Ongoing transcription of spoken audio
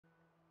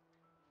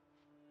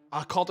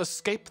called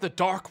Escape the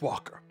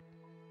Darkwalker.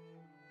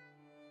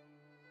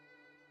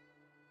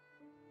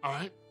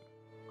 Alright?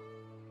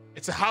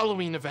 It's a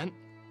Halloween event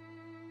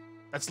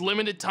that's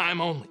limited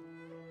time only.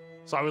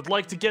 So I would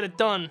like to get it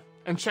done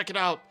and check it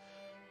out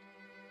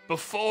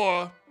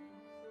before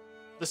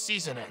the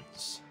season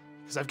ends.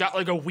 Because I've got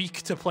like a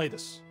week to play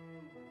this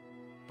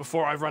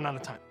before I run out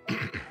of time.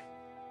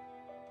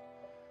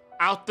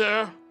 Out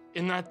there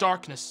in that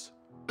darkness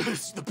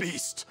is the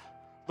beast,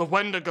 the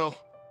Wendigo.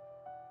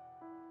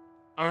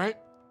 Alright?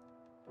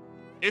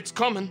 It's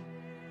coming.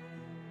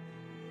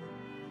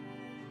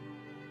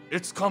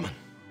 It's coming.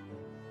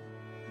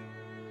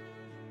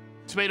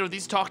 Tomato,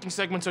 these talking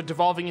segments are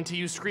devolving into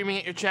you screaming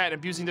at your chat and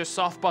abusing their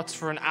soft butts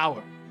for an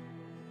hour.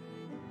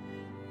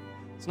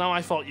 It's not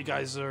my fault you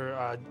guys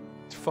are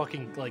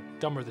fucking, like,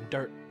 dumber than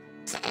dirt.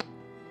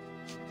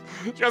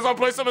 You guys wanna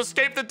play some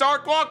Escape the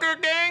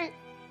Darkwalker, gang?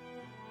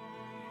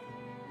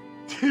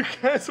 You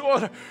guys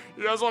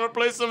wanna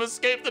play some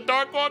Escape the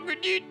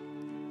Darkwalker, dude?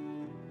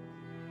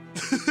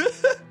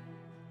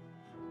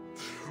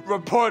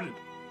 Reported.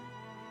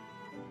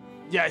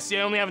 Yeah, see,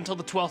 I only have until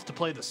the 12th to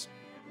play this.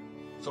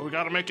 So we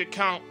gotta make it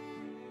count.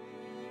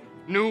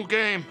 New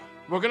game.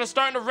 We're gonna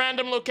start in a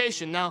random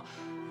location. Now,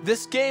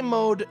 this game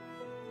mode,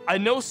 I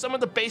know some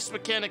of the base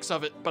mechanics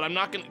of it, but I'm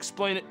not gonna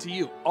explain it to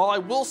you. All I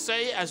will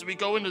say as we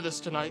go into this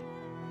tonight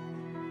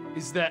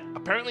is that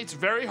apparently it's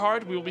very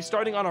hard. We will be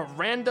starting on a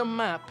random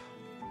map.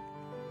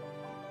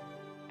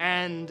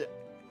 And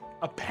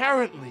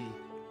apparently,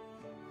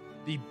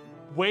 the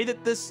way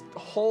that this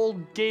whole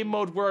game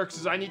mode works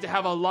is I need to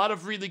have a lot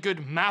of really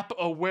good map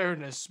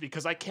awareness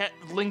because I can't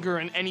linger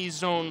in any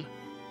zone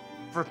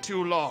for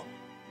too long.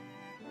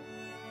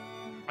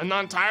 I'm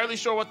not entirely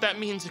sure what that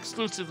means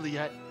exclusively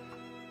yet,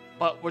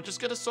 but we're just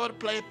gonna sort of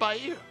play it by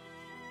ear.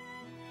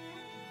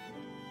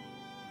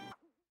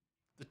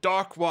 The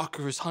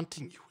Darkwalker is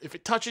hunting you. If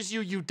it touches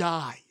you, you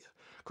die.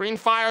 Green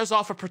fires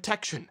offer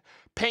protection.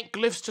 Paint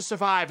glyphs to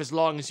survive as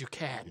long as you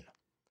can.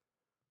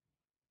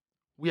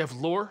 We have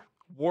lore,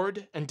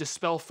 ward, and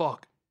dispel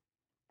fog.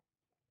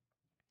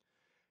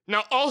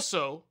 Now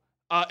also,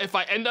 if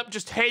I end up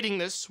just hating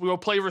this, we will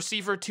play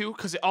Receiver 2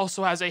 because it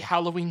also has a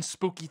Halloween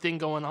spooky thing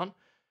going on.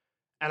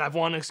 And I've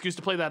wanted an excuse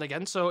to play that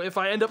again. So if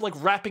I end up like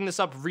wrapping this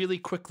up really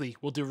quickly,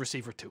 we'll do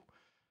Receiver 2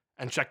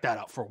 and check that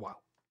out for a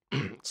while.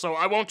 So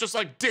I won't just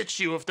like ditch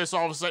you if this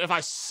all of a sudden, if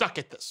I suck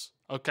at this,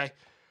 okay?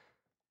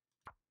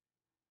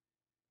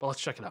 But let's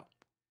check it out.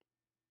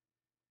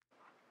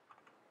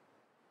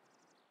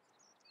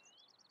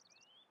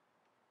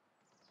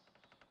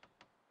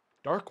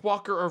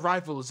 Darkwalker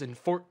arrival is in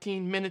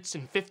 14 minutes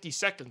and 50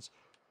 seconds.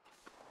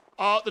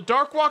 The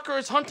Darkwalker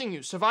is hunting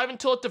you. Survive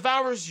until it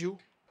devours you,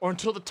 or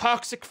until the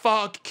toxic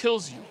fog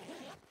kills you.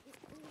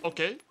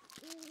 Okay.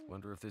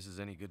 Wonder if this is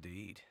any good to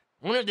eat.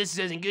 Wonder if this is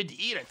any good to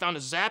eat. I found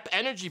a Zap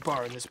energy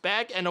bar in this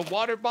bag, and a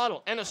water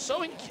bottle, and a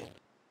sewing kit.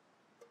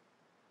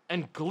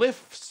 And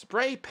glyph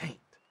spray paint.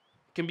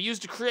 Can be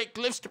used to create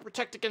glyphs to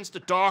protect against the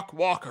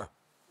Darkwalker.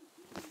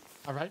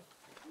 Alright.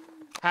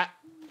 Hat.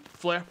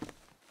 Flare.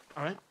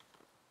 Alright.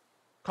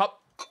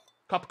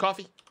 Cup of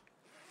coffee.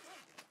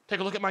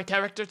 Take a look at my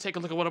character. Take a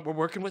look at what we're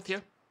working with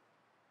here.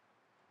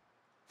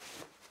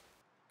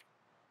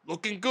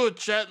 Looking good,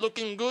 chat.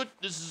 Looking good.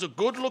 This is a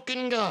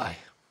good-looking guy.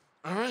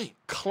 All right,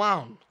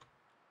 clown.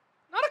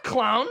 Not a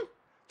clown.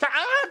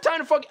 I don't have time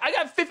to fuck. I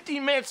got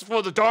 15 minutes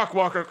before the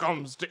Darkwalker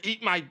comes to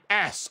eat my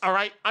ass. All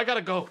right, I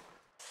gotta go.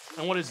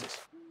 And what is this?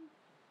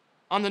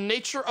 On the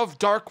nature of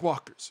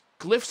Darkwalkers.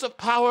 Glyphs of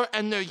power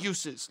and their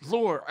uses.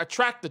 Lure,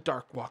 attract the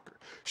Darkwalker.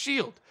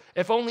 Shield.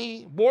 If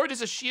only, ward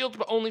is a shield,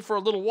 but only for a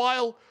little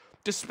while.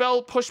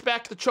 Dispel, push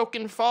back the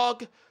choking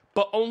fog,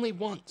 but only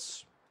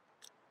once.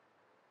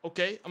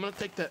 Okay, I'm gonna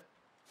take that.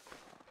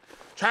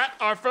 Chat,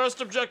 our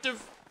first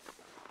objective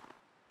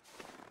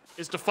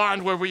is to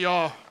find where we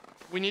are.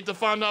 We need to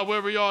find out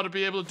where we are to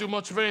be able to do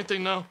much of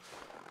anything now.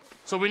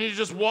 So we need to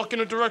just walk in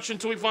a direction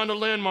until we find a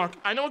landmark.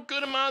 I know a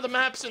good amount of the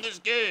maps in this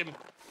game.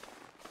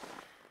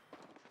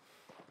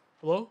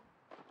 Hello?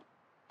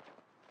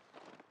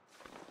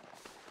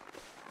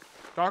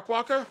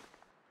 Darkwalker?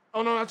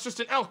 Oh no, that's just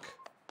an elk.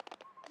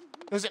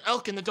 There's an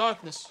elk in the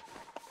darkness.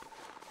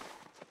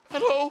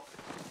 Hello?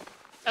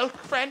 Elk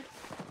friend?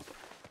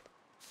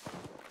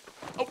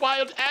 A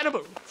wild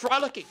animal,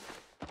 frolicking.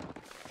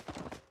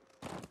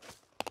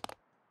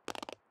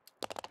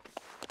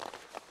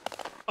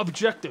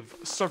 Objective,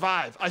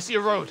 survive. I see a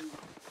road.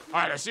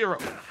 Alright, I see a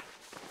road.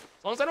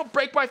 As long as I don't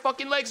break my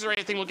fucking legs or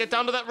anything, we'll get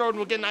down to that road and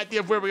we'll get an idea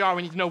of where we are.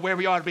 We need to know where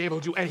we are to be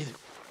able to do anything.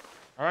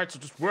 Alright, so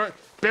just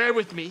bear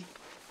with me.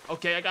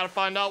 Okay, I gotta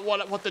find out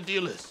what the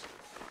deal is.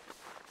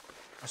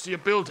 I see a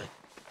building.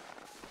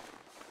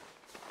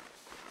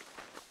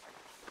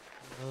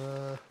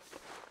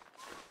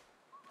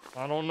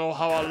 I don't know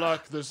how I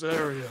like this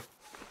area.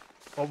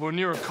 But we're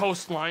near a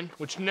coastline,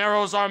 which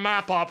narrows our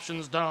map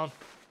options down.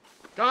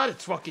 God,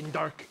 it's fucking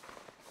dark.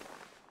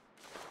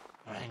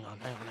 Hang on.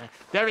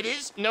 There it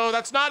is. No,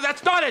 that's not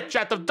it,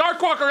 chat. The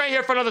Darkwalker ain't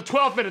here for another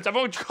 12 minutes.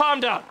 Everyone calm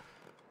down.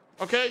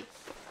 Okay?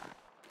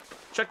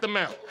 Check the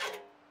mail.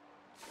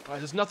 All right,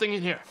 there's nothing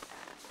in here.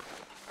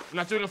 I'm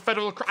not doing a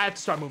federal I have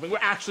to start moving. We're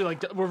actually,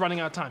 like, we're running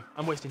out of time.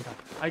 I'm wasting time.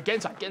 All right, get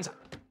inside, get inside.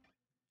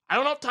 I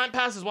don't know if time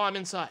passes while I'm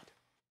inside.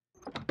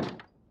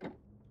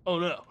 Oh,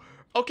 no.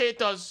 Okay, it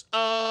does.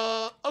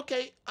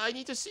 Okay, I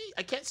need to see.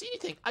 I can't see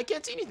anything. I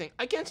can't see anything.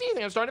 I can't see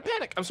anything. I'm starting to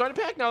panic. I'm starting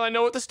to panic now that I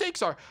know what the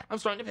stakes are. I'm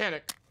starting to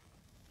panic.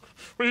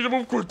 We need to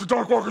move quick. The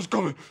Darkwalker's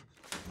coming.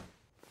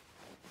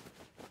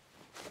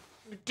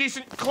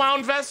 Decent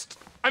clown vest.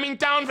 I mean,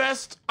 down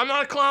vest. I'm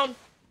not a clown.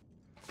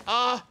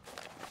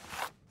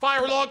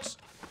 Fire logs.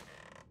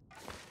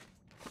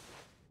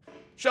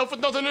 Shelf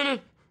with nothing in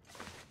it.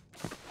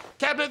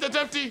 Cabinet that's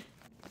empty.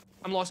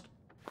 I'm lost.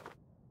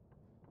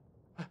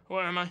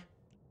 Where am I?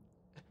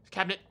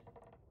 Cabinet.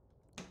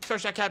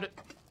 Search that cabinet.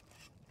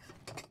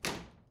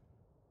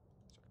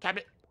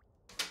 Cabinet.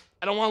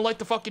 I don't want to light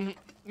the fucking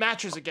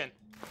matches again.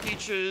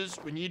 Peaches.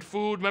 We need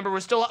food. Remember, we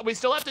still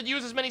have to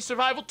use as many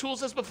survival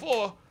tools as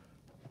before.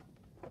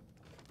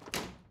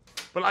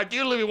 But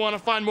ideally, we want to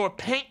find more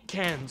paint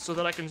cans so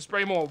that I can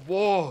spray more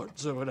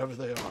wards or whatever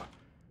they are.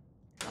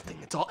 Nothing.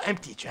 It's all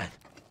empty, Jen.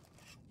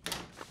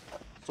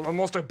 Someone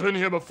must have been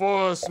here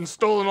before us and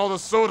stolen all the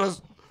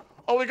sodas.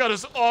 All we got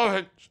is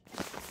orange.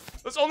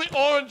 There's only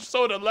orange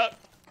soda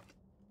left.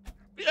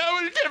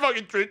 Yeah, we can't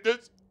fucking drink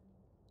this.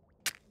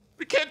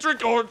 We can't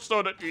drink orange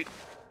soda, dude.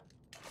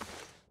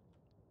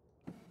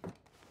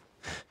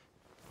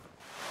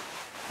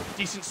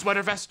 Decent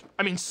sweater vest.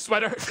 I mean,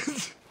 sweater.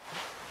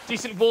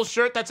 Decent wool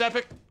shirt, that's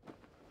epic.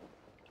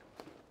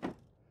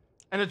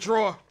 And a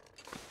drawer.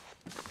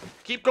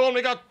 Keep going,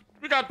 we've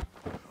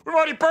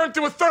already burned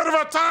through a third of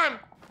our time.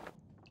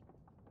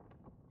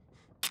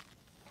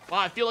 Wow,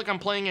 I feel like I'm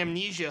playing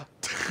Amnesia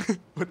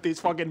with these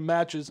fucking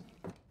matches.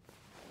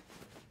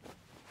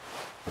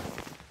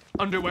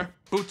 Underwear,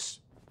 boots.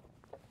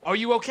 Are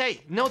you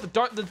okay? No,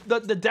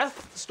 the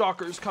Death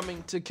Stalker is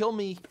coming to kill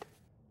me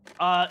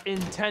in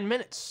 10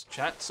 minutes,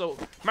 chat. So,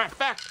 matter of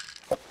fact,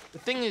 the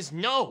thing is,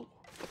 no,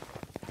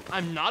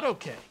 I'm not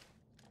okay.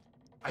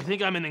 I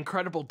think I'm in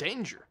incredible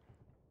danger.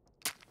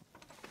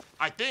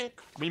 I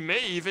think we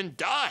may even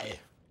die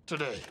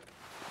today.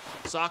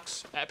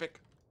 Socks, epic.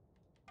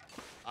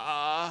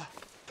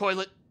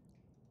 Toilet.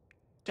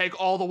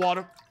 Take all the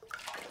water.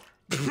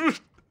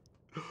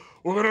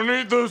 We're gonna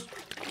need this.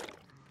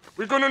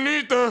 We're gonna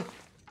need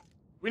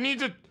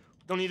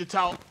don't need a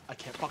towel. I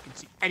can't fucking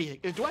see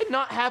anything. Do I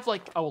not have,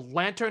 like, a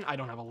lantern? I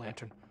don't have a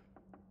lantern.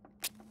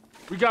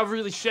 We got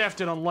really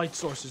shafted on light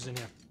sources in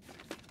here.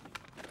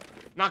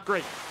 Not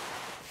great.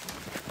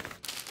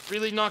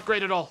 Really not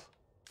great at all.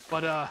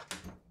 But,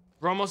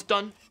 we're almost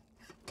done.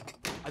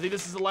 I think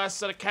this is the last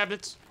set of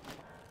cabinets.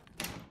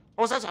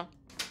 What was that sound?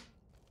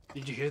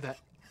 Did you hear that?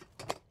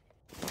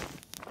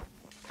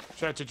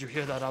 Chat, did you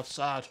hear that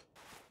outside?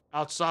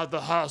 Outside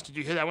the house, did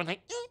you hear that one?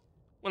 Like,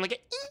 when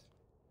like,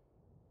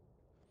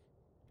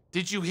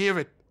 did you hear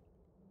it?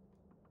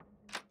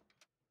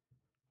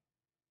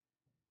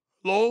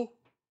 Hello?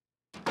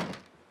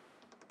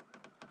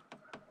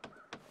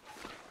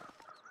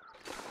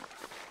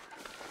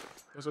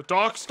 There's a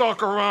dark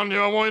stalker around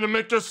here. I want you to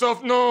make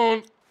yourself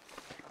known.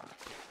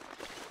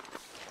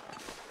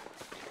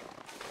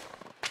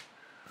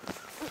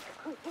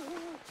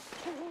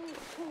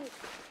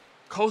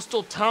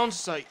 Coastal town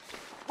site.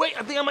 Wait,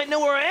 I think I might know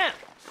where I am.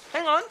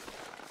 Hang on.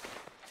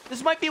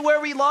 This might be where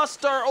we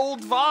lost our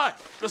old VOD.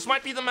 This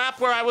might be the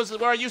map where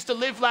I used to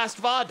live last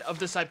VOD of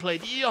this I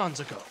played eons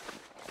ago.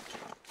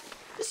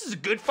 This is a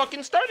good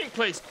fucking starting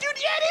place. Dude,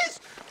 yeah, it is!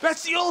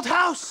 That's the old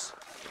house!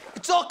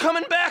 It's all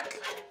coming back!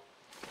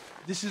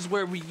 This is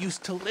where we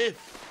used to live.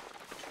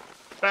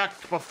 Back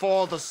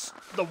before the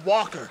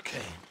Walker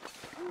came.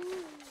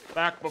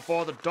 Back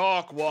before the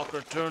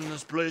Darkwalker turned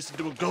this place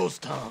into a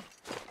ghost town.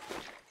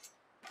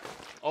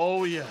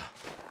 Oh yeah.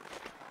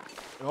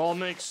 It all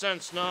makes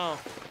sense now.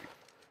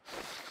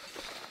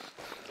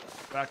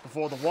 Back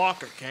before the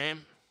Walker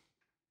came.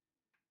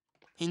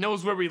 He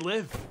knows where we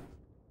live.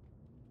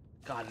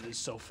 God, it is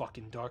so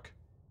fucking dark.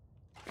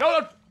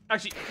 No,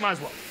 actually, might as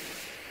well.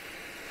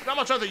 There's not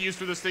much other use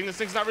for this thing. This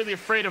thing's not really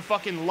afraid of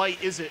fucking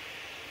light, is it?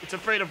 It's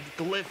afraid of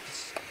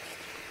glyphs.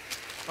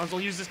 Might as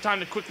well use this time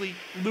to quickly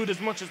loot as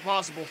much as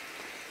possible.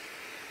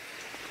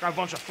 Grab a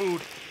bunch of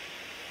food.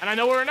 And I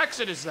know where an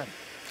exit is then.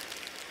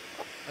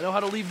 I know how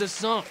to leave this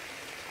zone.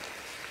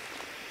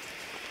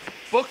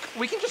 Book,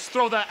 we can just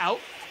throw that out.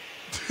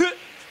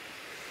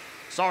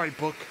 Sorry,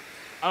 book.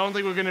 I don't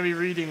think we're gonna be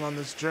reading on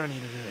this journey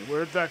today.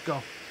 Where'd that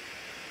go?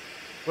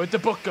 Where'd the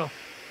book go?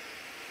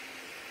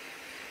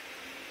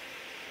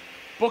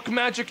 Book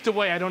magicked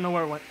away. I don't know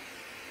where it went.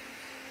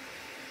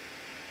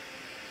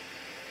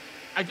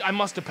 I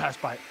must have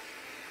passed by it.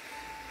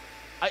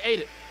 I ate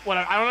it.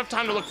 Whatever. I don't have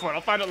time to look for it.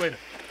 I'll find it later.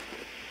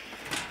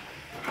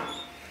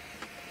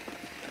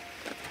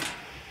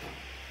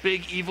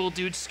 Big evil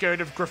dude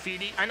scared of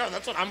graffiti. I know,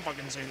 that's what I'm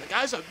fucking saying.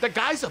 The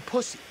guy's a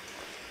pussy.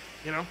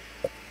 You know?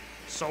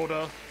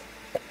 Soda.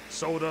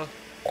 Soda.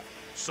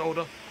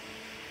 Soda.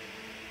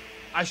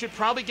 I should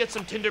probably get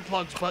some Tinder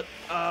plugs, but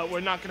we're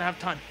not gonna have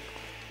time.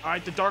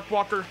 Alright, the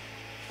Darkwalker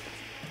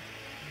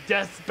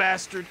death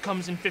bastard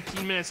comes in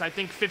 15 minutes. I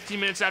think 15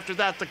 minutes after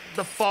that,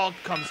 the fog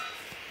comes.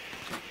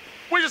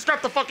 We just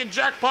got the fucking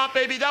jackpot,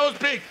 baby. That was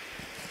big.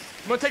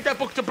 I'm gonna take that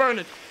book to burn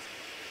it.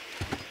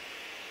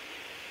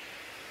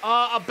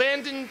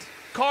 Abandoned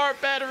car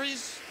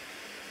batteries.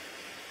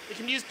 They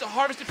can be used to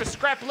harvest it for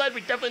scrap lead.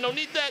 We definitely don't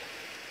need that.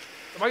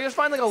 If I can just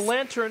find like a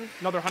lantern,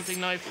 another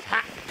hunting knife.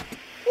 Ha!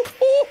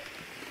 Woo-hoo!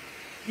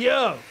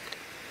 Yo.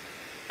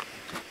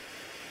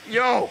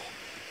 Yo.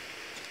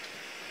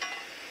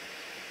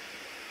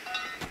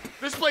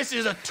 This place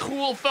is a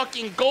tool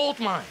fucking gold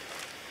mine.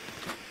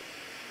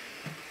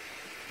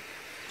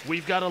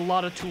 We've got a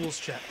lot of tools,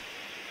 chat.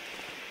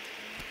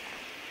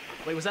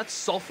 Wait, was that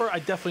sulfur? I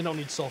definitely don't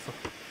need sulfur.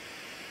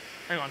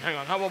 Hang on.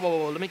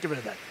 Whoa. Let me get rid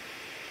of that.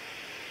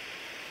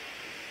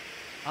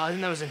 I think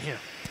that was in here.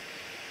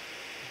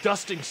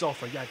 Dusting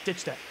sulfur. Yeah,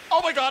 ditch that.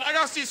 Oh my god, I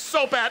gotta see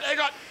so bad. I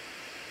got...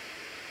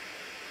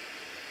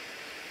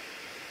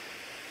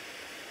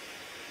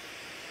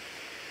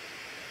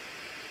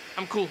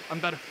 I'm cool. I'm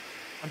better.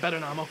 I'm better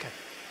now. I'm okay.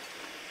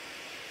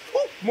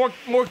 Ooh, more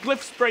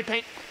glyph spray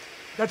paint.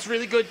 That's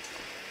really good.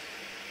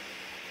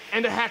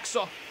 And a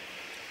hacksaw.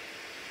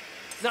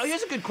 Now,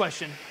 here's a good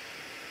question.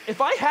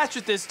 If I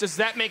hatchet this, does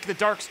that make the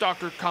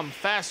Darkstalker come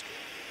faster?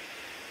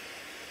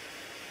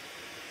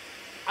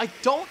 I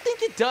don't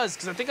think it does,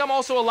 because I think I'm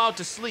also allowed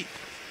to sleep.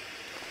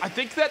 I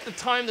think that the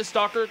time the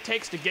Stalker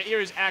takes to get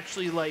here is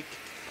actually, like,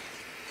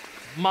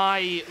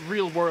 my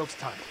real world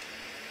time.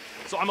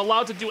 So I'm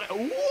allowed to do it.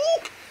 Ooh!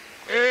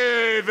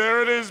 Hey,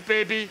 there it is,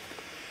 baby.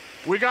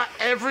 We got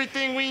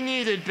everything we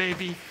needed,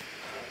 baby.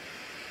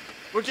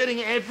 We're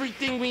getting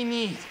everything we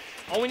need.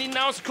 All we need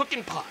now is a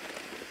cooking pot.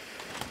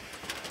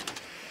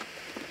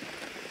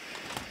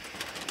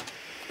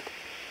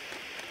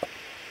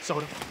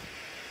 Soda.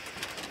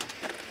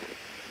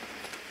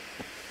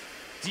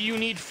 Do you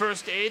need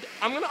first aid?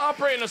 I'm gonna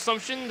operate an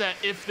assumption that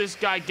if this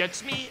guy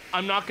gets me,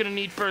 I'm not gonna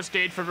need first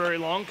aid for very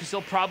long, because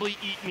he'll probably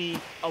eat me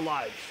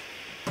alive.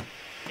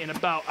 In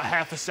about a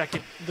half a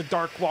second, the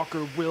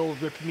Darkwalker will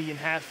rip me in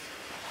half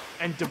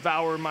and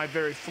devour my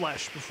very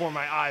flesh before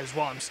my eyes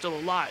while I'm still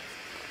alive.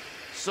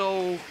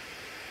 So,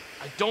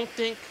 I don't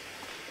think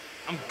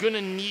I'm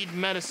gonna need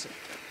medicine.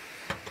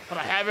 But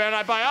I have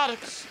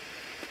antibiotics.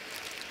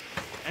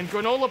 And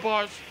granola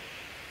bars.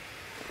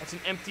 That's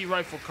an empty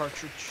rifle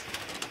cartridge.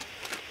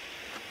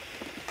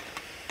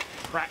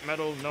 Scrap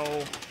metal,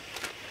 no.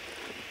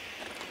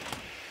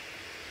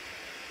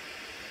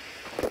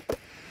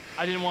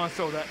 I didn't want to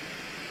throw that.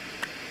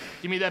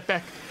 Give me that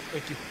back.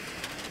 Thank you.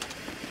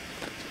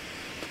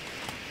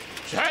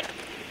 Chat,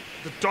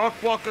 the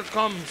Darkwalker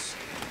comes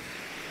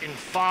in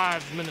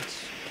 5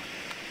 minutes.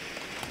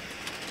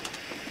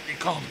 He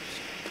comes.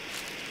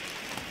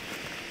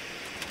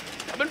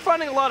 I've been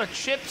finding a lot of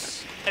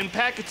chips and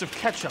packets of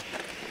ketchup.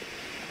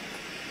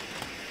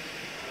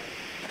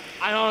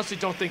 I honestly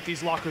don't think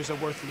these lockers are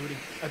worth looting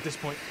at this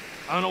point.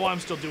 I don't know why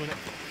I'm still doing it.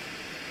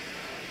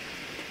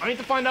 I need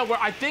to find out where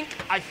I think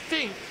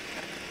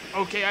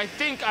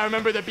I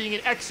remember there being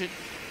an exit.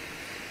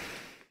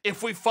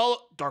 If we follow...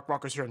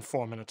 Darkwalker's here in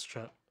 4 minutes,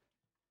 chat.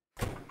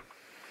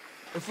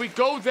 If we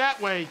go that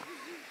way,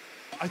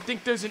 I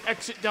think there's an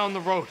exit down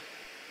the road.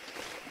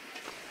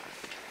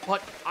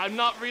 But I'm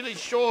not really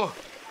sure.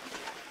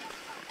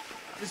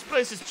 This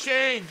place has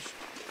changed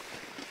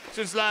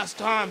since last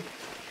time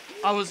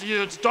I was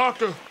here. It's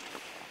darker,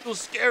 a little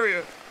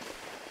scarier.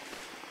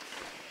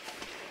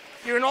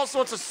 Hearing all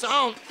sorts of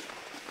sound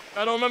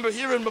I don't remember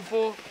hearing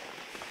before.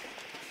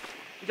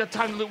 We got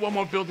time to loot one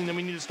more building, then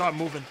we need to start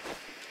moving.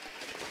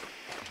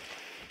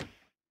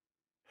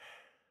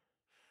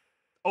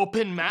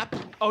 Open map?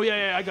 Oh,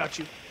 yeah, I got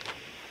you.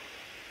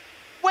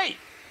 Wait,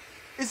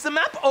 is the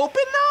map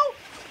open now?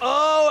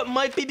 Oh, it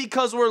might be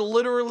because we're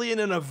literally in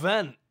an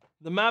event.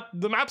 The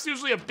map's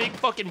usually a big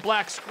fucking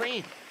black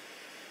screen.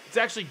 It's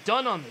actually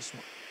done on this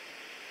one.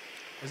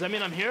 Does that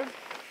mean I'm here?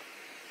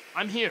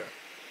 I'm here.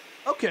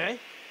 Okay.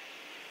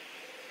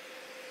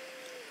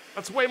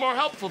 That's way more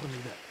helpful to me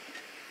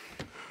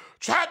then.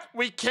 Chat,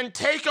 we can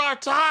take our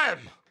time.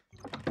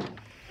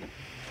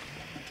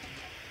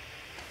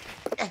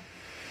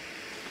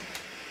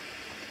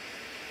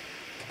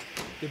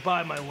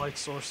 Goodbye, my light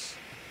source.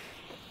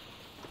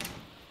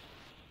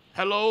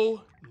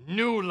 Hello,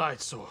 new light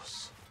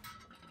source.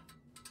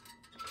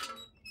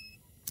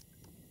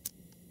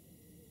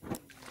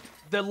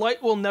 The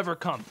light will never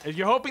come. If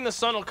you're hoping the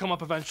sun will come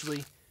up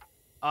eventually,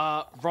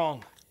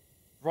 wrong.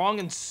 Wrong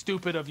and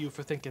stupid of you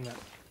for thinking that.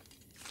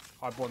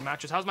 Hardboard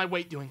mattress. How's my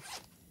weight doing?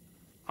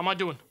 How am I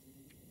doing?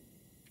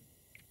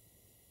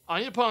 I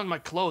need to put on my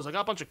clothes. I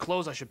got a bunch of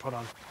clothes I should put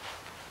on.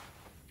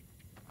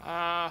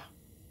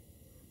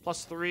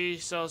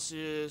 +3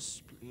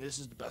 Celsius. This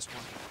is the best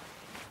one.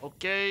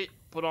 Okay,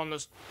 put on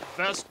this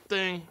vest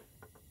thing.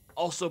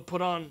 Also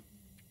put on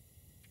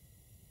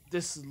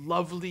this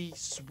lovely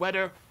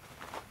sweater.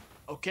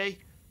 Okay,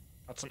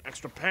 got some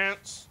extra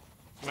pants,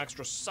 some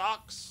extra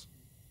socks,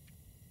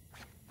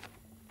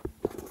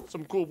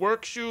 some cool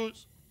work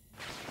shoes.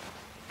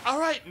 All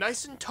right,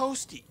 nice and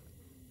toasty.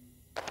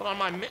 Put on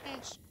my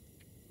mittens.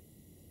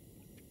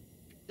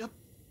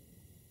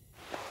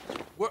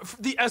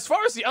 As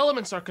far as the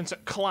elements are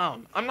concerned,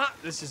 clown.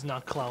 This is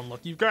not clown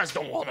look. You guys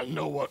don't want to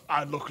know what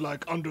I look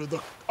like under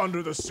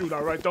the suit,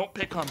 all right? Don't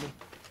pick on me.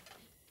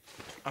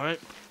 All right?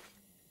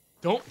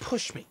 Don't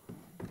push me.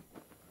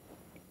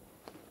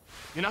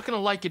 You're not gonna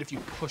like it if you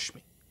push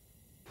me.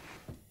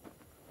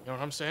 You know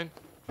what I'm saying?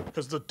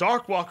 Because the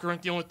Darkwalker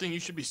ain't the only thing you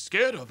should be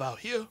scared of out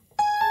here.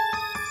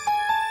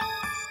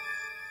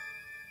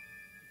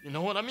 You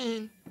know what I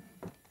mean?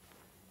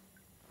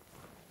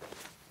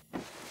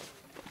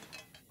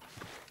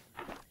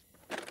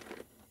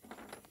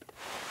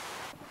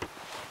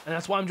 And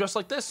that's why I'm dressed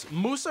like this.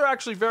 Moose are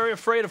actually very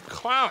afraid of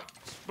clowns,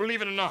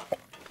 believe it or not.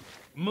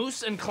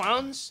 Moose and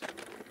clowns,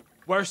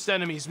 worst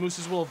enemies.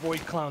 Mooses will avoid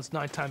clowns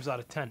 9 times out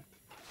of 10.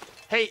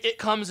 Hey, it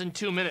comes in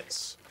 2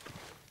 minutes.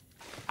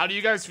 How do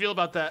you guys feel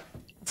about that?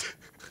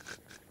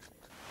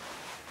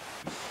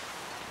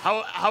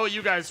 How are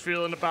you guys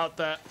feeling about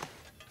that?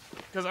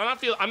 Because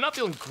I'm not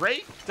feeling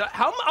great.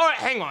 All right,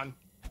 hang on.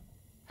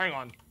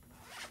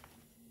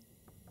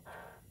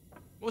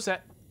 What was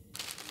that?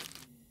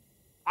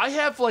 I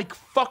have like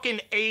fucking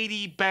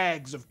 80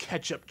 bags of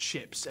ketchup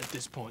chips at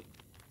this point.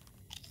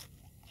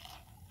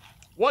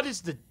 What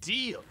is the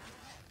deal?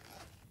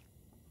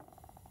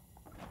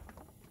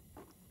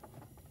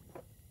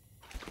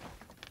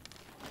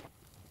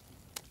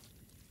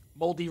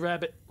 Moldy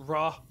rabbit,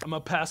 raw. I'm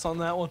gonna pass on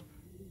that one.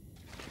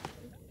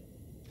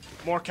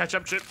 More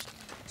ketchup chips,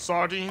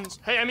 sardines.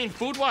 Hey, I mean,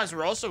 food-wise,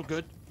 we're also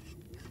good.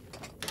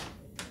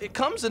 It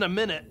comes in a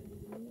minute.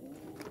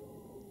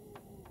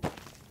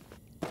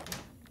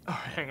 All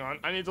right, hang on.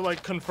 I need to,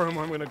 like, confirm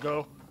where I'm gonna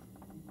go.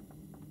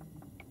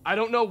 I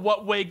don't know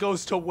what way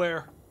goes to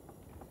where.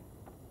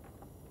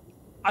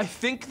 I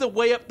think the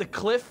way up the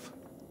cliff.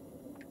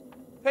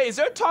 Hey, is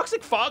there a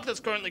toxic fog that's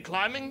currently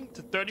climbing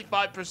to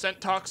 35%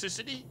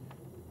 toxicity?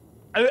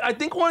 I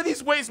think one of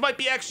these ways might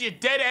be actually a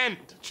dead end,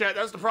 chat.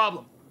 That's the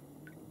problem.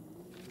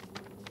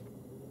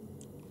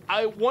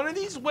 One of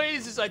these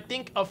ways is, I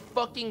think, a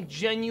fucking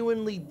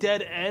genuinely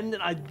dead end,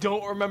 and I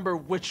don't remember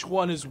which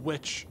one is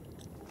which.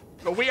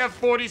 But we have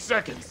 40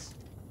 seconds.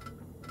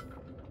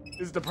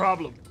 Is the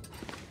problem.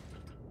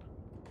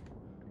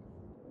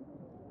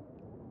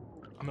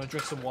 I'm gonna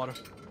drink some water.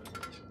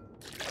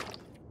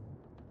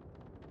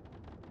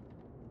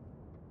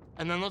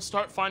 And then let's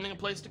start finding a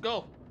place to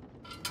go.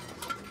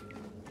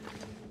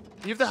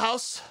 Leave the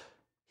house.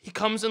 He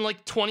comes in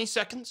like 20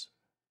 seconds.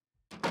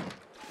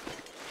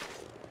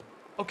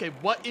 Okay,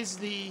 what is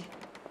the...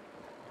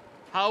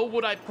 How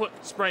would I put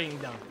spraying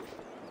down?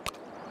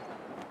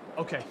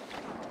 Okay.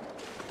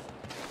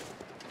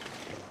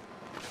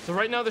 So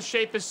right now the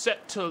shape is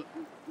set to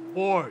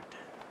ward.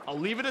 I'll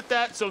leave it at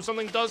that, so if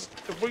something does...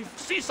 If we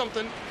see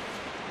something,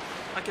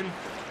 I can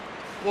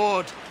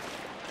ward.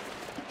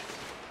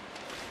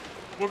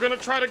 We're gonna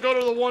try to go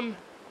to the one...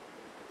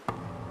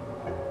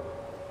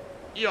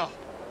 Yeah.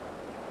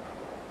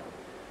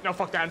 No,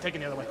 fuck that. I'm taking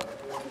the other way.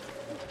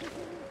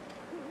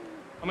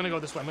 I'm gonna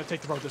go this way. I'm gonna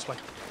take the road this way.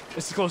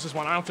 It's the closest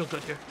one. I don't feel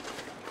good here.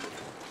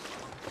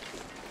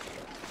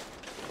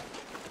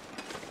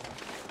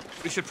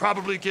 We should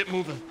probably get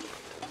moving.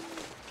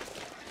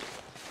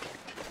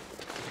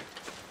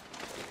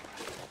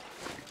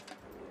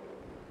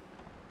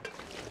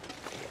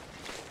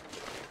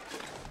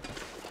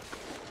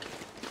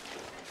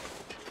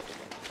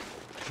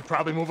 Should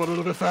probably move a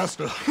little bit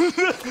faster.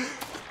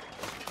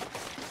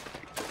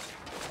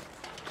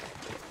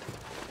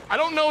 I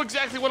don't know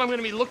exactly what I'm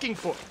gonna be looking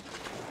for.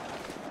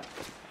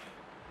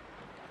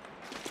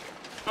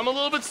 I'm a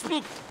little bit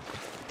spooked.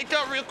 It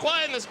got real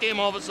quiet in this game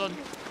all of a sudden.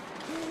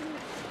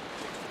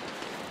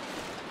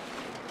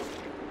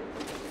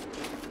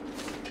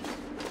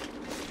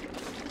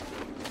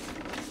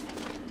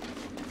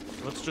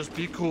 Let's just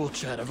be cool,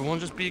 chat. Everyone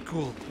just be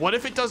cool. What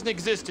if it doesn't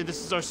exist and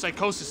this is our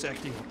psychosis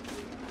acting?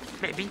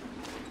 Maybe.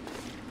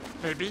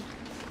 Maybe.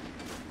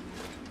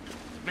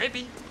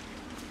 Maybe.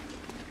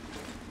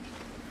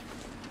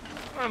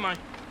 Where am I?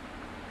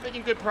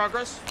 Making good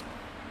progress.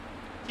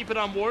 Keep it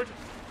on board.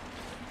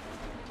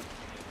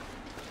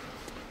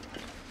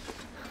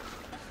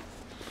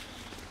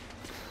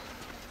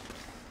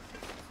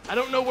 I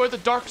don't know where the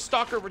Dark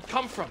Stalker would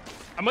come from.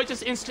 I might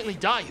just instantly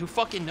die. Who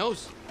fucking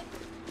knows?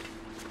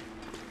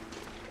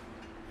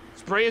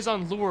 Spray is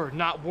on lure,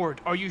 not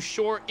ward. Are you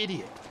sure,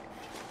 idiot?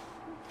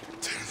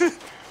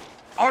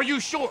 Are you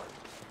sure?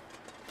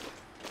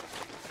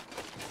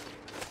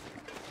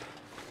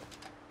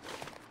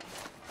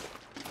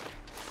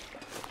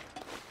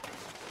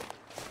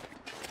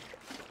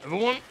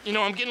 Everyone, you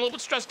know, I'm getting a little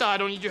bit stressed out. I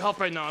don't need your help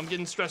right now. I'm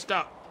getting stressed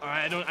out. All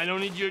right, I don't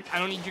need your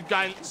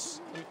guidance.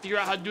 Let me figure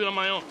out how to do it on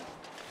my own.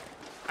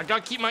 I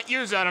gotta keep my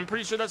ears out. I'm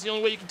pretty sure that's the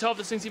only way you can tell if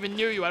this thing's even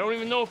near you. I don't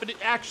even know if it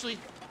actually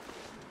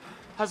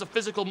has a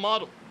physical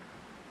model.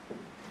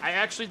 I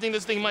actually think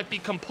this thing might be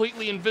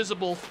completely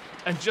invisible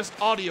and just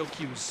audio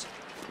cues.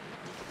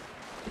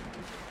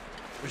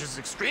 Which is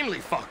extremely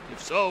fucked,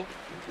 if so.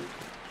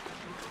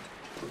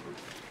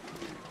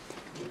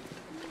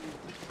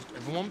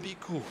 Everyone be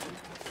cool.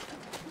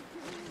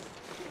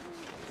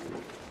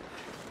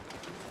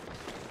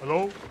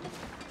 Hello?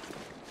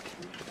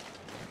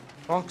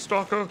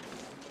 Darkstalker.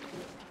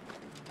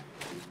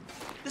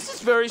 This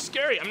is very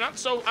scary. I'm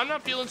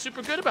not feeling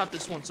super good about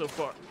this one so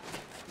far.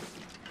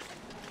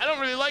 I don't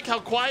really like how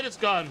quiet it's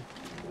gone.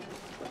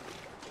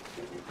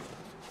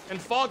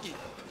 And foggy.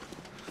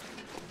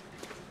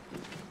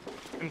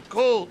 And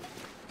cold.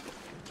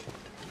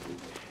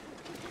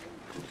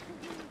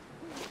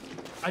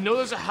 I know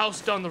there's a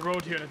house down the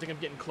road here, and I think I'm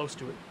getting close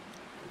to it.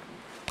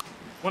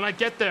 When I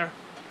get there,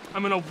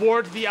 I'm gonna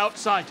ward the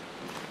outside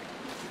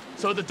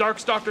so the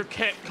Darkstalker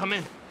can't come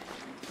in.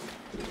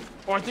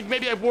 Or I think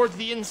maybe I ward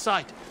the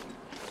inside.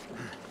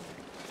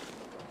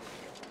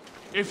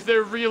 If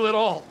they're real at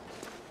all,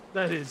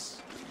 that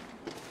is.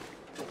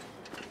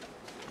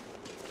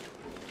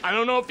 I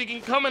don't know if he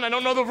can come in. I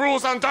don't know the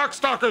rules on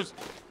Darkstalkers,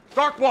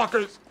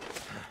 Darkwalkers,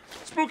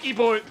 Spooky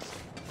Boys,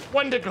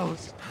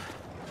 Wendigos.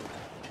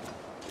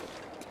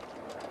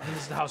 And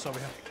this is the house over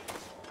here.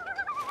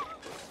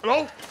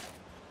 Hello?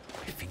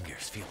 My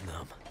fingers feel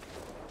numb.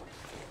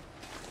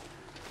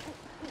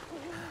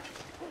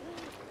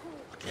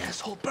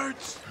 Asshole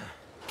birds.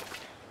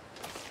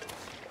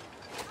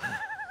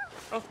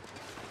 Oh.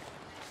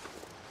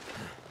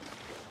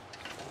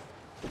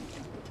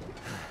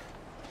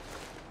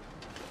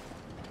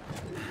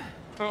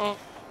 Uh-oh.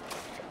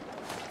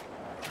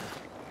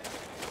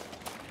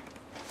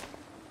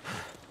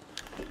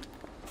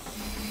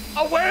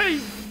 Away,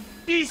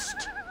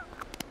 beast!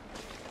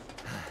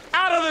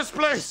 Out of this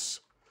place!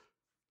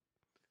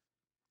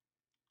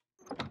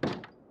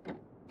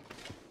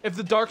 If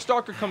the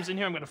Darkstalker comes in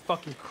here, I'm gonna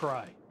fucking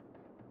cry.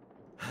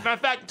 Matter of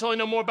fact, until I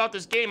know more about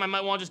this game, I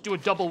might want to just do a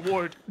double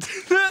ward.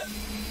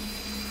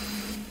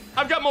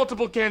 I've got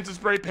multiple cans of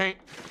spray paint,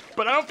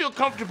 but I don't feel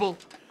comfortable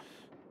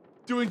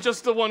doing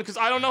just the one because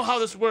I don't know how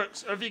this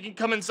works or if you can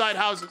come inside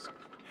houses.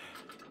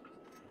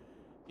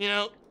 You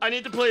know, I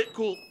need to play it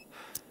cool.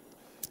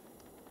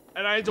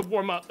 And I need to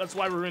warm up. That's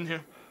why we're in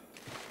here.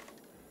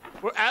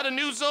 We're at a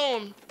new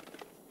zone,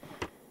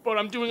 but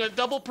I'm doing a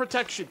double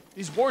protection.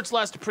 These wards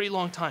last a pretty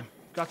long time.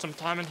 Got some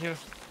time in here.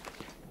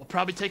 We'll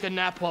probably take a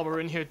nap while we're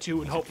in here too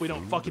and hope we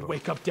don't fucking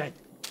wake up dead.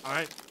 All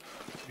right?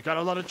 We got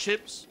a lot of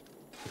chips.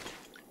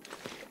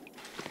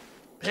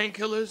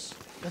 Painkillers.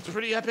 That's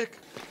pretty epic.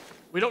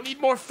 We don't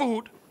need more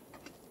food.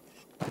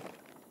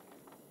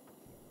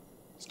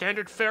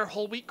 Standard fare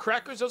whole wheat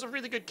crackers. Those are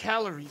really good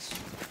calories,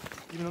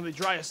 even though they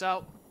dry us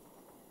out.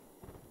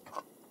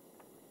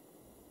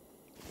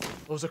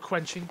 Those are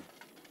quenching.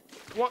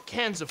 I want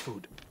cans of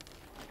food.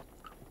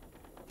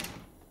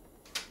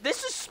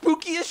 This is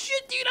spooky as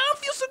shit, dude. I don't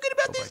feel so good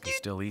about this, dude. I can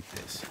still eat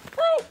this.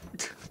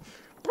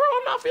 Bro,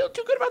 I'm not feeling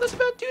too good about this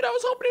event, dude. I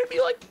was hoping it'd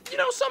be like, you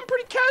know, something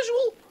pretty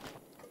casual.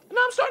 And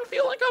now I'm starting to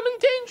feel like I'm in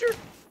danger,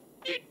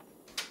 dude.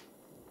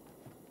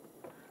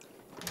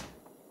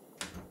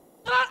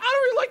 And I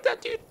don't really like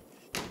that, dude.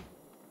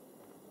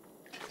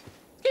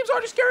 This game's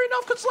already scary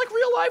enough because it's like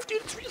real life,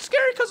 dude. It's really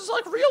scary because it's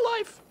like real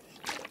life.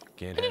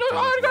 Can't and you know,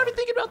 I already got to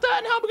think about that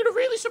and how I'm gonna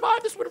really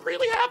survive this would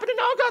really happen. And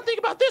now I gotta think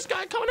about this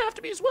guy coming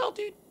after me as well,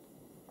 dude.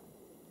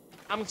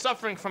 I'm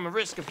suffering from a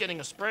risk of getting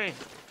a sprain.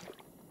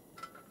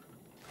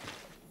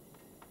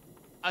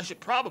 I should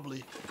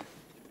probably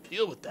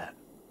deal with that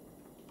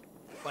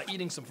by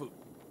eating some food.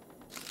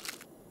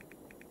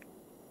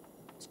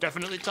 It's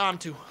definitely time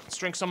to let's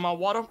drink some of my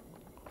water.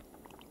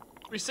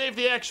 We saved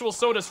the actual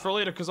sodas for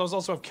later because those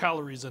also have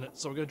calories in it.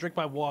 So we're gonna drink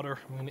my water.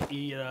 I'm gonna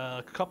eat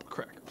a couple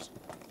crackers.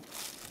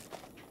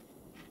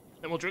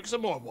 And we'll drink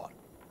some more water.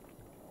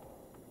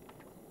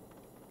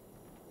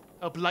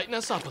 Help lighten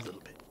us up a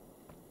little bit.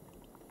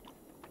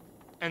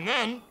 And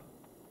then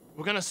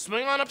we're gonna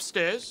swing on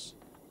upstairs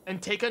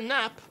and take a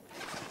nap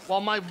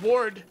while my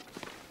ward...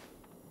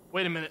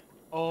 Wait a minute.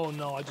 Oh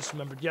no, I just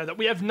remembered. Yeah, that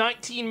we have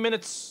 19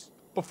 minutes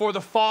before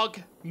the fog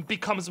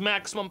becomes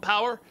maximum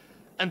power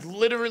and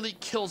literally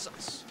kills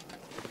us.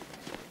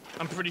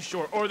 I'm pretty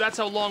sure. Or that's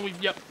how long we've...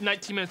 Yep,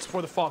 19 minutes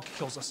before the fog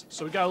kills us.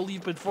 So we gotta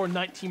leave before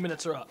 19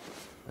 minutes are up.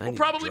 We'll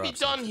probably be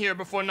done here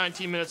before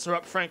 19 minutes are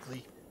up,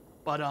 frankly.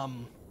 But,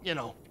 you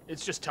know,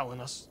 it's just telling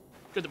us.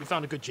 Good that we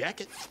found a good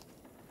jacket.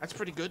 That's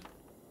pretty good.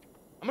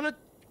 I'm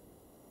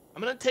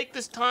gonna take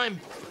this time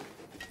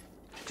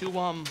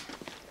to,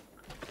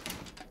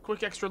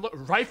 quick extra look.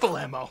 Rifle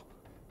ammo.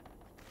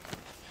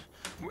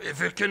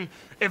 If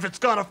it's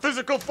got a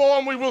physical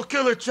form, we will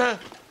kill it, chat.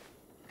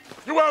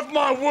 You have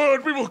my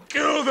word, we will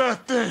kill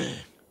that thing.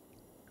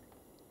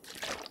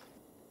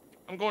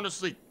 I'm going to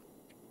sleep.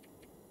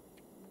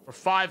 For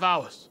 5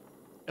 hours.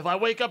 If I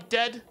wake up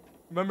dead,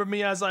 remember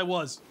me as I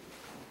was.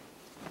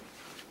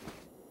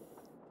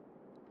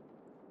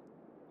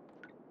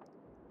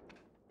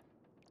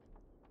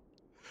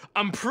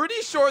 I'm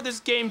pretty sure this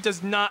game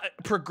does not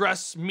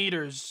progress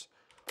meters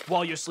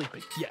while you're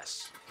sleeping.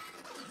 Yes.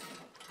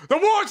 The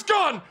ward's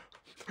gone!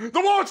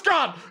 The ward's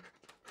gone!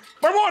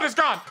 My ward is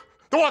gone!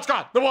 The ward's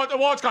gone! The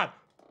ward's gone!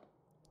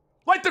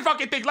 Light the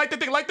fucking thing! Light the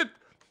thing! Light the...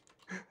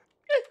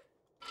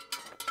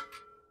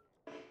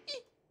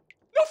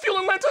 No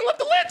fueling lantern! Left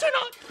the lantern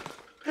on!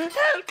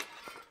 Help!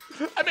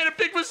 I made a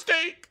big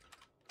mistake!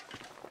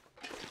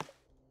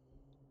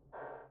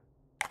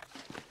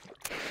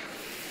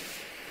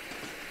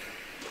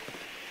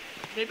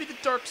 Maybe the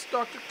Dark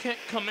Stalker can't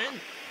come in.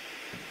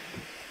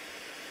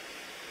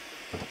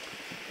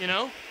 You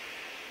know?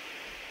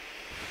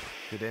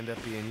 Could end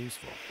up being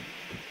useful.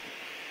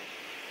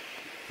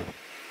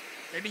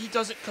 Maybe he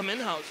doesn't come in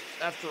houses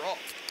after all.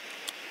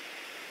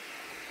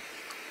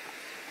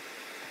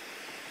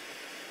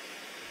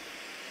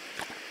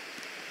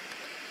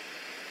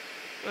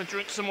 Gonna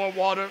drink some more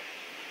water.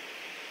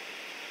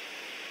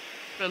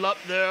 Fill up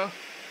there.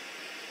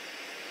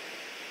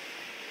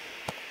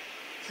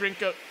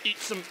 Eat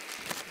some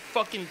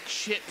fucking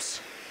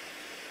chips.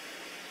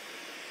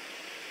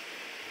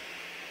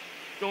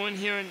 Go in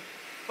here and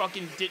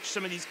fucking ditch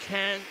some of these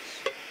cans.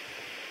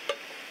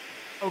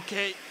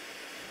 Okay.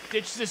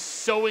 Ditch this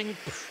sewing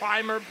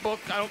primer book.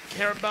 I don't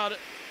care about it.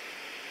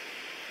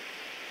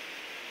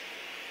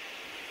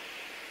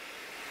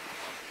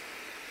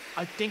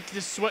 I think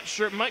this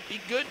sweatshirt might be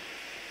good.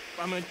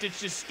 I'm gonna ditch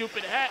this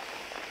stupid hat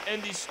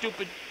and these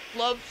stupid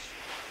gloves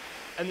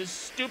and this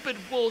stupid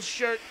wool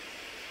shirt.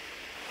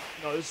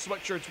 No, this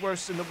sweatshirt's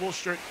worse than the wool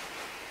shirt.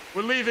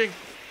 We're leaving.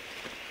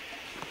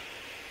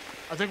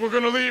 I think we're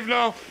gonna leave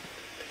now.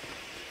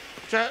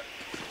 Chat.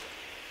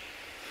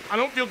 I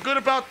don't feel good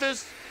about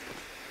this.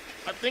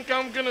 I think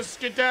I'm gonna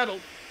skedaddle.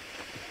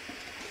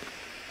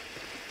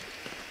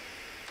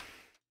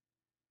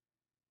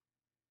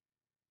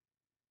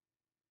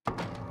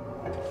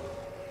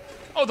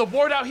 Oh, the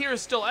ward out here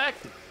is still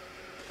active.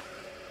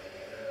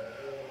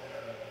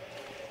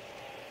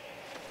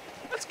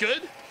 That's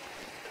good.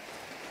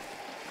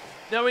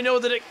 Now we know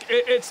that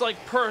it's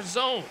like per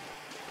zone.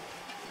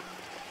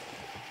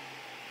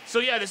 So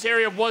yeah, this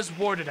area was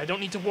warded. I don't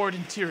need to ward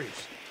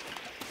interiors.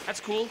 That's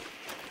cool.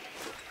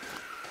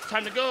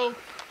 Time to go.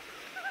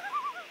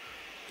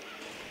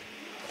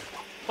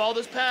 Follow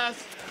this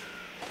path.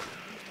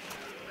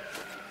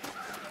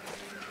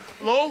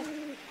 Hello?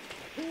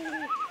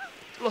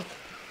 Look.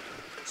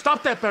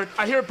 Stop that bird.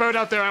 I hear a bird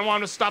out there. I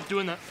want him to stop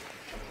doing that.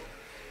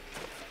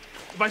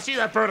 If I see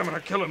that bird, I'm gonna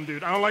kill him,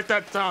 dude. I don't like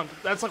that sound.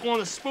 That's like one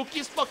of the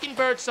spookiest fucking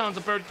bird sounds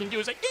a bird can do.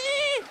 It's like,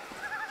 ee!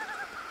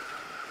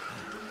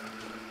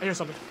 I hear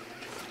something.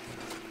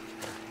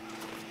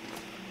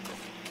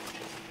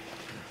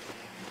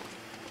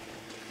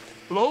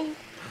 Hello?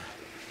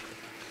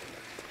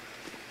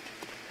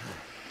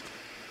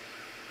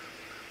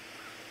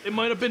 It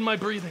might have been my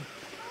breathing.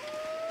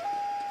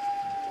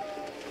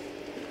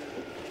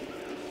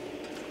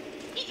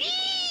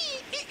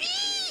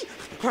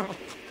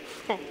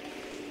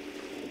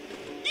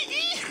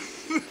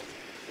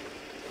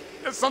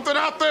 There's something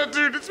out there,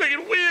 dude. It's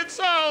making weird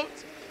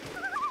sounds.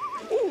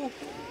 Ooh.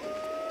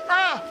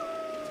 Ah!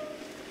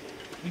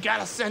 We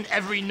gotta send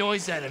every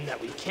noise at him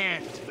that we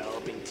can,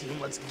 developing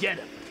team. Let's get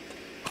him.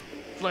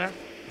 Flare.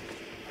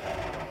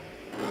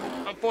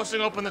 I'm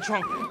forcing open the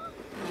trunk.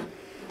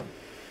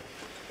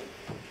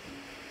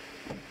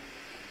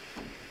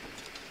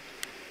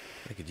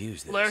 I could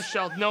use this. Flare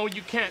shell. No,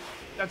 you can't.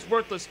 That's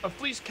worthless. A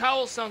fleece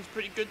cowl sounds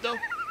pretty good, though.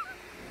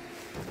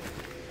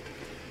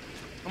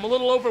 I'm a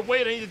little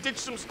overweight. I need to ditch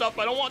some stuff.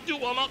 I don't want to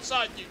while I'm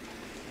outside, dude.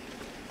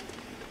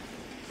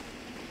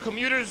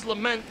 Commuter's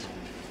lament.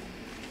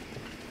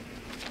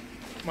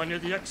 Am I near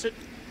the exit?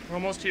 We're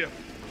almost here.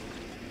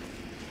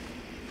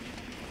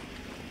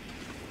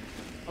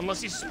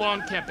 Unless he's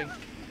spawn camping.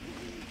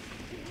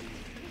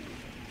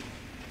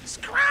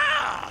 Scraw!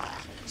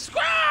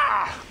 Scraw!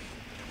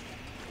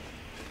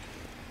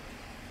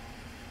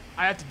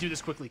 I have to do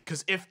this quickly,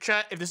 because if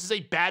this is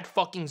a bad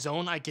fucking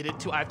zone I get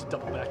into, I have to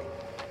double back.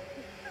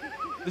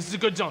 This is a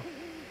good zone.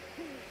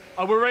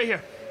 Oh, we're right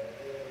here.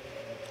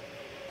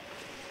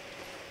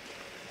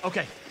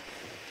 Okay.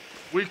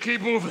 We keep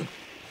moving.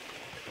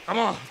 Come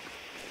on.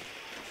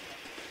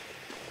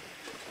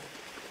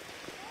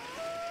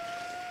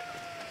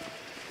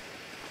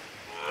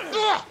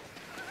 Ugh!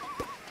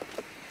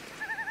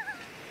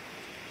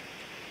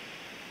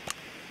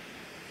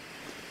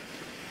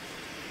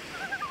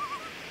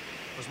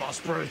 Where's my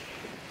spray?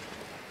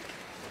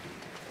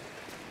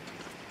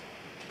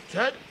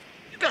 Ted?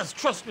 You guys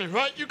trust me,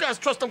 right? You guys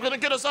trust I'm gonna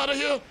get us out of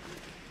here?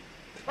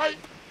 Right?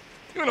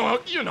 You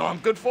know I'm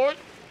good for it.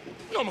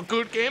 You know I'm a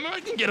good gamer. I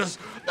can get us.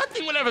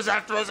 Nothing whatever's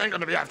after us ain't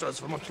gonna be after us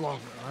for much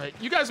longer, alright?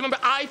 You guys remember,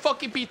 I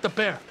fucking beat the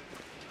bear.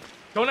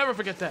 Don't ever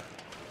forget that.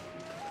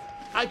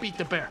 I beat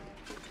the bear.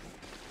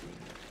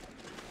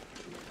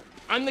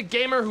 I'm the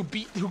gamer who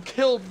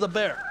killed the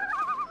bear.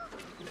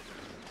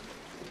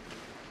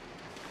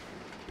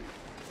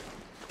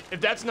 If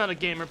that's not a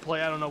gamer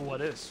play, I don't know what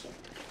is.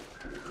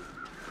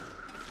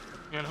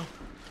 You know?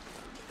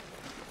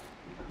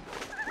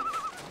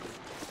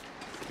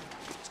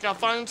 Just gotta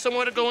find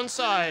somewhere to go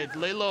inside.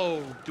 Lay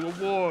low. Do a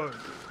ward.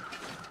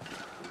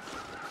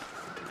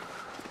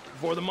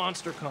 Before the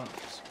monster comes.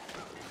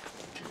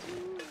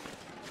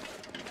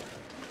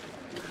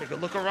 Take a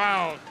look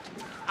around.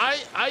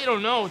 I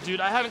don't know,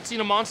 dude. I haven't seen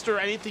a monster or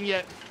anything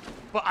yet,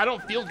 but I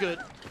don't feel good.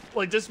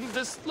 Like, this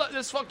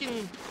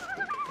fucking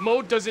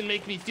mode doesn't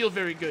make me feel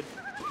very good.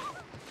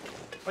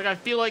 Like, I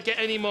feel like at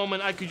any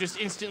moment I could just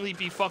instantly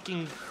be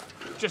fucking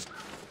just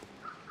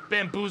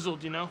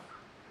bamboozled, you know?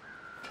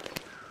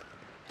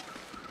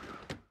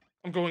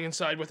 I'm going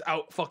inside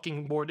without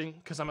fucking boarding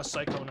because I'm a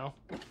psycho now.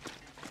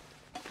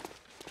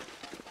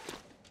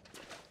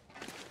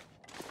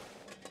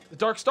 The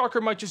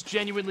Darkstalker might just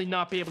genuinely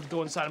not be able to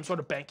go inside. I'm sort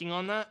of banking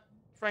on that,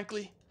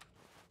 frankly.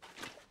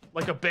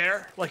 Like a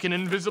bear, like an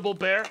invisible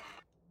bear.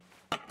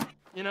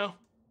 You know?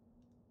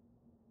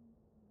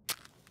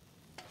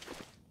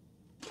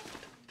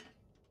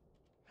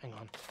 Hang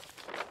on.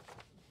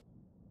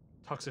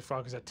 Toxic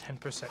Frog is at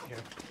 10% here.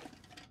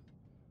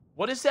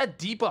 What is that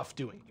debuff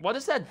doing? What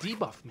does that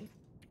debuff mean?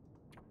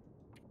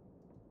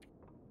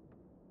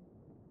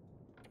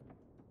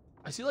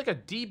 I see like a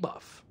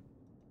debuff.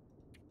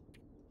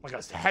 Like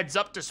a heads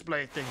up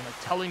display thing, like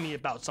telling me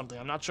about something.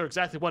 I'm not sure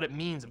exactly what it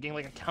means. I'm getting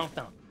like a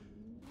countdown.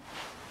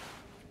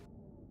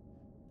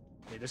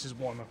 Okay, this is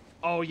warmer.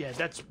 Oh yeah,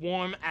 that's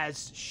warm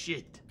as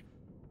shit.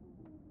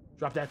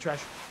 Drop that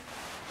trash.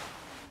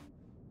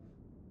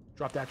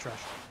 Drop that trash.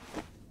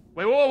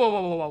 Wait, whoa, whoa,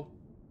 whoa, whoa, whoa.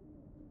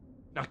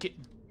 Now get,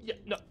 yeah,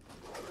 no.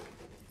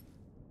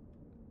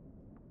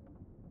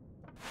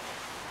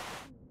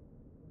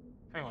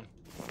 Hang on.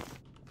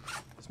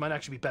 This might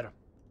actually be better.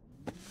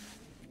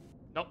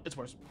 Nope, it's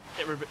worse.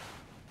 Get rid of it.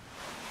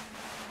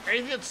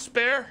 Anything that's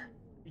spare,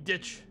 you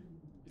ditch.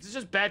 Is this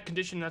just bad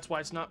condition? That's why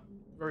it's not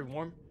very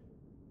warm?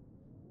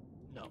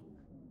 No.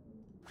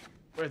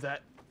 Where's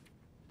that?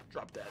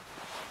 Drop that.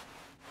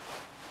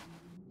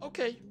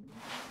 Okay.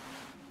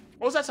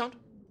 What was that sound?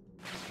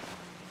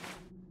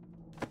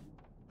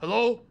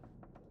 Hello?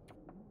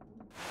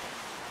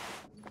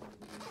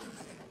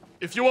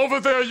 If you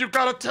over there, you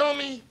gotta tell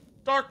me,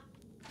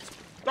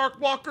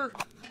 Darkwalker.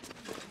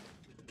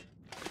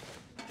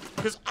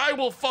 Because I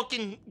will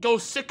fucking go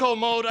sicko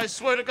mode, I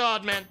swear to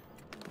God, man.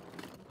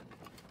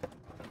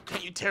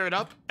 Can't you tear it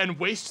up and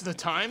waste the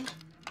time?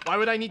 Why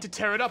would I need to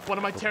tear it up? What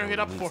am I tearing it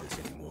up for?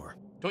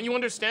 Don't you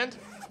understand?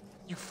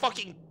 You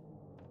fucking...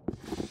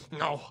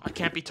 No, I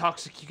can't be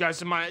toxic. You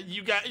guys are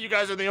you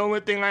guys are the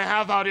only thing I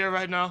have out here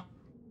right now.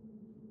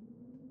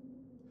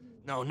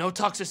 No, no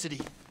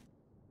toxicity.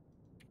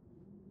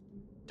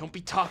 Don't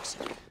be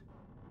toxic.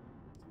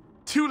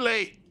 Too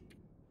late.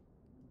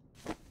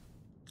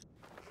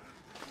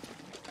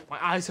 My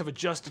eyes have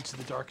adjusted to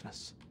the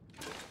darkness.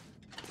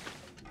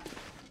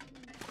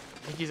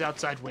 Think he's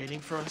outside waiting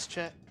for us,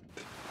 chat?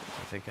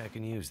 I think I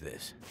can use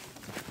this.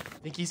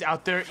 Think he's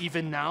out there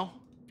even now?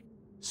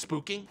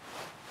 Spooking?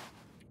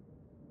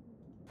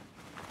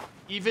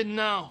 Even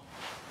now.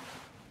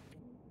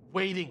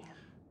 Waiting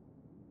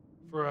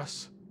for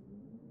us.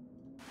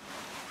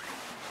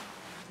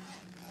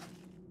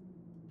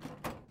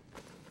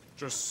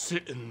 Just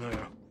sitting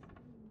there.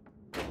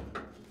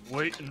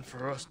 Waiting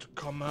for us to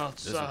come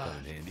outside.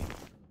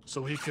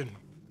 So he can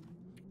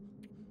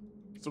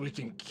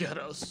get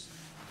us.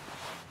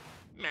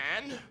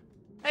 Man.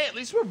 Hey, at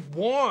least we're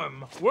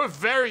warm. We're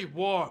very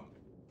warm.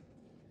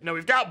 You know,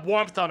 we've got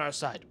warmth on our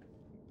side.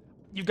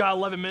 You got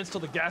 11 minutes till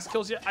the gas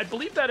kills you. I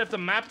believe that if the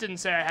map didn't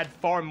say I had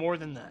far more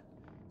than that.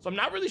 So I'm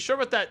not really sure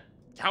what that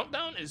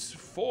countdown is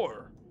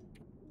for.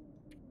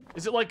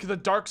 Is it like the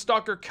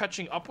Darkstalker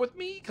catching up with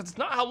me? Because it's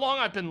not how long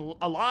I've been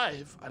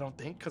alive, I don't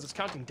think, because it's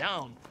counting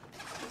down.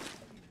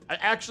 I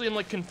actually am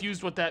like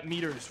confused what that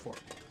meter is for.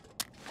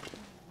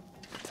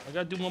 I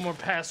gotta do one more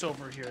pass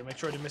over here and make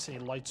sure I didn't miss any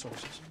light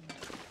sources.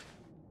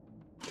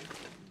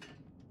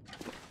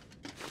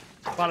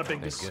 Bada bing.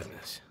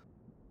 Goodness.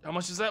 How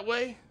much does that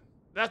weigh?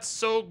 That's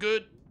so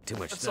good. Too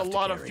much. That's a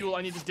lot of fuel.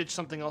 I need to ditch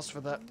something else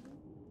for that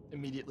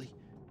immediately.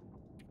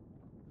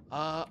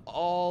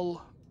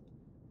 All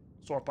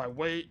sort by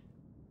weight.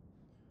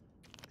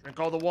 Drink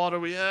all the water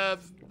we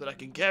have that I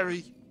can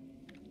carry.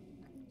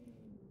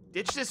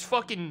 Ditch this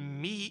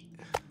fucking meat.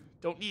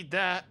 Don't need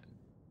that.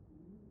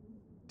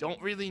 Don't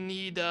really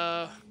need,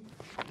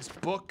 this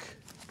book.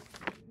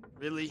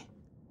 Really.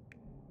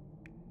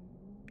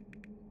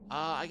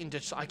 I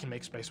can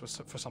make space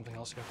for something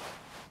else here.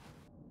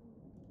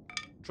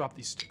 Drop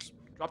these sticks.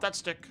 Drop that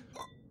stick.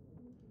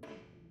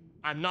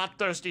 I'm not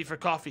thirsty for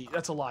coffee.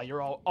 That's a lie.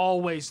 You're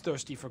always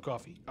thirsty for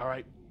coffee, all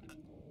right?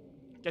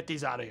 Get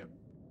these out of here.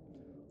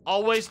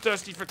 Always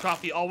thirsty for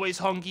coffee. Always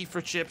hungry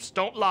for chips.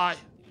 Don't lie.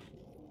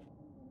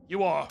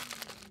 You are.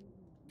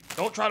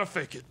 Don't try to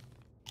fake it.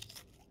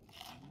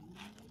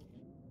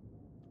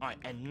 All right,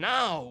 and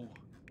now,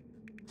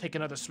 take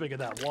another swig of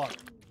that water.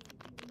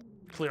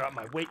 Clear out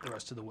my weight the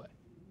rest of the way.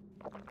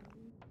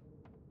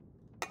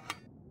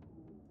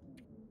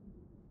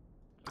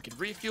 We can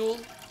refuel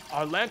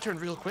our lantern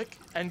real quick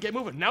and get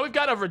moving. Now we've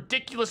got a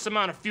ridiculous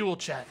amount of fuel,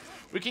 chat.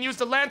 We can use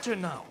the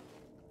lantern now.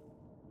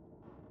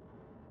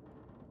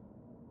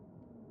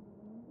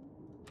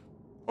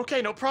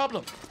 Okay, no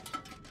problem.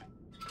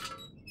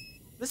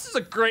 This is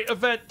a great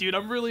event, dude.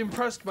 I'm really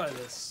impressed by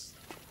this.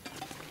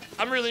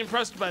 I'm really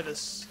impressed by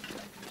this.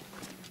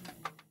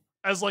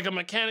 As like a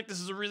mechanic, this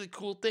is a really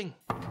cool thing.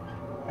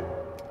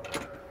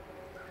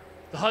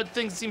 The HUD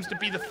thing seems to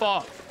be the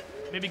fog.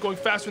 Maybe going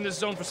faster in this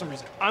zone for some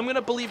reason. I'm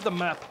gonna believe the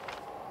map.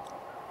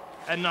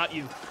 And not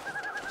you.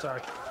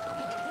 Sorry.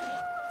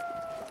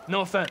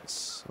 No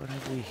offense. What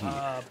have we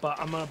here? But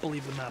I'm gonna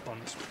believe the map on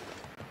this one.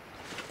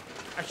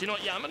 Actually, you know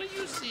what? Yeah, I'm gonna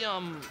use the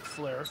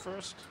flare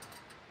first.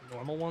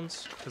 Normal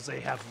ones, because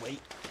they have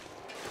weight.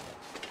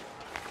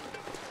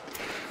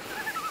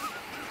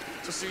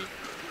 To see.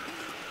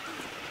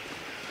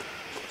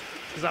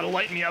 Because that'll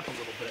lighten me up a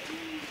little bit.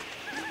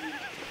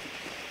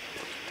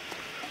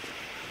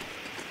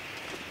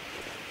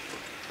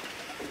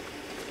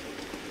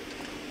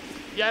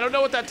 Yeah, I don't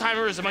know what that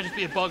timer is. It might just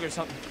be a bug or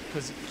something.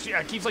 Because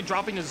it keeps like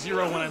dropping to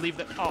 0 when I leave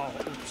the. Oh,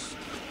 oops.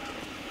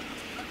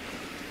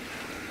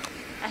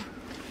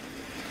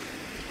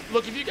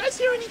 Look, if you guys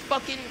hear any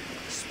fucking.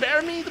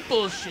 Spare me the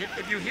bullshit.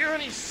 If you hear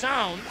any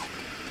sounds,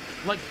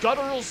 like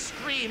guttural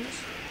screams,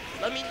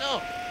 let me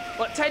know.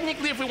 But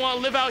technically, if we want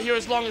to live out here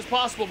as long as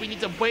possible, we need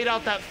to wait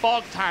out that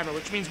fog timer,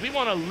 which means we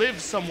want to live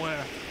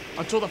somewhere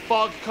until the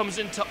fog comes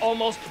into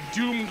almost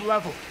doomed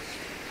levels.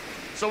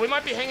 So we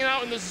might be hanging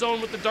out in this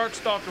zone with the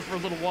Darkstalker for a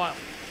little while.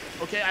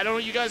 Okay, I know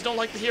you guys don't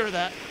like to hear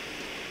that.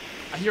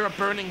 I hear a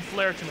burning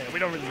flare tomato. We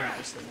don't really need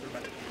this thing.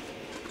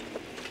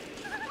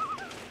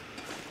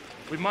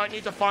 We might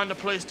need to find a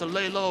place to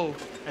lay low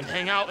and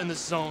hang out in this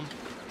zone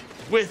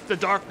with the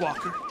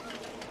Darkwalker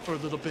for a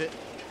little bit.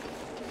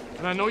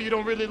 And I know you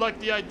don't really like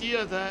the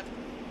idea of that,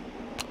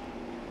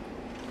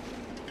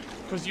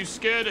 because you're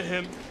scared of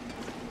him.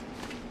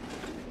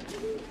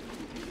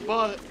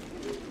 But,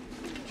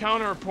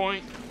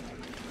 counterpoint,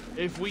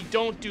 if we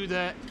don't do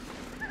that,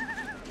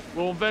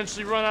 we'll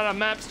eventually run out of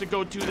maps to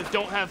go to that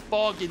don't have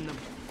fog in them.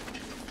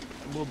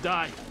 And we'll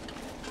die.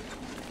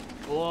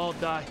 We'll all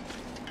die.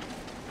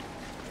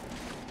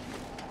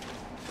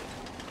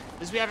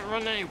 At least we haven't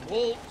run any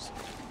wolves.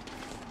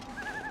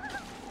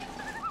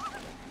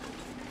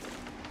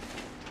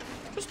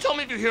 Just tell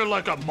me if you hear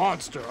like a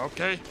monster,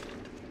 okay?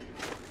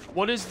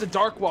 What is the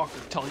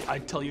Darkwalker?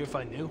 I'd tell you if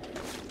I knew,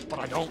 but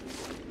I don't.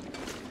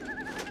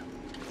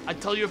 I'd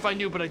tell you if I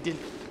knew, but I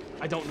didn't.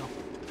 I don't know.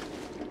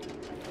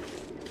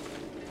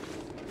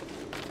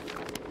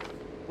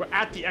 We're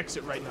at the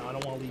exit right now. I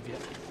don't want to leave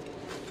yet.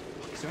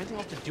 Is there anything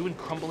else to do in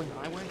Crumbling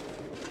Highway?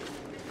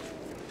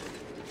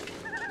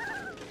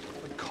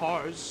 Like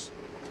cars.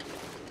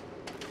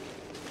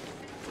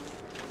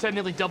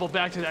 Technically double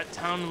back to that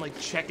town and like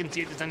check and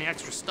see if there's any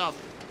extra stuff.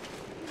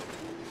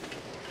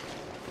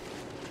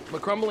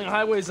 But Crumbling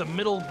Highway is a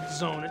middle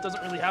zone. It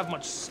doesn't really have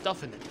much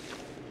stuff in it.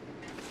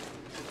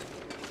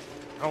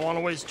 I don't want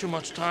to waste too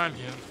much time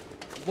here.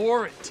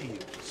 Lure it to you.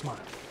 Smile.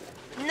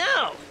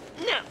 No!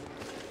 No!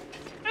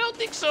 I don't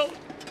think so.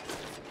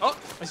 Oh,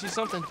 I see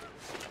something.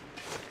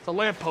 It's a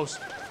lamppost.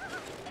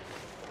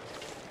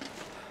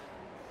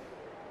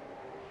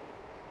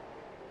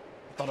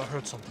 I thought I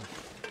heard something.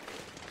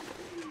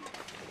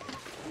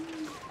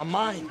 A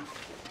mine.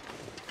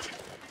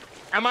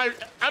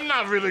 I'm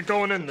not really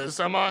going in this,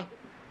 am I?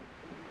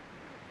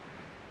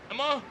 Am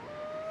I?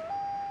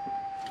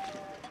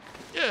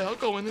 Yeah, I'll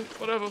go in it,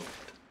 whatever.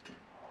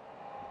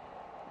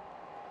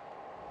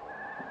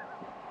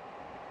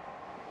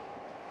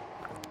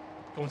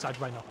 Go inside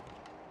right now.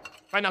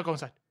 Right now, go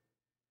inside.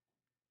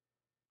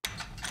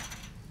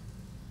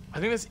 I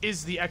think this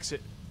is the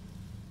exit.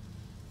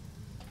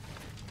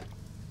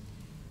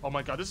 Oh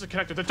my god, this is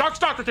connected. The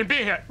Darkstalker can be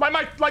in here!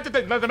 Light the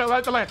thing!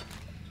 Light the lamp!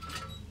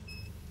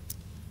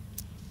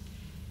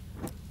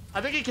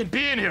 I think he can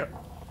be in here!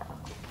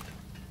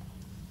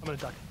 I'm gonna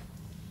die.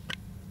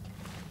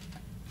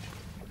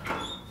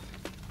 I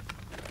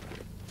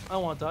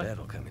don't wanna die.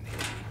 That'll come in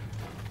handy.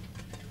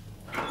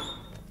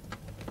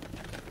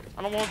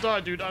 I don't wanna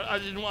die, dude. I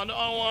don't wanna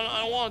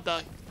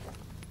die.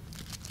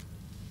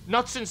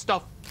 Nuts and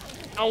stuff.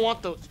 I don't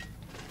want those.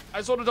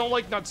 I sort of don't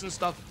like nuts and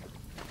stuff.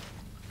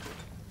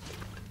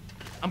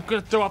 I'm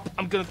gonna throw up.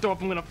 I'm gonna throw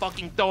up. I'm gonna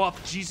fucking throw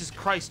up. Jesus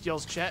Christ,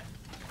 yells Chet.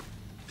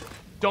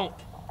 Don't.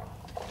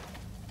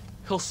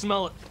 He'll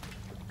smell it,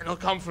 and he'll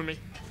come for me.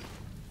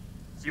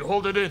 So you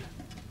hold it in.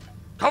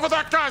 Cover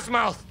that guy's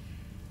mouth!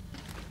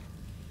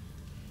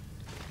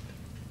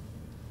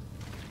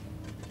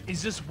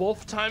 Is this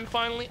wolf time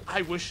finally?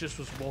 I wish this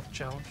was wolf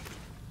challenge.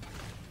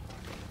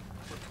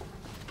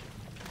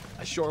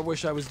 I sure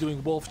wish I was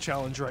doing wolf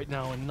challenge right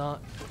now and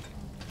not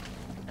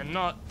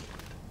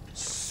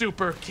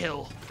super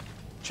kill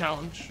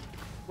challenge.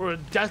 Where a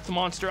death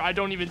monster I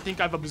don't even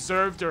think I've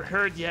observed or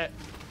heard yet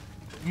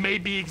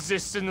maybe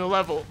exists in the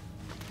level.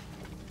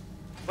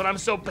 But I'm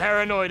so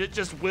paranoid it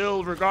just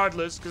will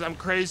regardless because I'm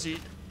crazy.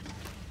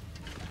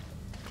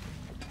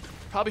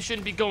 Probably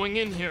shouldn't be going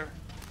in here.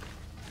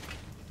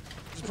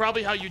 It's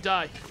probably how you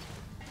die.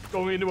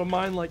 Going into a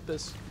mine like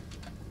this.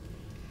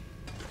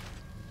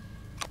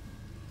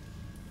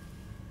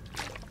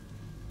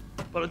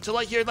 But until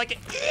I hear like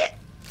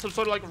some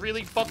sort of like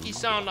really fucky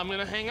sound, I'm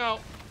gonna hang out.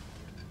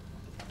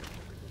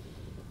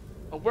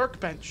 A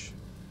workbench.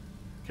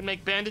 Can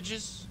make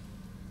bandages.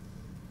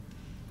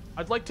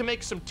 I'd like to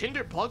make some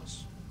tinder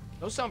plugs.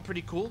 Those sound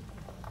pretty cool.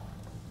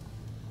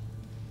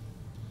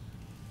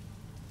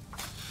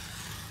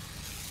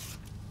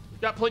 We've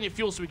got plenty of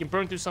fuel so we can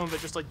burn through some of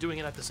it just like doing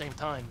it at the same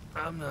time.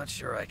 I'm not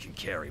sure I can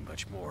carry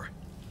much more.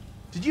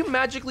 Did you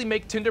magically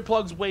make tinder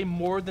plugs weigh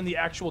more than the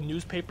actual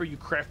newspaper you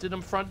crafted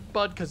them from,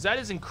 bud? Because that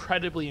is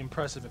incredibly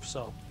impressive if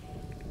so.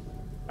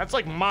 That's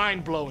like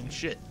mind-blowing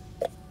shit.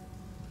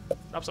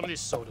 Drop some of these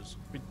sodas.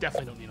 We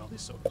definitely don't need all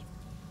these sodas.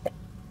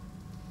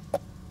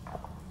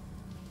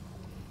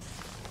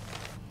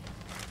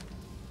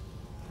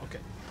 Okay.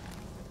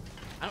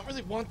 I don't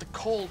really want the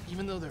coal,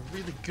 even though they're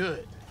really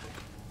good.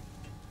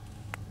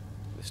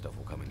 This stuff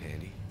will come in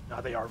handy.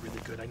 Nah, they are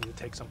really good. I need to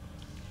take some.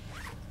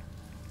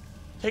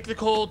 Take the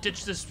coal,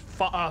 ditch this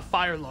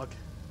fire lug.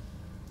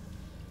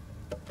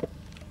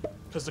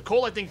 Because the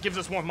coal, I think, gives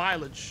us more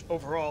mileage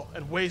overall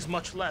and weighs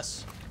much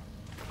less.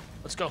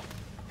 Let's go.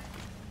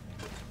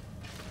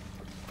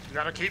 You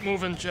gotta keep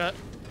moving, chat.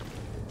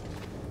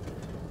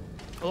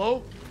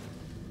 Hello?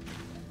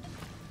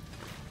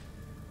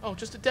 Oh,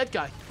 just a dead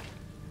guy.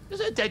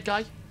 Just a dead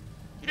guy.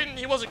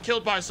 He wasn't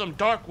killed by some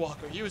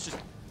Darkwalker. He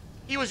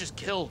was just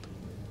killed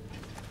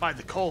by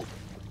the cold.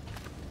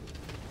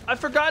 I've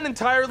forgotten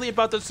entirely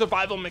about the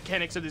survival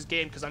mechanics of this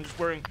game because I'm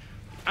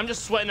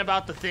just sweating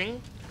about the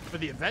thing for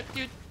the event,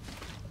 dude.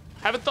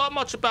 Haven't thought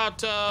much about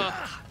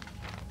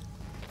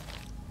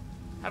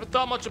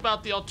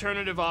the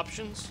alternative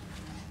options.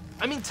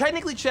 I mean,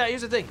 technically, chat,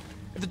 here's the thing.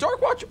 If the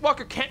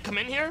Darkwalker can't come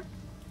in here,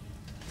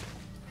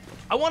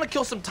 I want to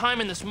kill some time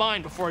in this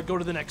mine before I go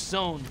to the next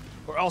zone,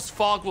 or else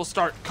fog will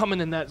start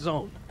coming in that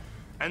zone.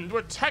 And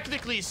we're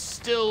technically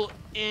still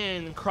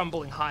in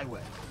Crumbling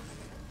Highway.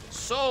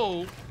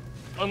 So,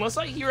 unless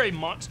I hear a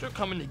monster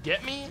coming to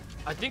get me,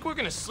 I think we're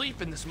gonna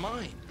sleep in this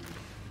mine.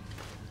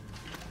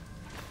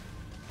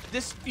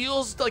 This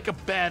feels like a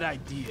bad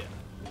idea.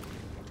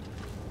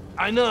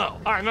 I know,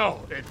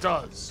 it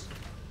does.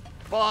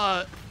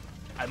 But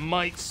I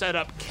might set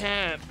up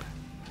camp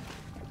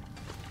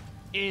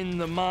in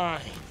the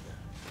mine.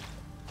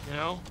 You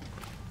know?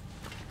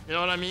 You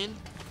know what I mean?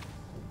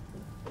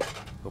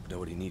 Hope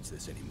nobody needs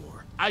this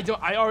anymore. I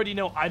already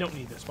know I don't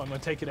need this, but I'm gonna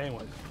take it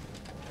anyway.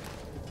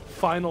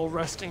 Final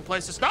resting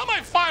place. It's not my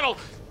final.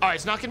 All right,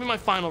 it's not gonna be my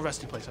final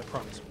resting place, I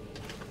promise.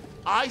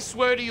 I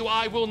swear to you,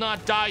 I will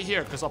not die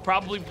here, because I'll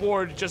probably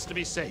ward just to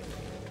be safe.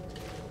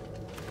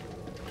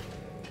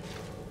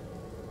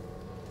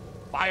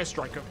 Fire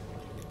striker.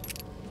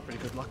 Pretty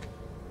good luck.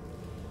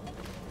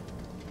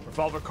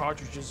 Revolver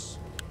cartridges.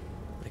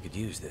 I could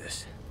use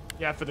this.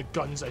 Yeah, for the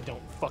guns I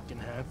don't fucking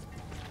have.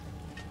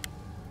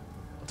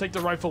 I'll take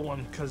the rifle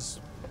one, because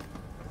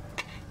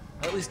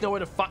I at least know where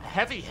to find.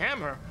 Heavy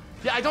hammer?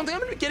 Yeah, I don't think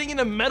I'm gonna be getting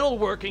into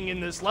metalworking in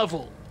this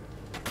level.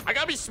 I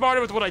gotta be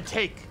smarter with what I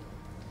take.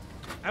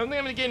 I don't think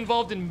I'm gonna get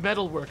involved in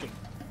metalworking.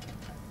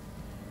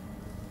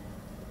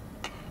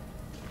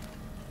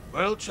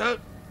 Well, chat,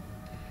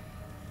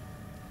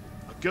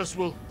 I guess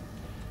we'll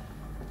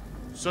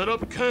set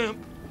up camp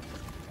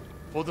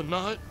for the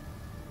night.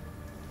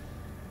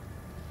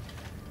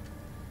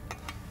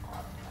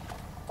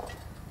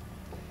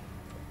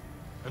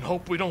 And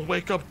hope we don't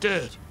wake up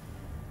dead.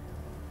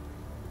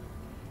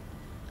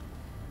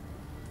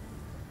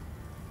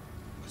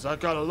 Because I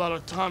got a lot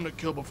of time to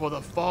kill before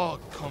the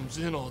fog comes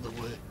in all the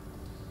way.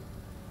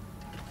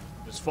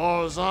 As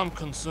far as I'm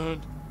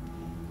concerned,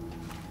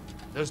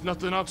 there's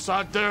nothing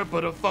outside there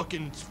but a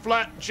fucking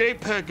flat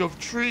JPEG of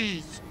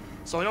trees.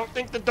 So I don't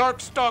think the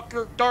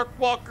Darkstalker,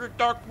 Darkwalker,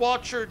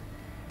 Darkwatcher,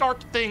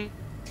 Dark thing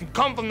can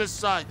come from this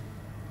side.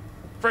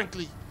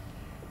 Frankly,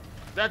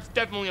 that's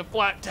definitely a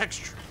flat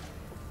texture.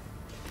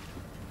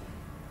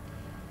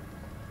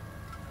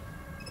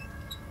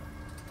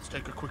 Let's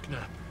take a quick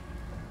nap.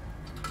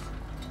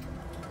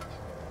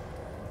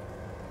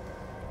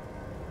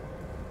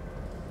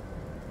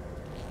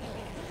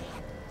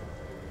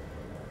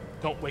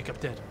 Don't wake up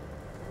dead.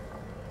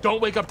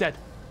 Don't wake up dead.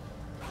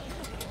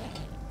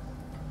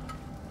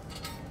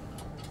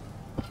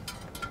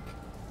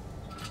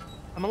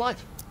 I'm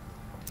alive.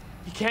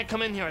 He can't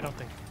come in here, I don't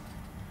think.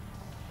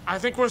 I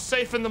think we're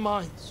safe in the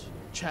mines,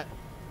 chat.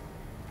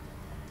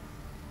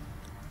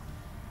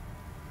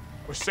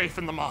 We're safe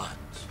in the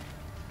mines.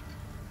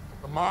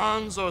 The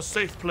mines are a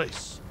safe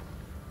place.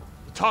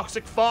 The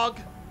toxic fog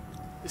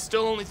is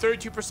still only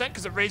 32%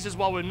 because it raises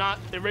while we're not.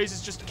 It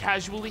raises just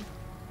casually.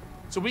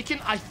 So we can,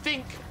 I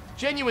think,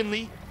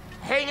 genuinely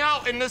hang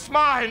out in this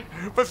mine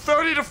for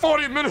 30 to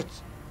 40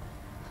 minutes.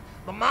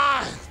 The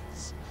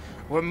mines.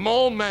 We're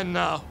mole men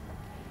now.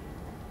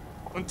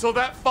 Until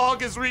that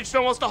fog has reached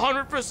almost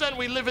 100%,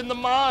 we live in the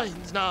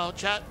mines now,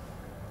 chat.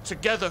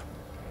 Together.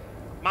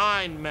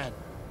 Mine men.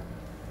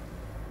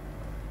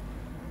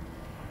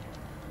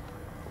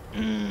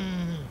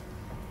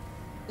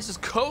 This is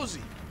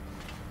cozy.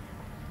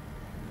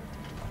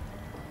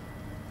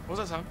 What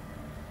was that sound?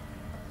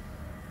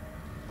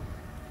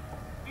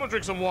 I'm gonna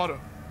drink some water.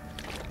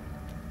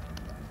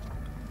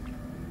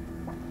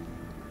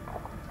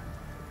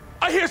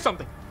 I hear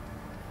something.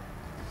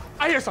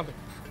 I hear something.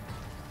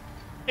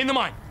 In the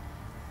mine.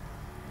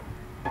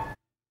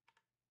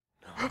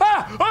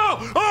 Ah!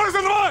 Oh! Oh, it's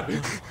in the mine!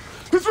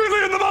 It's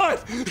really in the mine!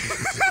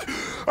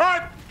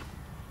 Alright.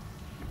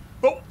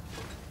 Oh,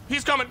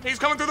 he's coming. He's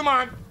coming through the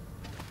mine.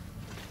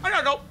 I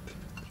gotta go.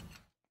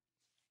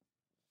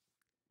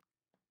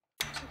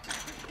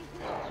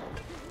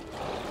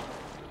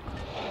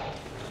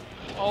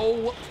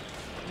 Oh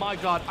my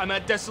god, I'm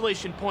at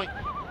desolation point.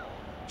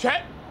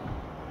 Chet?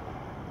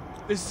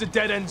 This is a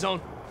dead end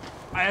zone.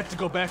 I have to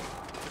go back.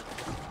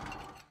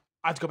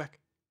 I have to go back.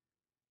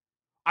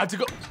 I have to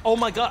go. Oh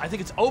my god, I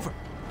think it's over.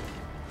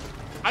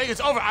 I think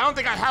it's over. I don't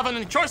think I have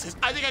any choices.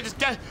 I think I just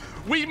get.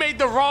 We made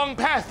the wrong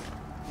path.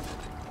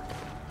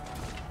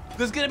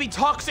 There's gonna be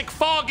toxic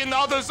fog in the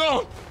other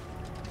zone.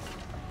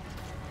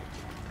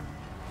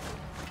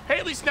 Hey,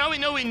 at least now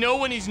we know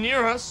when he's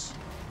near us.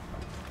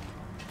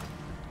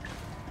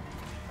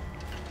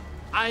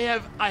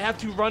 I have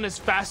to run as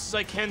fast as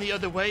I can the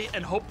other way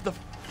and hope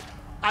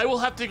I will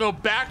have to go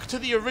back to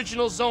the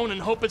original zone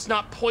and hope it's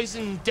not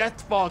poison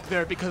death fog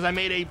there because I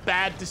made a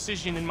bad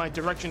decision in my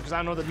direction because I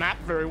don't know the map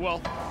very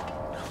well.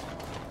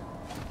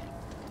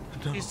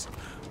 No. He's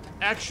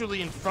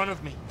actually in front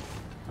of me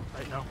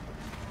right now.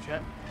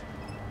 Chet.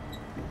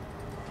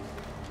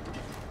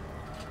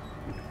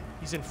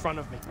 He's in front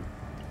of me.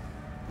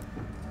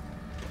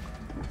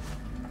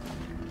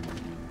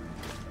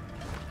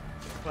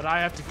 But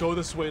I have to go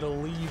this way to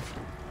leave.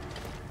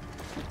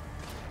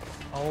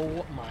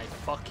 Oh my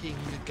fucking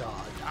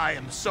god. I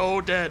am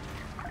so dead.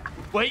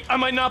 Wait, I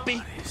might not be.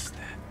 What is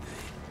that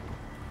thing?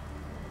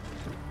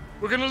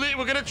 We're gonna leave.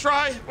 We're gonna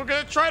try to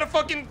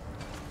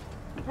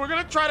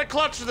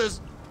clutch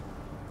this.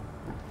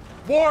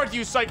 Ward,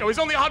 you psycho. He's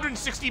only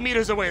 160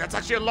 meters away. That's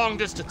actually a long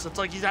distance. It's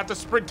like he's have to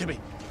sprint to me.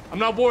 I'm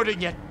not warding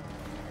yet.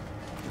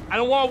 I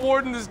don't want to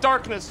ward in this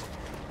darkness.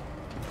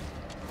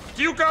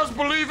 Do you guys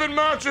believe in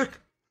magic?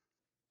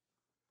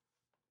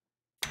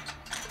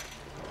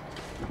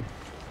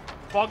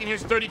 Fog in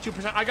here's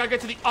 32%. I gotta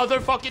get to the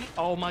other fucking.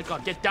 Oh my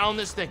god, get down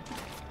this thing.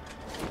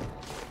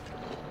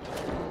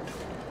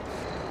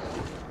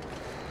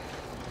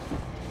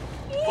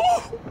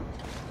 Woo!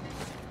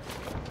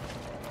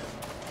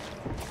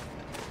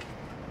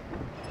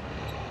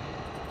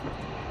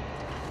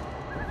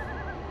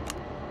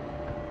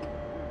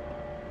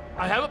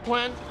 I have a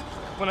plan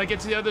when I get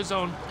to the other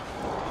zone.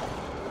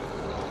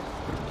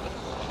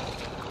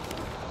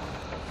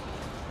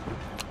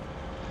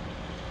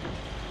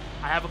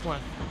 I have a plan.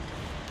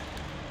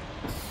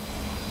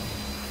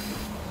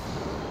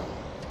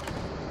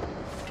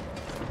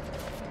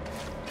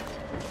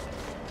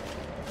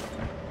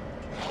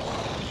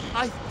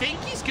 I think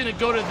he's gonna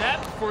go to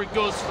that before he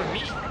goes for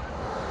me.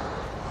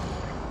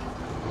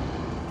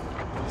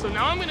 So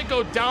now I'm gonna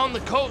go down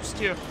the coast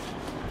here.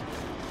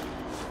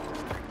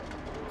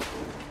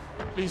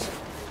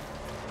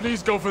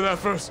 Please go for that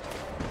first.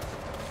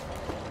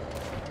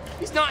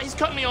 He's not, he's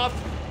cutting me off.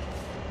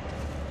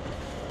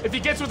 If he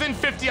gets within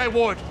 50, I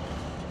ward.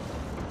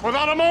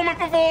 Without a moment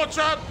before,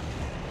 chat.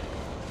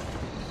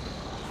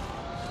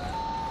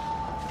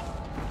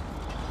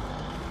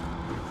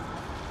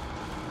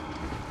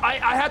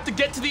 I have to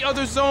get to the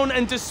other zone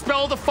and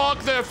dispel the fog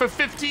there for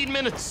 15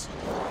 minutes.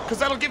 Because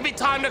that'll give me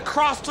time to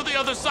cross to the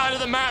other side of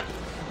the map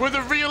where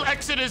the real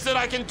exit is that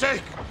I can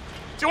take.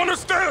 Do you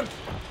understand?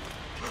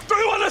 Do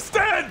you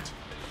understand?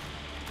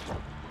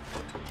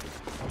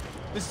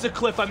 This is a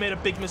cliff. I made a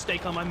big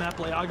mistake on my map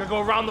layout. I gotta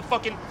go around the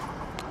fucking...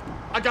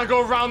 I gotta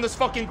go around this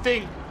fucking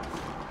thing.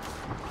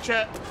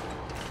 Chat.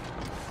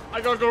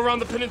 I gotta go around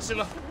the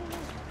peninsula.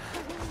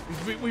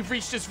 We've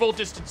reached this full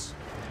distance.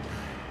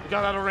 We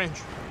got out of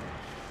range.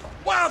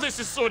 Wow, this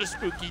is sort of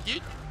spooky,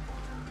 dude.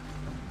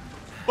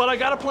 But I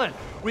got a plan.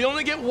 We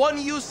only get one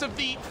use of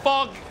the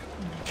fog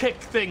kick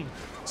thing.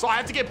 So I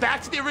have to get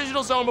back to the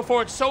original zone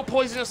before it's so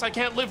poisonous I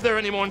can't live there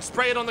anymore and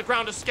spray it on the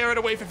ground to scare it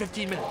away for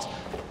 15 minutes.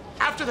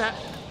 After that...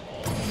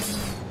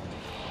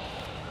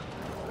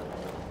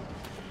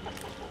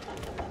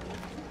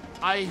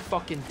 I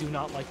fucking do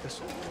not like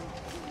this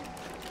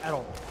at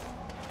all.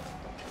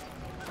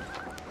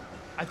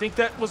 I think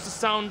that was the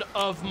sound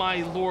of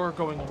my lure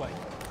going away.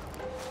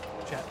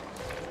 Chat.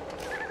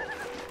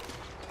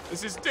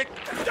 This is dick.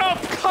 Oh,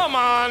 come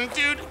on,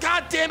 dude.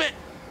 God damn it.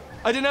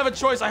 I didn't have a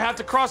choice. I have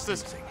to cross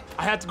this.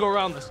 I had to go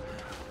around this.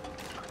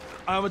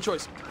 I have a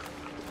choice.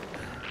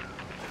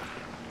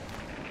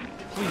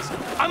 Please.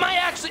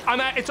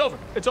 It's over.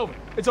 It's over.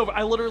 It's over.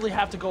 I literally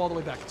have to go all the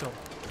way back. It's over.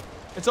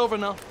 It's over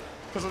now.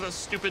 Because of this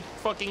stupid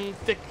fucking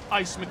thick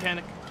ice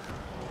mechanic.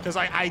 Because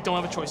I don't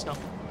have a choice now.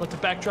 But to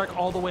backtrack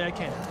all the way I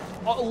can.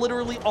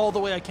 Literally all the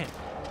way I can.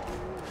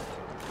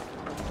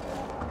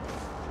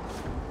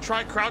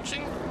 Try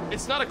crouching?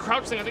 It's not a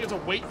crouch thing, I think it's a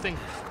weight thing.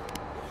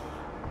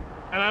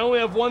 And I only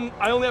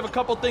have a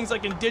couple things I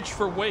can ditch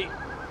for weight.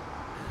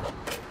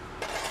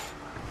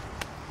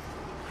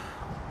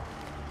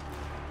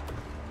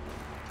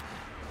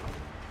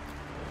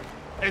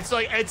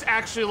 It's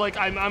actually like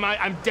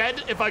I'm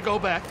dead if I go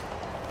back.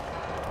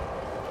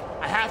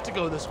 I have to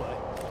go this way.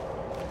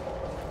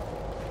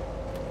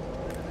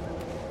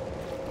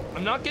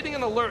 I'm not getting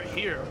an alert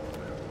here.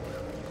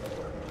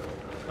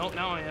 Nope,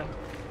 now I am.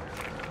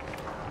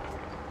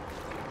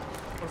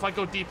 What if I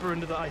go deeper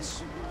into the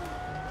ice?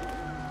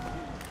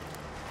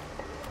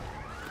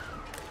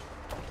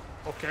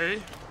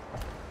 Okay.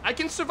 I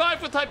can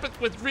survive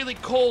with really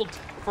cold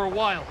for a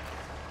while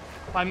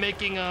by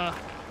making a...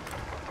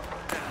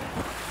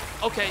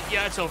 Okay,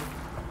 yeah, it's over.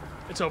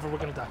 It's over, we're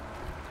gonna die.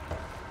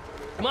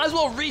 Might as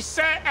well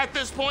reset at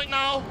this point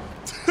now.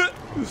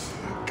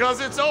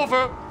 Because it's over.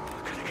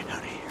 I gotta get out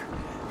of here.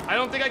 I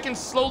don't think I can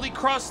slowly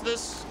cross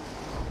this.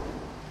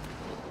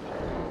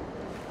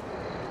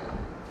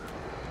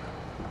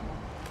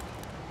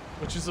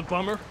 Which is a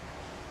bummer.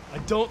 I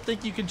don't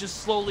think you can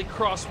just slowly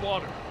cross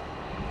water.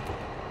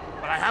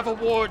 But I have a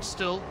ward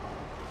still.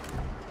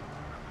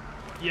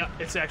 Yeah,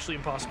 it's actually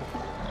impossible.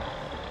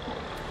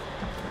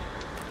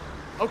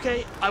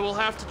 Okay, I will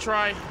have to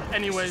try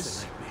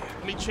anyways.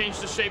 Let me change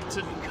the shape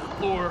to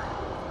lure.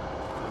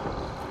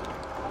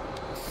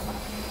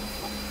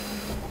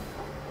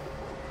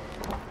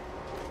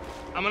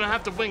 I'm gonna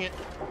have to wing it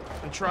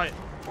and try it.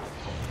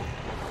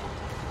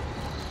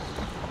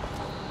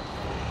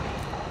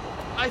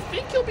 I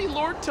think he'll be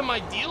lured to my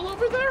deal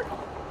over there,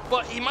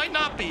 but he might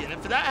not be, and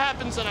if that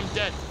happens, then I'm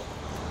dead.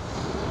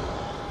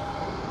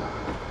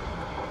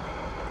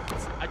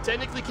 I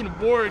technically can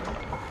ward.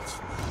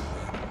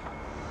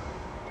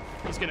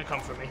 He's gonna come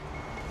for me.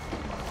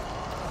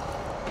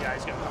 Yeah,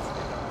 he's gonna come for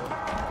me.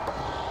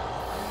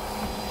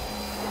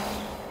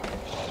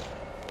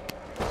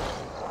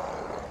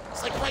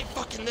 It's like right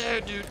fucking there,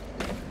 dude.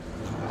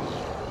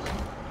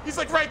 He's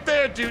like right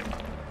there, dude.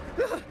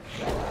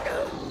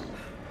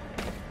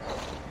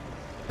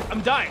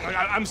 I'm dying. Like,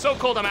 I'm so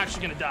cold, I'm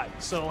actually gonna die.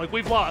 So, like,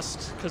 we've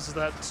lost because of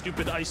that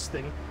stupid ice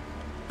thing.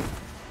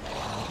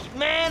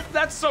 Man,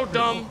 that's so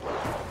dumb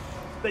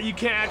that you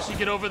can't actually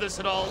get over this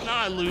at all. Now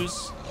I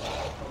lose.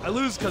 I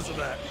lose because of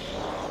that.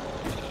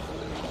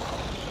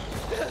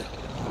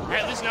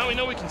 At least now we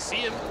know we can see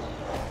him.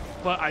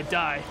 But I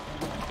die.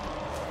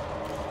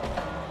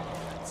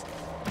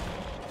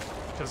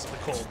 Because of the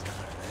cold.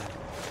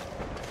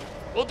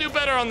 We'll do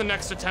better on the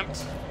next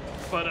attempt.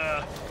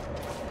 But,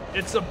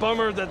 it's a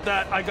bummer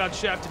that I got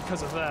shafted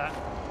because of that.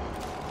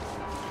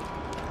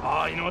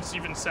 Oh, you know what's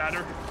even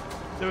sadder?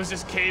 There was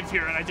this cave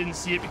here and I didn't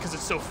see it because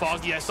it's so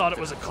foggy. I thought it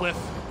was a cliff.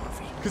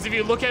 Because if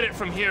you look at it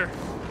from here,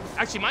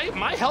 actually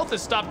my health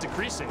has stopped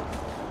decreasing.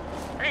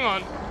 Hang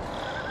on.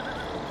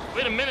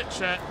 Wait a minute,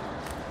 chat.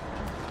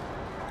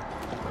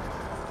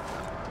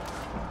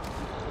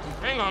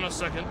 Hang on a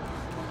second.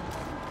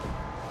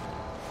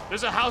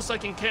 There's a house I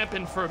can camp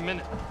in for a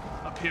minute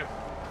up here.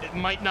 It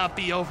might not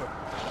be over.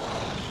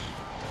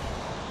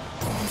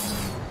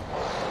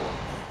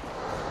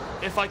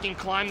 If I can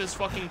climb this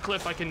fucking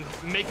cliff, I can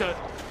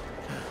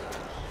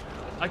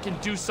I can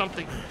do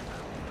something.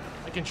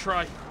 I can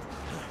try.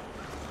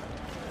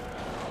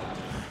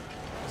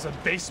 There's a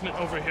basement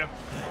over here.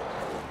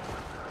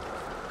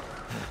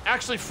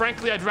 Actually,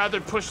 frankly, I'd rather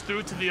push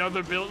through to the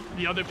other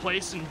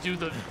place and do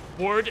the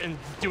ward and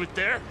do it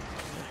there.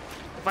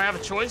 If I have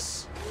a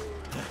choice.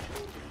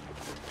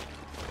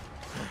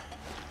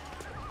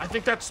 I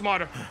think that's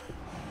smarter.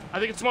 I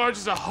think it's smarter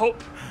just to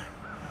hope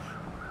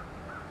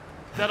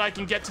that I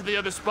can get to the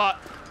other spot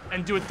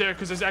and do it there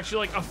because there's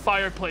actually like a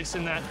fireplace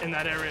in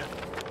that area.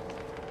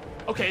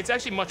 Okay, it's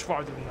actually much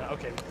farther than that.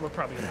 Okay, we're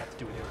probably gonna have to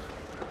do it here.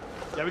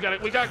 Yeah,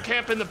 we got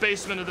camp in the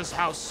basement of this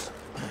house,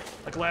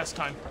 like last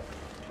time.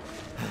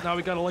 Now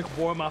we gotta like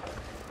warm up.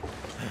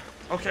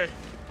 Okay.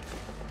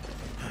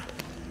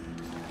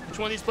 Which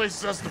one of these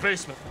places has the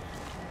basement?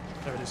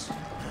 There it is.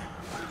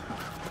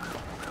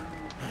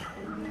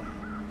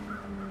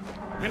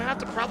 We're gonna have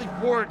to probably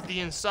ward the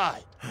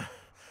inside.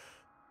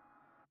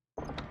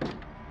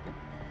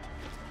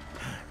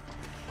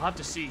 I'll have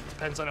to see.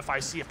 Depends on if I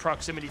see a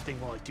proximity thing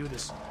while I do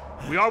this.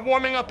 We are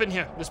warming up in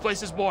here. This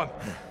place is warm.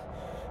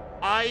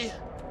 I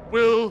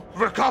will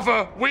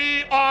recover.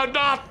 We are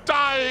not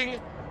dying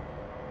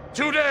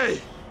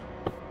today.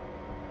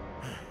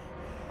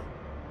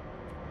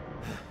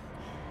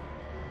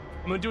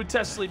 I'm gonna do a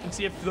test sleep and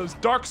see if those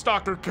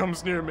Darkstalker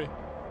comes near me.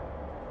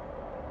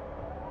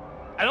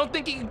 I don't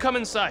think he can come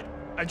inside.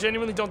 I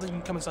genuinely don't think he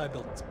can come inside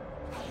buildings.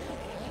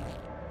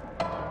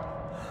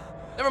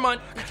 Never mind.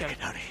 I gotta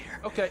get out of here.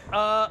 Okay,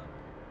 I'm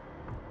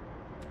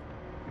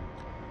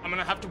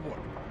gonna have to warp.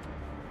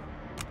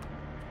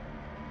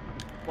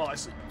 While I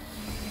sleep.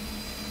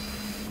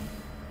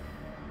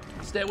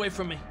 Stay away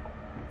from me,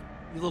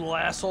 you little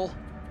asshole.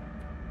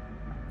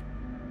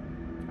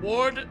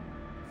 Ward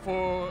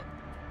for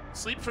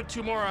sleep for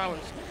 2 more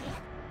hours.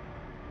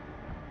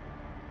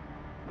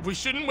 We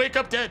shouldn't wake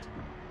up dead.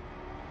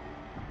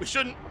 We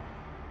shouldn't.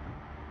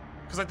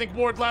 Because I think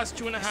ward lasts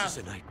 2.5. This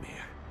is a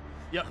nightmare.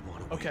 Yep. I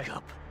want to wake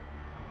up.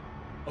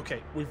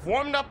 Okay, we've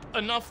warmed up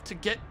enough to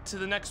get to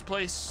the next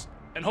place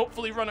and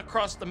hopefully run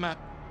across the map.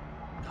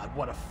 God,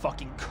 what a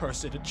fucking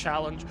cursed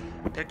challenge.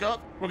 Pick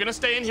up. We're gonna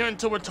stay in here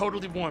until we're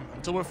totally warm.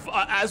 Until we're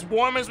as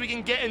warm as we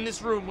can get in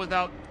this room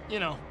without, you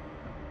know,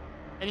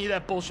 any of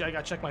that bullshit. I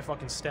gotta check my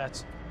fucking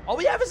stats. All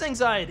we have is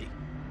anxiety.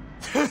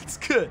 It's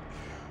good.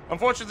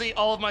 Unfortunately,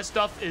 all of my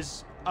stuff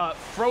is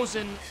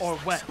frozen or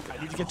wet. I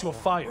need to get to a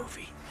fire.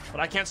 But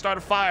I can't start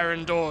a fire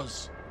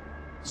indoors.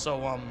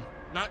 So,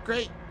 not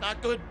great.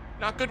 Not good.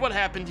 Not good what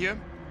happened here.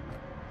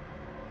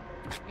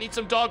 Need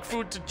some dog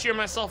food to cheer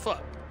myself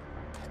up.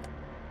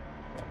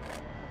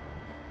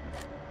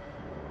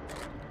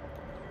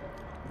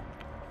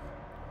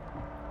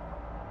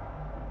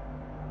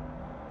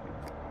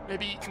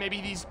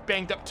 Maybe these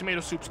banged up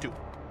tomato soups too.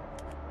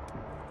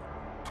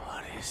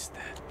 What is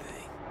that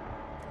thing?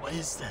 What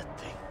is that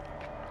thing?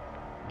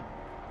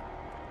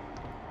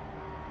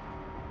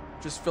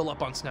 Just fill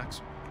up on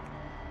snacks.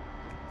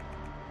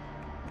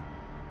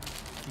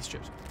 These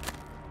chips.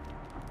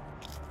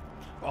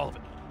 All of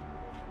it.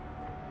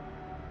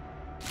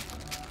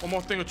 One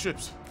more thing of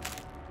chips.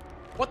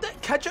 What that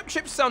ketchup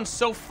chips sounds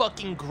so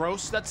fucking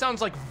gross. That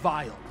sounds like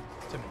vile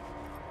to me.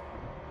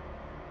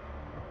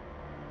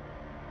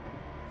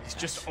 He's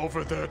just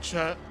over there,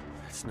 chat.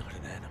 That's not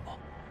an animal.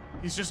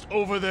 He's just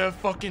over there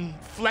fucking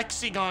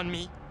flexing on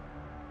me.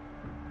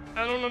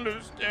 I don't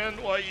understand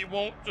why he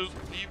won't just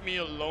leave me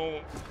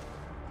alone.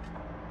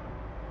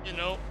 You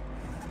know?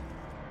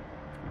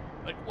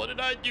 Like, what did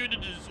I do to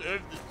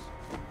deserve this?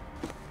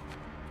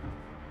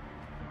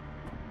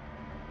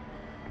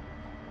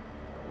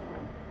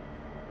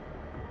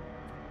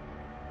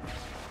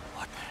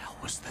 What the hell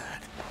was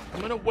that?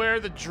 I'm gonna wear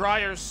the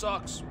dryer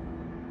socks.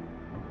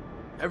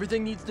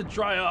 Everything needs to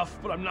dry off,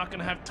 but I'm not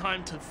gonna have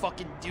time to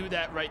fucking do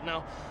that right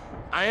now.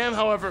 I am,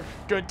 however,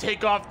 gonna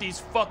take off these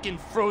fucking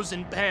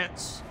frozen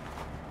pants.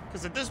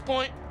 Because at this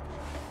point,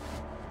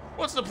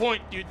 what's the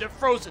point, dude? They're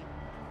frozen.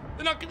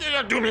 They're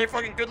not doing me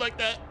fucking good like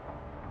that.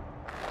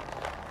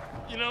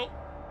 You know?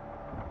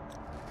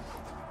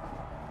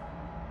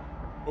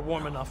 We're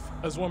warm enough.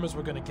 As warm as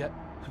we're gonna get.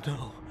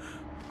 No.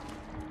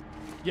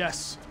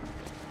 Yes.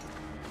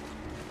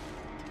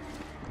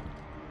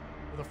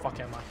 Where the fuck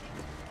am I?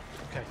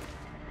 Okay.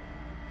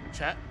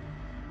 Chat.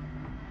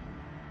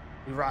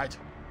 We ride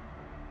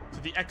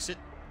to the exit.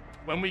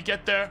 When we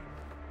get there,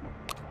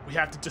 we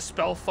have to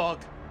dispel fog.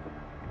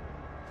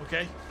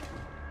 Okay?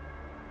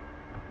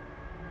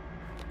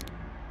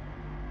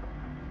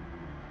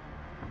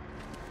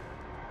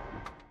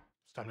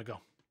 It's time to go.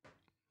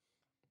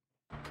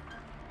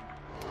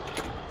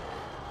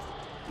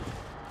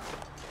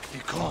 He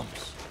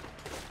comes.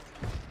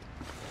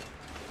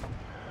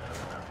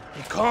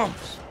 He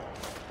comes.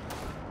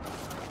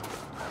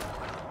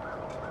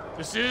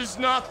 This is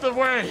not the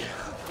way.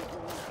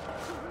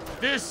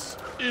 This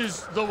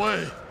is the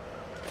way.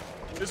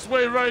 This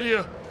way right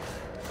here.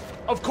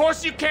 Of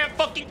course you can't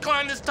fucking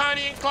climb this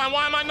tiny incline.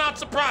 Why am I not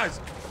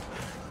surprised?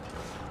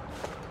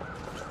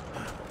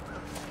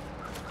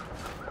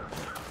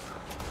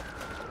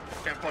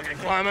 Can't fucking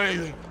climb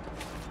anything.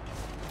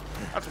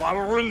 That's why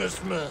we're in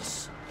this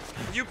mess.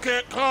 You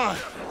can't climb.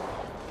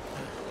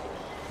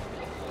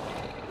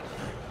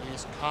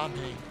 He's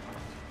coming,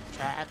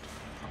 Chad.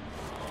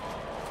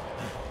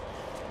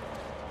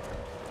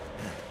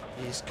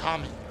 He's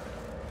coming.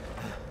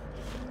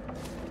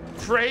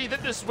 Pray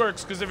that this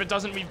works, because if it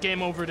doesn't, we've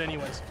game over it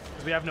anyways.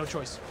 Because we have no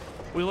choice.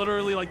 We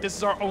literally, like, this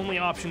is our only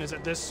option, is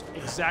that this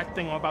exact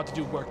thing I'm about to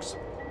do works.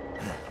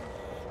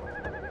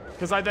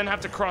 Because I then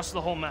have to cross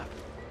the whole map.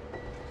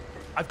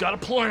 I've got a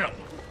plan.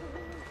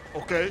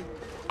 Okay?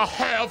 I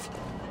have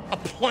a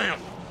plan.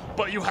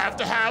 But you have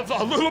to have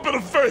a little bit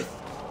of faith.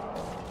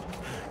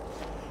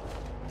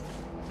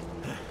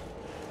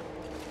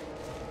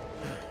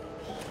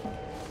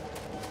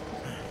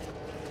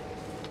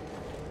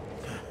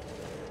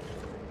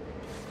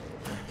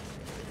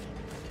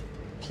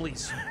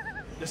 Please.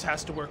 This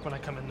has to work when I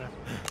come in there.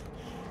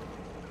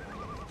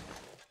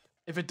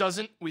 If it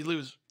doesn't, we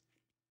lose.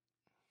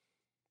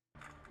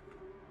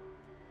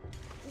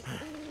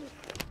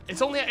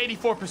 It's only at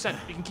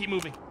 84%. You can keep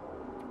moving.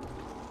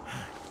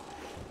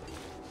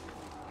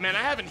 Man,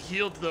 I haven't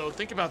healed though.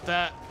 Think about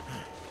that.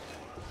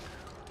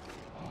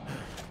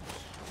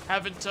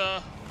 Haven't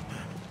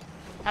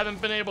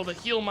been able to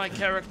heal my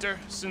character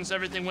since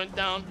everything went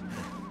down.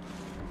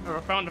 Or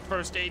I found a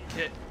first aid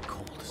kit.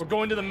 We're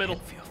going to the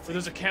middle. So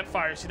there's a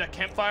campfire. See that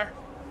campfire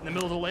in the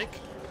middle of the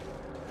lake?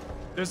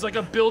 There's like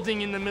a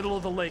building in the middle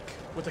of the lake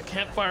with a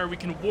campfire. We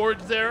can ward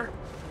there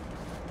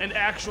and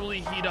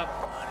actually heat up.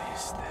 What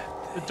is that?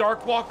 The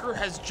Darkwalker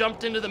has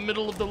jumped into the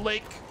middle of the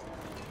lake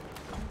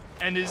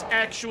and is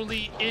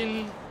actually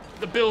in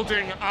the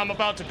building I'm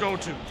about to go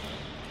to,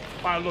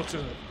 by the looks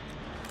of it.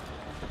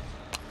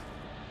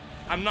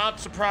 I'm not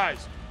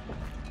surprised,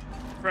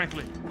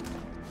 frankly.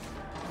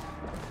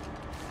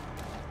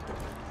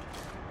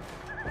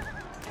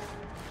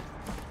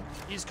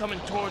 He's coming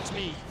towards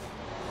me.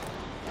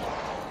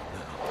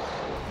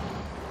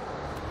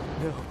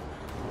 No.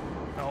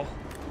 No.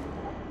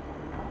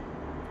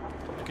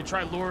 I could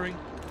try luring.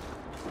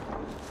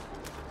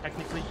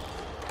 Technically.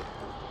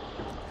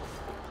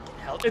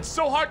 Hell, it's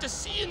so hard to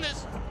see in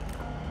this.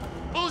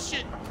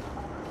 Bullshit.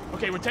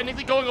 Okay, we're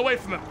technically going away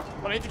from him.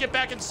 But I need to get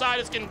back inside.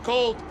 It's getting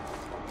cold.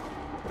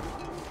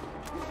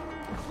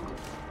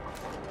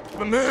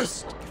 The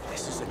mist.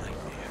 This is a nightmare.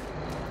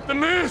 The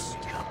mist.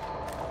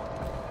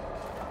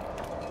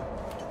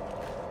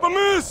 The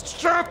mist,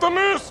 chat, the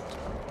mist.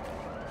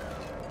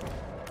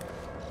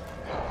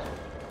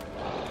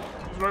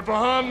 He's right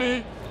behind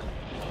me.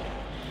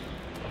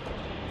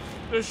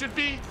 There should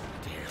be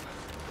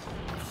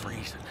Damn. I'm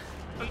freezing.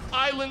 an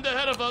island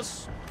ahead of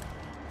us.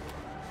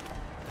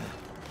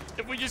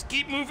 If we just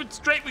keep moving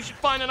straight, we should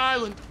find an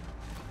island.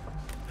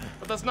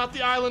 But that's not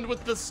the island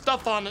with the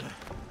stuff on it.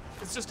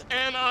 It's just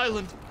an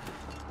island.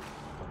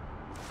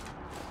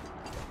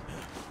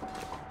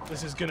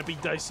 This is gonna be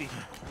dicey.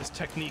 This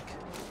technique,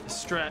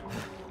 this strat,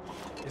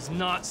 is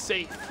not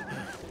safe.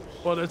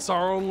 But it's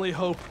our only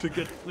hope to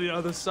get to the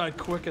other side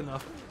quick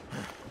enough.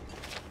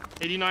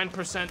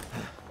 89%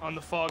 on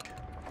the fog.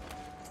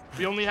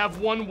 We only have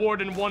one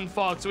ward and one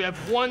fog, so we have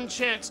one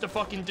chance to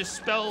fucking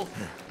dispel.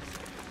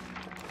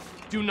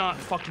 Do not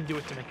fucking do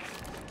it to me.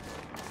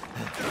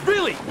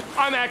 Really,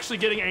 I'm actually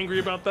getting angry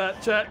about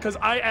that, chat, because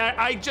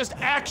I just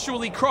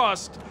actually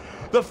crossed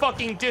the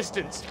fucking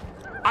distance.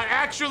 I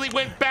actually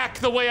went back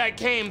the way I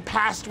came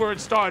past where it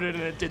started,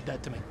 and it did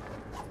that to me.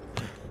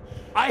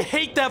 I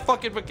hate that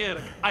fucking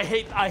mechanic. I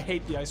hate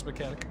the ice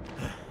mechanic.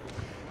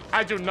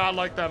 I do not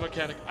like that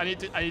mechanic. I need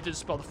to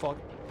dispel the fog.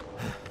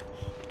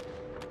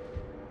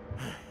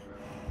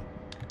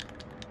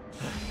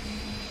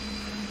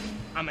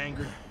 I'm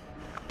angry.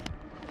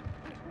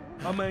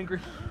 I'm angry.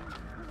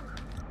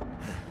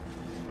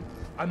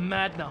 I'm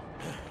mad now.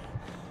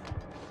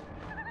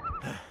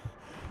 I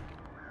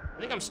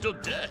think I'm still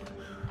dead.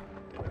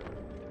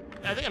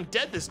 I think I'm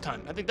dead this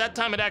time. I think that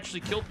time it actually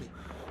killed me.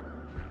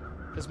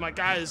 Because my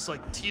guy is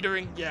like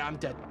teetering. Yeah, I'm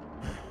dead.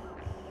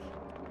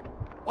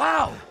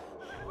 Wow.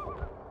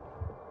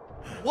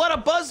 What a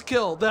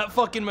buzzkill that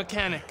fucking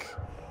mechanic.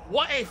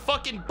 What a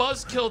fucking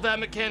buzzkill that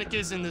mechanic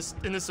is in this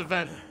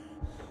event.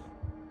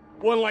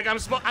 When like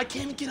I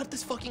can't get up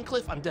this fucking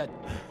cliff. I'm dead.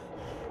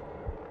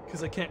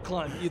 Because I can't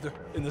climb either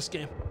in this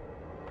game.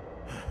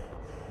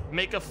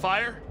 Make a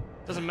fire?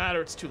 Doesn't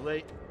matter, it's too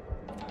late.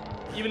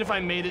 Even if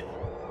I made it,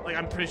 like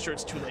I'm pretty sure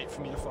it's too late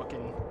for me to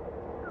fucking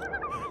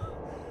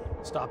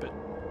stop it.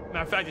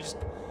 Matter of fact, I just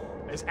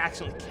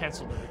accidentally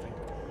canceled everything.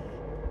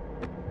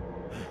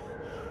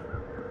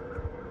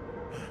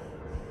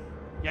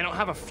 Yeah, I don't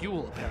have a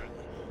fuel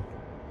apparently.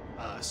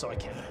 So I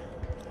can't.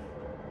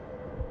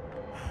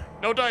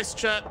 No dice,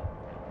 chat.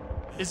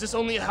 Is this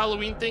only a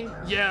Halloween thing?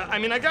 Yeah, I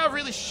mean, I got a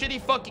really shitty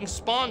fucking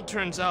spawn,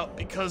 turns out,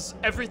 because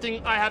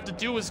everything I have to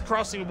do is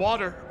crossing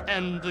water,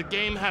 and the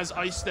game has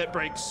ice that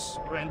breaks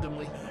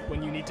randomly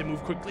when you need to move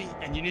quickly,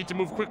 and you need to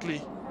move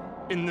quickly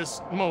in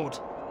this mode.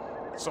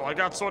 So I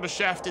got sort of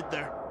shafted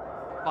there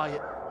by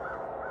it.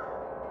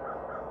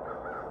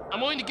 I'm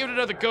willing to give it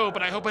another go,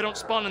 but I hope I don't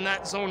spawn in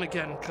that zone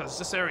again, because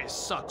this area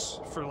sucks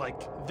for,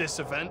 like, this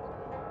event.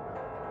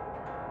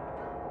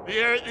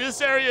 This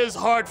area is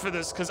hard for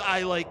this, because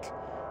I, like,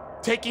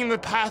 taking the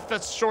path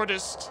that's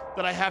shortest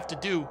that I have to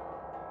do,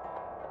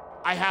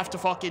 I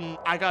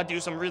gotta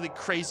do some really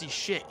crazy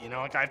shit, you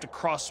know? Like, I have to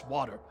cross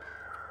water.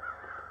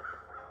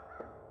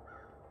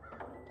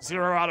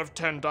 0 out of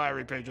 10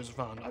 diary pages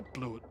found. I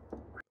blew it.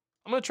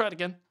 I'm gonna try it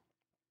again.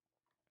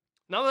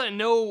 Now that I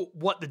know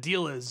what the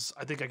deal is,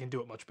 I think I can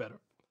do it much better.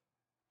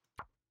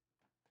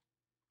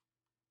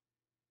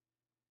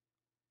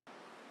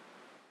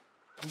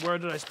 Where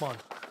did I spawn?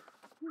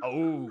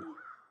 Oh.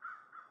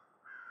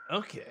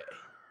 Okay.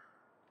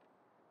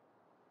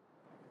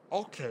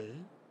 Okay.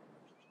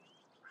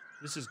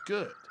 This is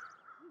good.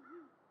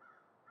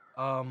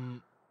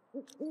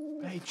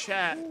 Hey,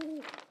 chat.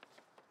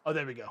 Oh,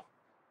 there we go.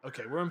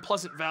 Okay, we're in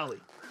Pleasant Valley.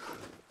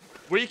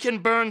 We can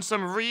burn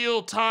some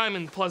real time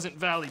in Pleasant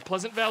Valley.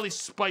 Pleasant Valley's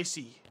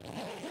spicy.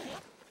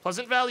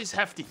 Pleasant Valley's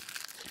hefty.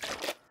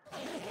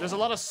 There's a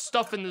lot of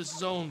stuff in this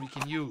zone we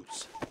can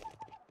use.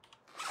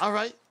 All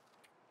right.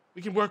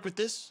 We can work with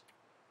this.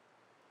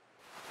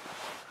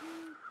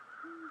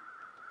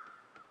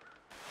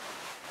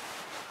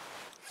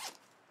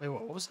 Wait,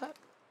 what was that?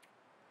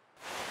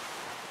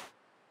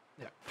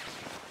 Yeah.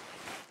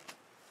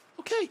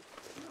 Okay.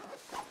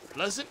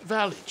 Pleasant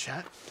Valley,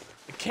 chat.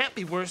 It can't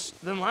be worse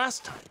than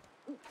last time.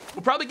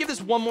 We'll probably give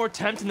this one more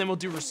attempt and then we'll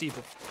do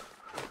receiver.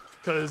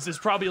 Because this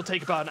probably will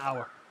take about an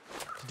hour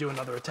to do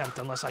another attempt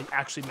unless I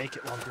actually make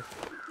it longer.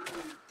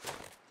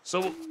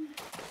 So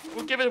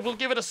we'll give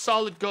it a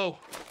solid go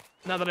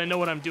now that I know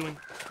what I'm doing.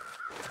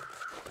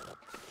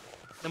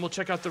 Then we'll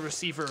check out the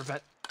receiver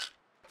event.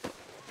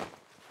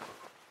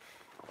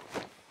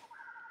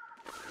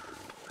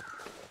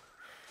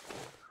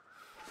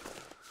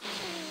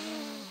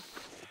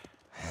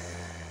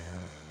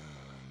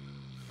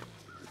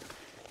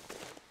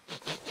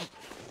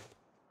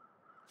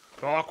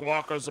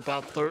 Darkwalker's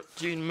about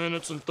 13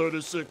 minutes and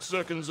 36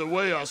 seconds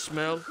away, I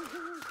smell.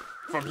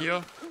 From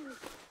here.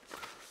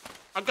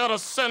 I got a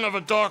scent of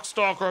a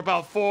Darkstalker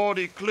about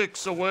 40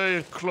 clicks away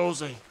and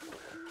closing.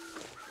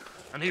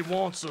 And he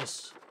wants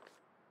us.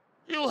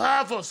 He'll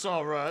have us,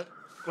 all right,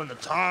 when the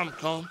time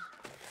comes.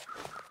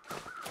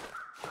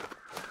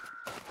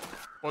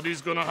 But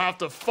he's gonna have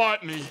to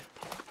fight me.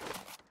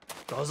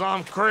 'Cause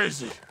I'm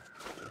crazy.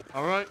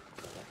 All right?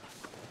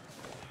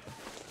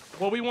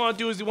 What we want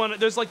to do is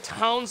there's like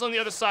towns on the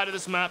other side of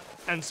this map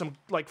and some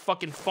like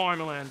fucking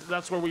farmland.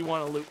 That's where we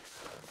want to loot.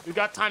 We've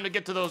got time to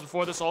get to those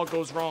before this all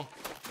goes wrong.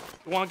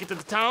 We want to get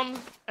to the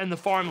town and the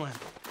farmland.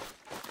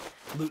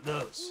 Loot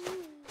those.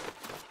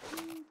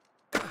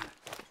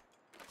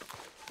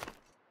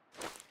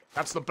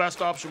 That's the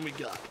best option we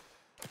got.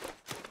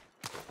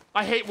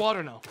 I hate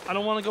water now. I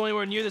don't want to go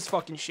anywhere near this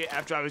fucking shit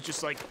after I was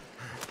just like,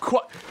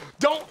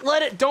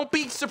 don't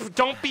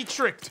be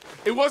tricked.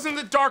 It wasn't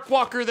the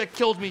Darkwalker that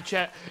killed me,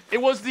 chat.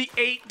 It was the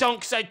 8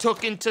 dunks I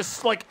took into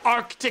like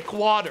Arctic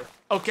water,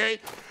 okay?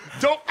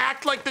 Don't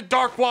act like the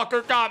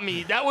Darkwalker got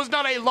me. That was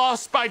not a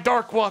loss by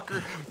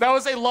Darkwalker. That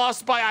was a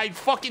loss by I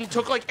fucking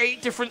took like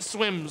 8 different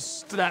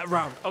swims to that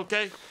round,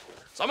 okay?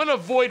 So I'm gonna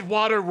avoid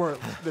water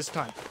world this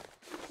time.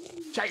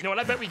 Chat, you know what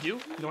I bet we do?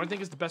 You know what I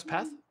think is the best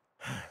path?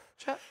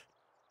 Chat.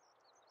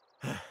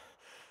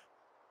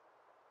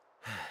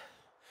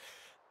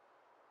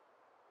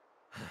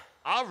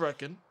 I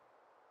reckon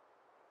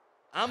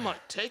I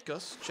might take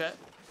us, chat,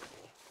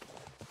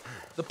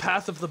 the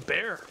path of the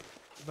bear.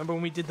 Remember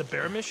when we did the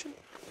bear mission?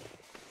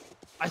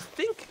 I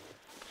think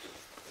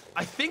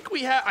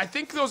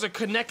those are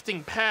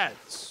connecting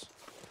paths.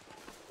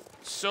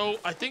 So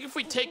I think if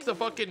we take the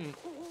fucking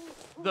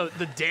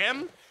the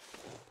dam,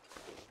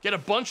 get a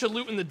bunch of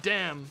loot in the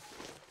dam,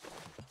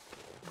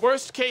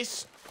 worst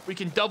case, we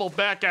can double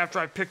back after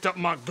I picked up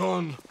my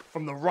gun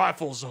from the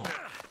rifle zone.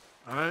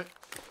 Alright?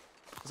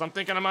 Because I'm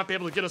thinking I might be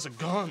able to get us a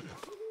gun.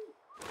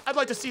 I'd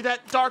like to see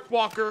that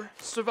Darkwalker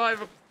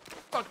survive a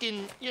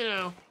fucking, you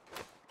know,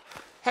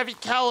 heavy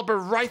caliber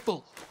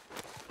rifle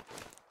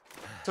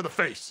to the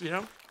face, you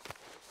know?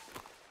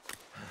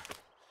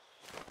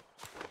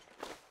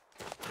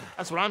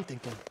 That's what I'm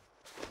thinking.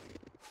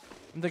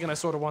 I'm thinking I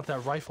sort of want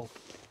that rifle.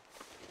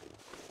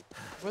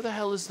 Where the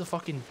hell is the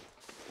fucking...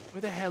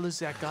 Where the hell is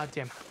that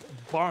goddamn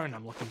barn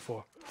I'm looking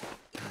for?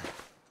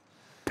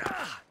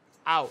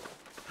 Ow.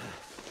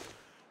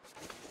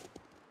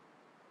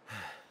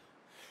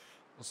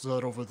 What's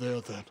that over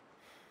there, then?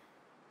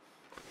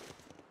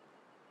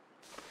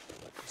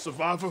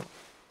 Survivor?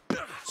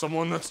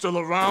 Someone that's still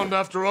around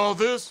after all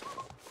this?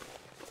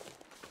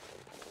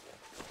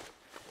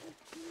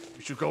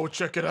 You should go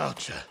check it out,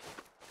 chat.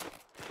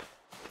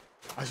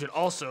 I should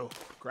also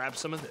grab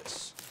some of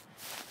this.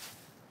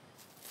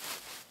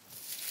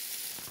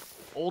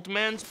 Old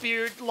man's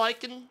beard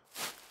lichen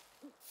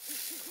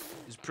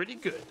is pretty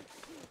good.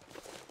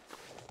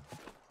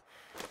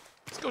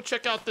 Let's go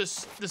check out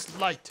this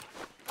light.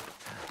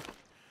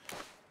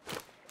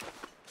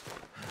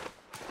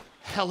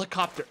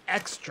 Helicopter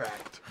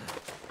extract.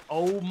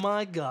 Oh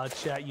my god,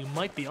 chat, you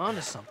might be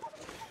onto something.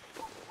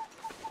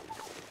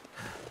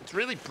 It's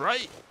really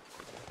bright.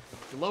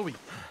 Glowy.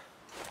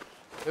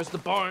 There's the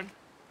barn,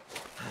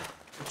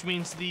 which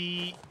means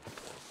the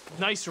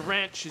nice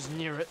ranch is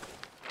near it.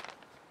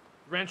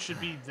 Ranch should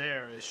be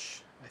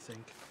there-ish, I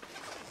think.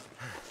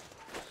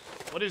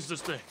 What is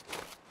this thing?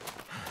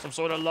 Some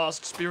sort of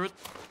lost spirit?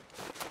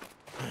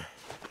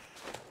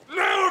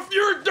 Now, if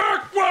you're a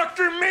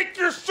Darkwalker, make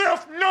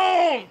yourself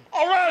known!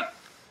 Alright?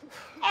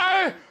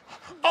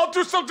 I'll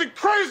do something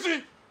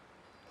crazy!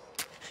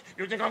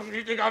 You think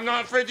I'm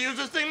not afraid to use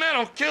this thing, man?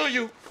 I'll kill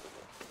you!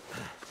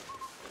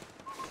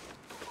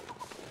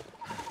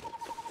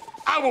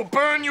 I will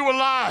burn you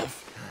alive!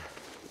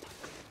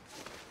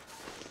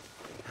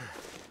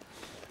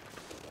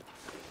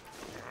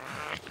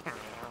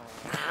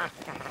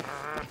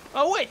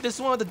 Oh wait, this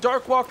is one of the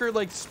Darkwalker,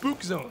 like,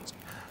 spook zones.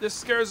 This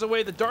scares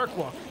away the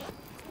Darkwalker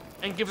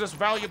and gives us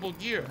valuable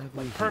gear,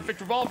 like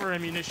perfect revolver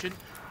ammunition.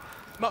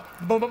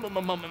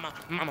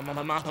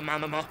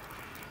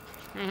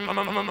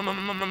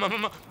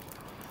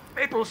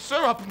 Maple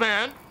syrup,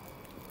 man.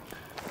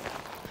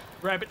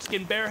 Rabbit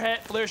skin, bear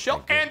hat, flare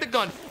shell, and the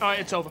gun. All right,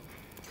 it's over.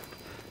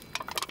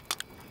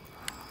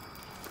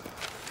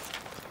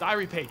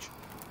 Diary page.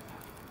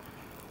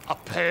 A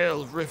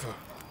pale river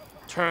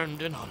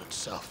turned in on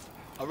itself.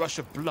 A rush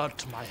of blood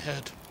to my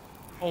head.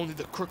 Only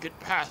the crooked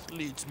path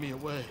leads me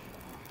away.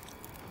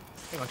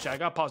 Hang on, chat. I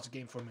gotta pause the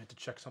game for a minute to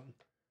check something.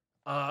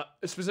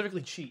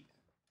 Specifically cheat.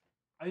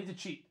 I need to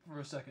cheat for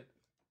a second.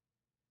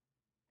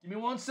 Give me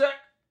 1 sec.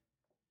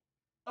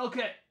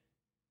 Okay.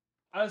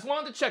 I just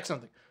wanted to check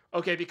something.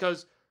 Okay,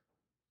 because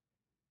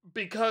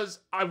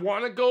I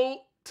want to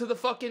go to the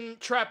fucking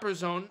trapper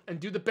zone and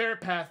do the bear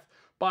path,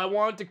 but I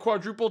wanted to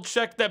quadruple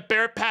check that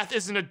bear path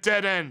isn't a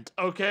dead end.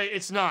 Okay,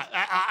 it's not.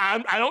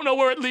 I don't know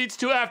where it leads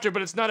to after,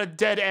 but it's not a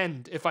dead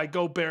end if I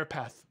go bear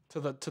path to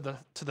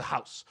the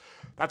house.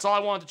 That's all I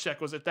wanted to check,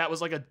 was if that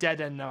was like a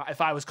dead end now,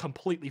 if I was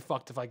completely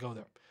fucked if I go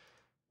there.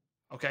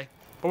 Okay,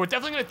 but we're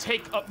definitely gonna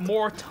take up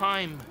more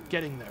time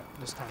getting there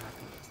this time, I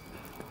think.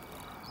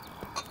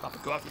 Pop a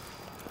coffee.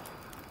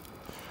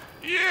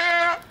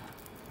 Yeah,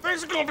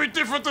 things are gonna be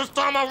different this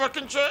time, I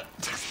reckon, chat.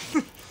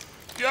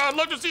 Yeah, I'd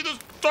love to see this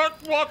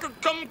Darkwalker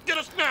come get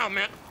us now,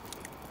 man.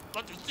 I'd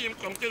love to see him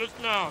come get us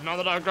now. Now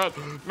that I'm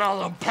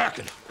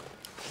packing.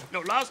 No,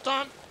 last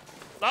time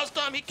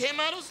he came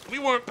at us, we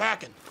weren't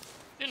packing.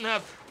 We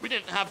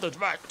didn't have the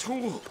right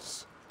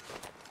tools.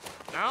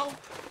 Now,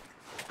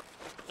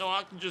 no,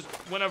 I can just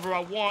whenever I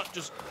want,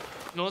 just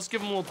let's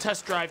give him a little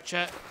test drive,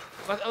 chat.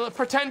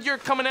 Pretend you're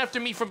coming after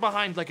me from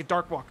behind like a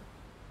Darkwalker,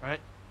 right?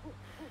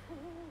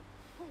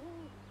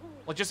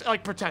 Like, just,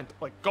 like, pretend.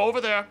 Like, go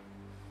over there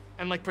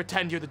and, like,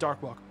 pretend you're the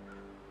Darkwalker.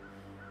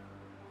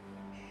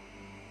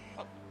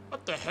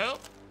 What the hell?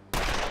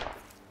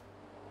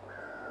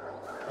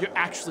 You're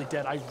actually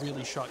dead. I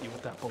really shot you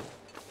with that bullet.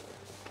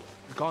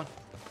 You're gone.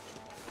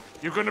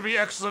 You're gonna be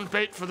excellent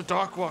bait for the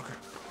Darkwalker.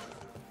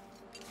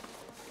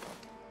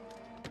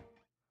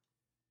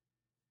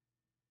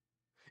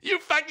 You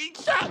fucking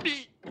shot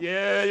me!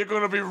 Yeah, you're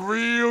gonna be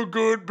real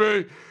good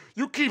bait.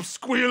 You keep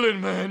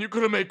squealing, man. You're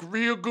gonna make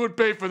real good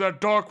bait for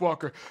that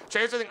Darkwalker. So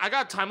here's the thing, I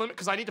got a time limit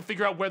because I need to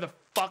figure out where the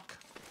fuck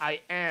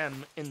I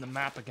am in the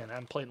map again. I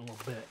haven't played in a little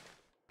bit.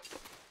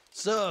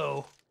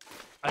 So,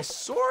 I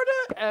sorta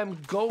am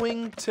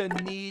going to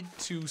need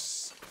to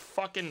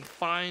fucking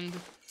find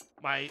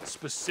my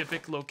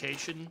specific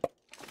location.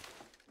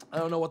 I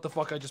don't know what the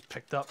fuck I just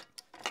picked up.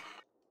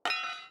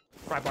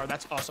 Fry bar,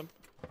 that's awesome.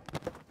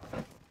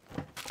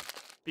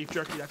 Beef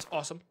jerky, that's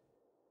awesome.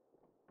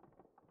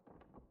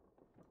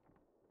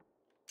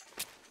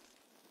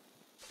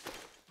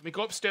 Let me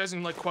go upstairs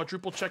and like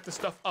quadruple check the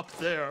stuff up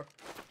there.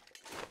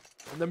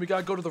 And then we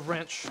gotta go to the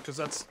ranch, because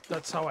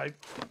that's how I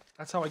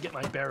get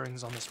my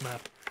bearings on this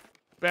map.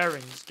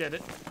 Bearings, get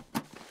it?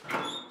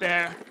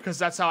 Bear, because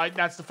that's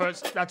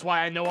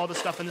why I know all the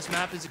stuff in this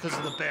map is because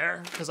of the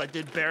bear. Because I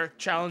did bear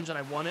challenge and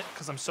I won it,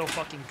 because I'm so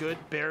fucking good.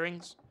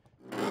 Bearings.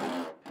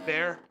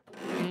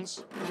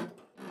 Bearings.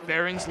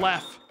 Bearings,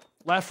 left.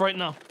 Left right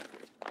now.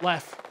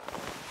 Left.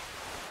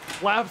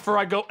 Left before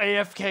I go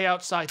AFK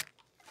outside.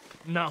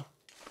 No.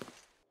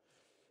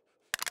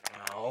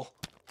 No.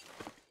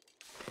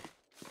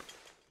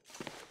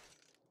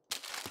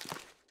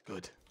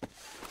 Good.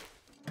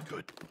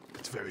 Good.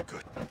 It's very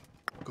good.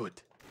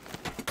 Good.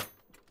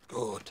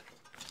 Good.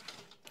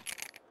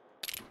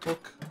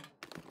 Hook.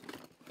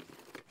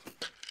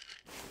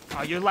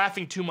 Oh, you're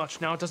laughing too much.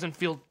 Now it doesn't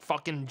feel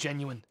fucking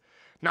genuine.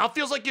 Now it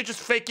feels like you're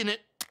just faking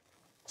it.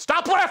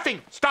 Stop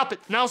laughing! Stop it!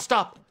 Now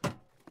stop!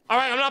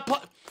 Alright, I'm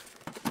not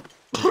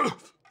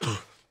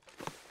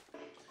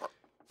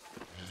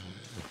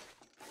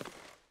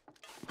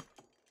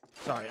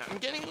Sorry, I'm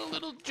getting a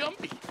little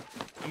jumpy.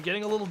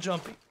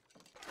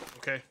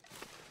 Okay.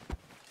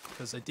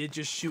 Because I did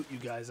just shoot you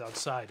guys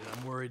outside, and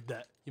I'm worried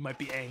that you might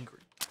be angry.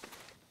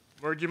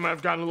 Worried you might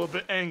have gotten a little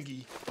bit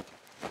angry.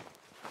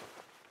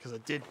 Because I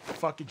did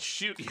fucking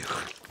shoot you.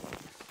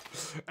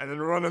 And then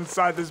run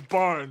inside this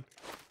barn.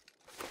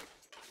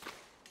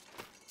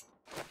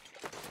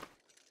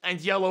 And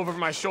yell over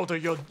my shoulder,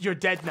 you're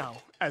dead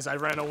now, as I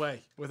ran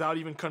away, without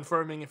even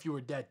confirming if you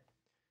were dead.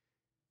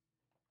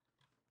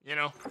 You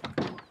know?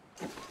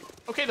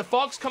 Okay, the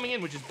fog's coming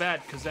in, which is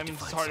bad, because that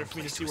means it's harder for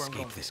me to see where I'm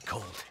going. This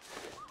cold.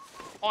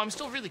 Oh, I'm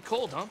still really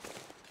cold, huh?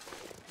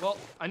 Well,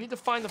 I need to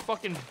find the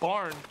fucking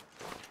barn.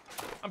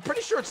 I'm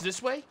pretty sure it's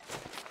this way.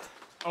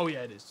 Oh yeah,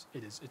 it is.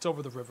 It is. It's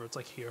over the river. It's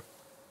like here.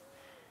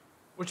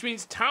 Which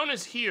means town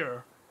is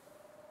here.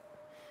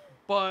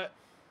 But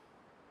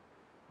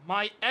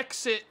my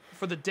exit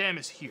for the dam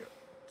is here.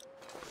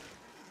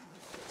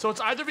 So it's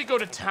either we go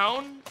to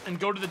town and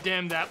go to the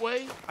dam that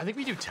way. I think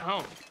we do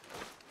town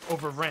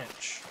over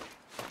ranch.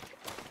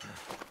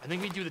 I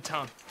think we do the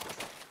town.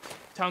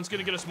 Town's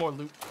gonna get us more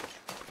loot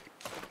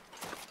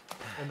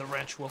than the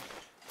ranch will.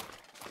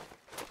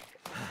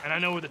 And I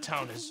know where the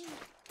town is.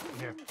 From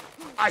here.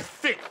 I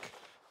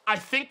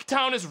think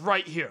town is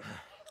right here.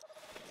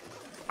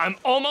 I'm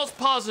almost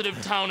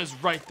positive town is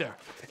right there.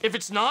 If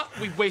it's not,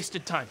 we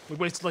wasted time. We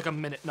wasted like a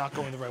minute not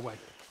going the right way.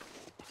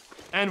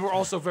 And we're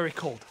also very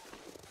cold.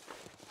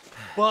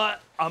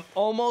 But I'm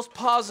almost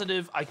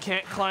positive I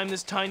can't climb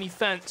this tiny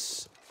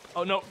fence.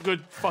 Oh no,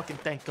 good fucking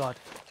thank God.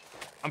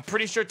 I'm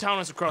pretty sure town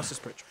is across this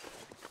bridge.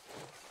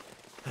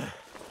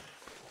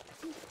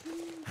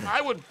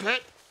 I would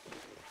bet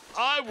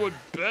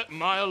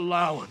my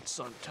allowance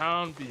on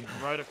town being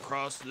right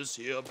across this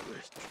here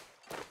bridge.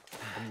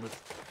 And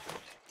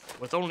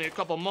with only a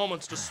couple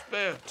moments to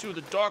spare, too,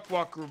 the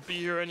Darkwalker will be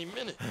here any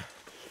minute.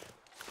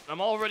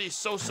 I'm already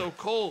so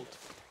cold.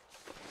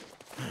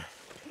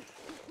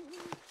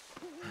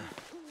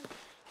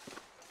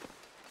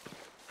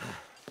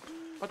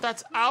 But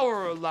that's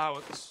our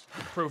allowance.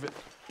 Prove it.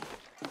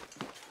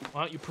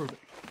 Why don't you prove it?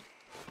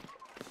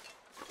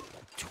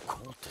 Too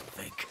cold to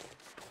think.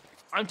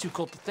 I'm too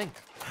cold to think.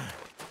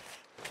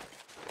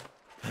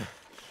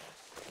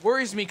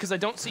 Worries me because I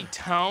don't see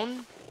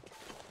town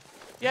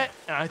yet,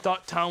 and I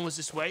thought town was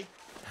this way.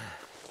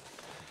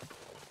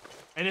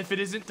 And if it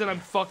isn't, then I'm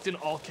fucked in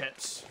all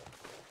caps.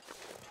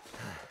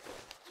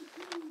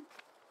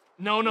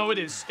 No, it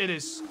is. It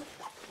is.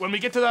 When we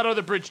get to that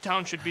other bridge,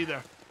 town should be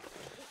there.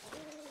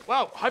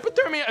 Wow,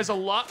 hypothermia is a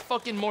lot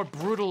fucking more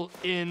brutal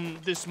in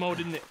this mode,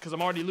 isn't it? Because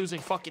I'm already losing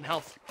fucking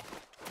health.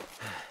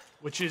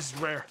 Which is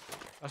rare.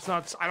 That's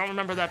not, I don't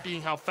remember that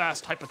being how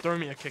fast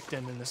hypothermia kicked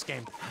in this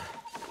game.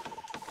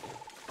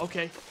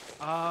 Okay,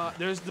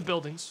 there's the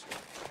buildings.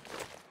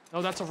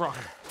 No, that's a rock.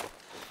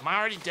 Am I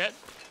already dead?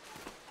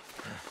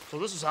 So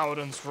this is how it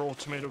ends for Old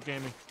Tomato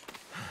Gaming.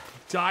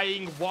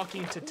 Dying,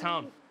 walking to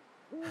town.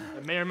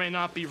 It may or may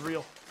not be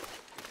real.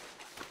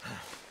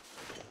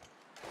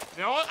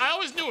 You know what? I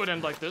always knew it would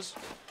end like this.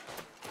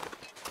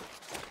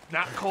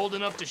 Not cold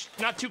enough to,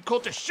 not too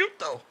cold to shoot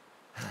though.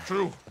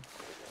 True.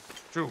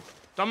 True.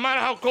 Don't matter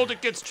how cold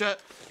it gets,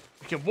 chat.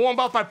 We can warm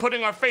up by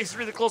putting our face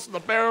really close to the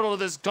barrel of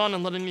this gun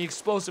and letting the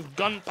explosive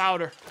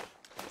gunpowder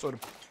sort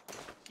of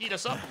heat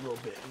us up a little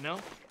bit, you know?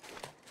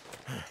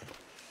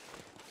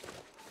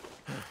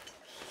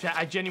 Chat,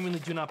 I genuinely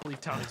do not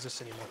believe town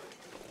exists anymore.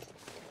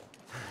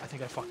 I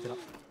think I fucked it up.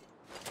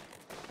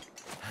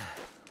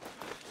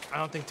 I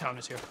don't think town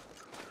is here.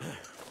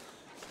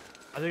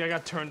 I think I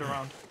got turned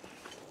around.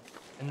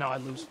 And now I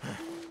lose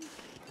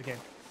the game.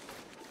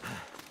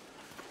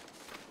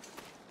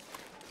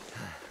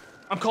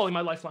 I'm calling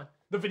my lifeline.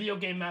 The video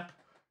game map.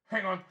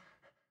 Hang on.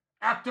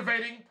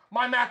 Activating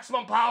my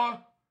maximum power.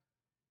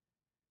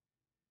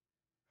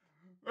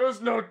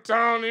 There's no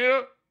town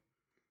here.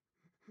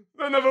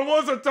 There never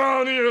was a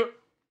town here.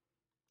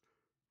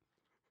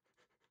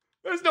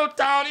 There's no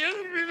town here.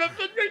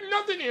 There's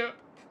nothing here.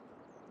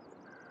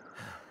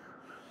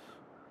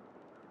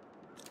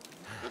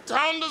 The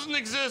town doesn't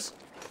exist.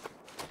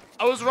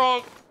 I was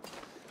wrong.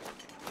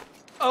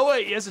 Oh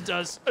wait, yes it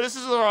does. This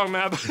is the wrong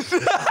map.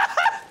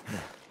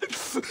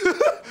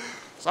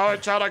 Sorry,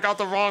 Chad, I got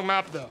the wrong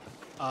map though.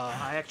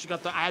 I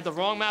had the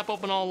wrong map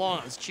open all along.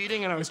 I was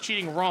cheating and I was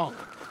cheating wrong.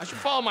 I should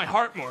follow my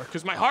heart more,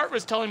 because my heart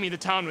was telling me the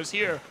town was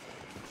here.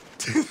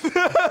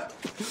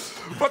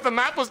 But the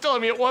map was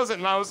telling me it wasn't,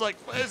 and I was like,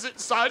 is it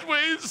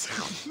sideways?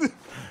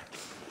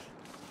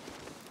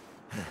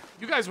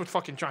 You guys were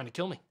fucking trying to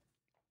kill me.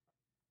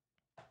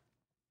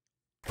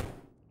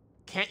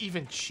 Can't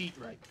even cheat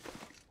right.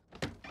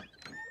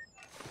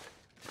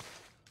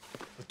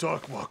 The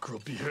Darkwalker will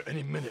be here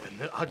any minute,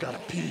 and I gotta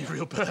pee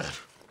real bad.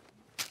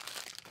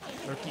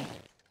 Turkey.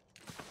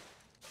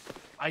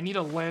 I need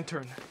a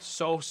lantern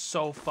so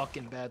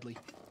fucking badly.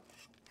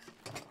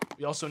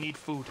 We also need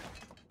food.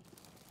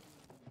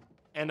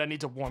 And I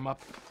need to warm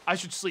up. I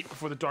should sleep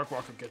before the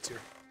Darkwalker gets here.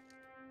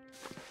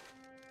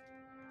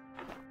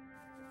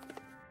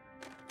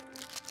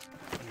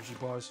 Energy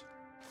bars.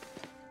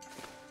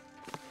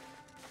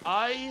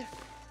 I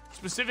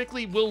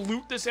specifically will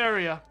loot this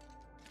area,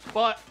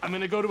 but I'm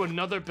gonna go to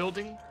another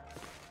building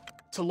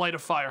to light a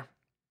fire.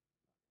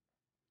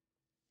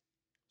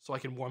 So I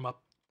can warm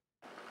up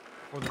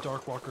before the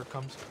Darkwalker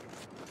comes.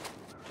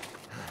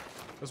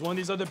 Because one of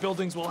these other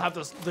buildings will have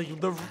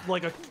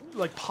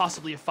like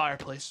possibly a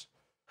fireplace.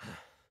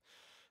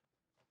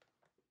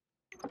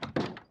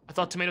 I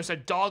thought Tomato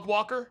said dog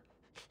walker.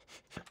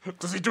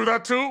 Does he do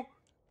that too?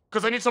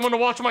 Because I need someone to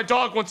watch my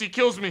dog once he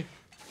kills me.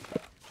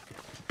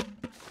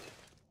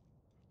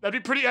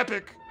 That'd be pretty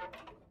epic.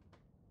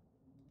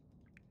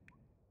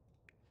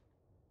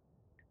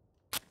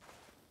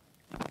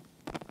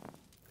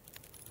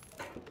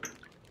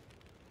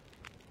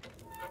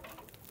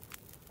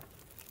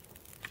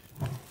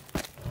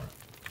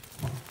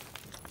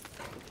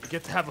 I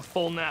get to have a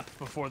full nap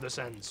before this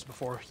ends,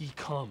 before he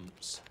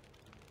comes.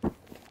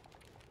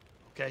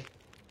 Okay?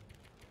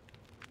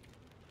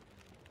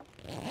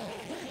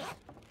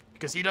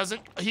 Because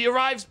he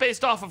arrives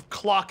based off of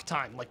clock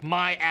time, like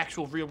my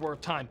actual real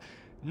world time,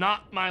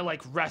 not my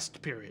like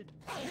rest period.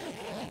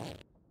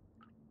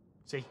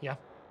 See, yeah,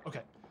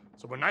 okay.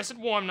 So we're nice and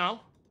warm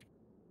now.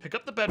 Pick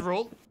up the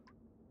bedroll.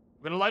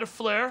 We're gonna light a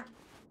flare.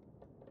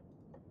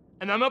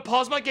 And I'm gonna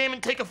pause my game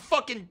and take a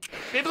fucking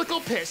biblical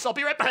piss. I'll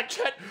be right back,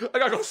 chat. I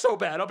gotta go so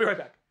bad. I'll be right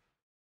back.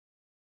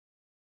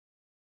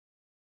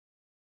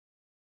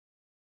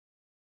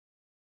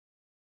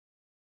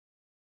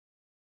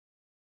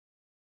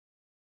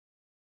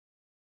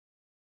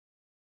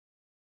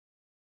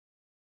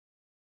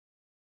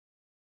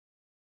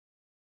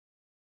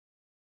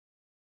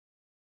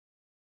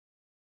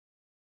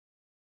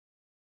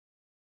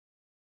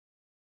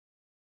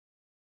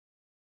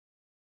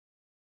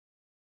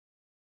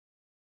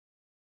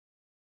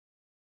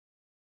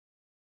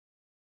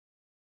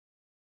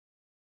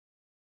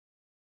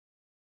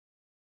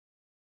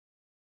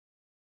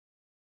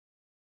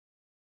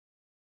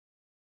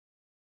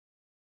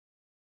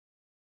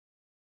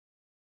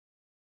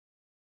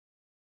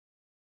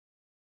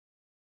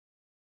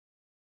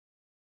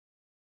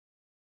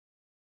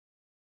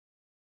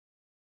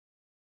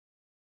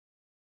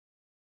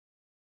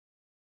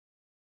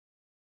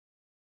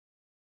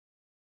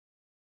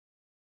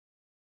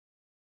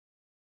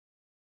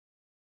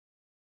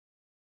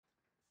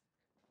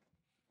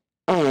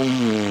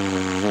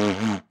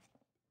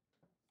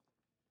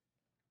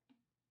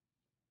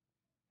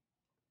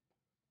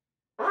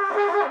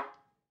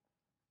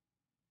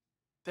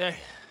 There,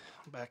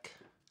 I'm back.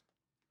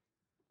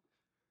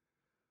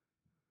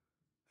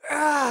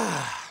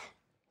 Ah,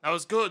 that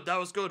was good. That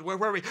was good. Where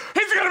were we?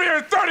 He's gonna be here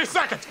in 30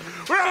 seconds.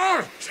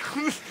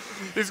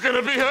 He's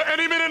gonna be here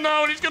any minute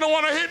now, and he's gonna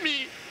want to hit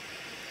me.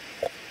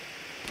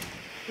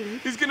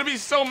 He's gonna be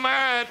so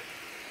mad.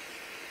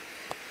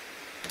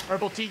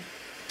 Herbal tea.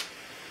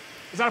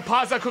 Is that a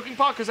pot? Is that a cooking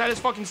pot? Because that is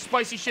fucking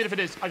spicy shit if it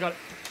is. I got it.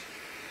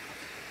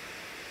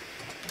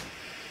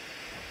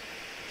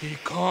 He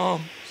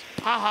comes.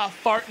 Haha,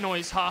 fart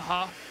noise,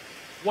 haha.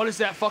 What is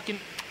that fucking...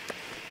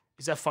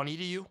 Is that funny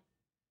to you?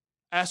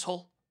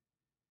 Asshole?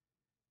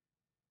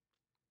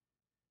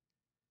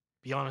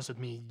 Be honest with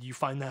me, you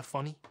find that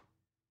funny?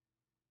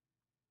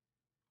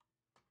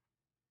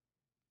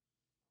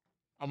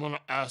 I'm gonna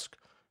ask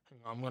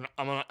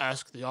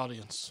the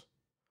audience.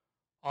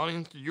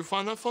 Audience, did you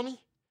find that funny?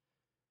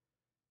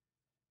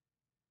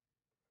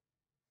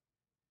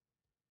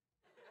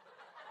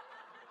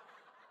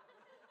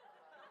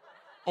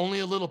 Only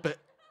a little bit.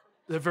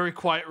 They're very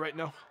quiet right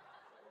now.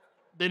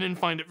 They didn't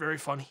find it very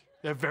funny.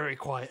 They're very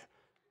quiet.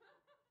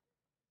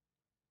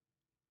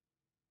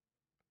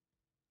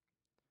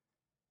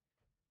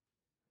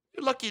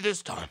 You're lucky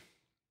this time.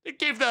 They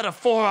gave that a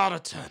 4 out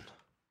of 10.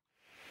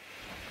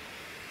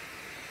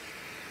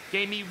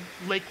 Gamey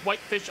lake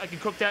whitefish. I can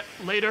cook that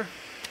later.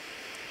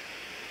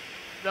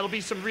 That'll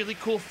be some really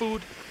cool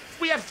food.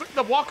 We have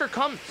the walker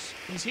comes.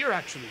 He's here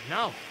actually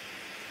now.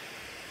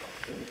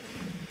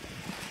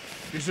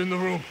 He's in the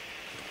room.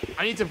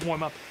 I need to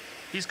warm up.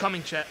 He's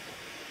coming, chat.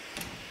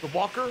 The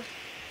walker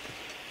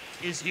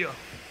is here.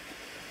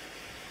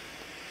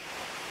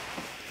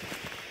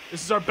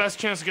 This is our best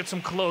chance to get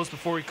some clothes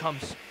before he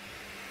comes.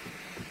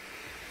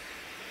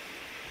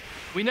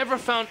 We never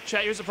found,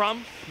 chat, here's the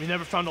problem. We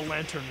never found a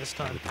lantern this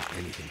time.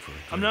 Anything for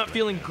a I'm not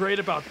feeling great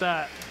about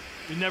that.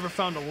 We never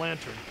found a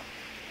lantern.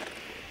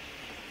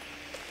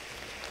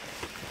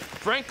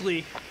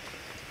 Frankly,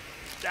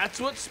 that's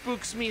what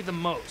spooks me the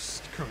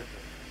most currently.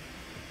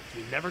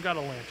 We never got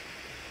a lantern.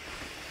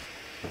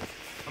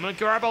 I'm gonna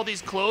grab all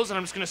these clothes and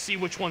I'm just gonna see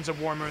which ones are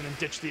warmer and then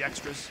ditch the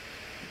extras.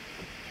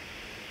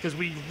 Because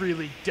we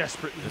really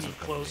desperately need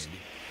clothes.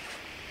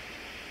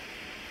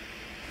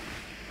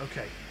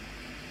 Okay.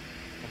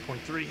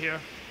 1.3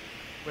 here.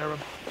 Wear them.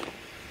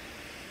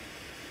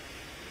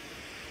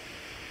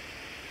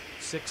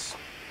 6,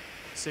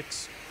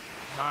 6,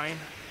 9.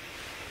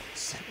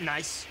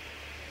 Nice.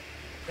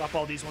 Drop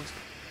all these ones.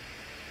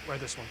 Wear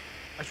this one.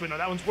 Actually, no,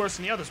 that one's worse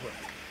than the others were.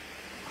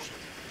 Shit.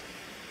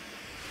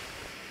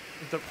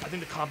 I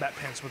think the combat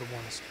pants were the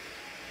warmest.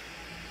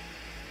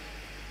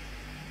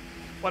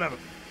 Whatever.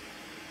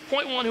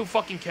 0.1, who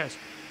fucking cares?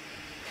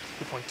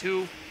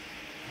 2.2,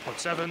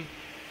 2.7,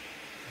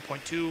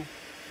 1.2.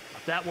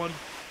 Not that one.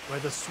 Wear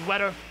the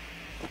sweater.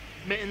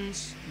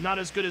 Mittens. Not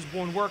as good as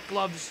worn work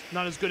gloves.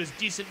 Not as good as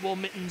decent wool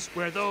mittens.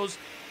 Wear those.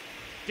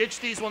 Ditch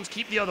these ones.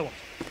 Keep the other ones.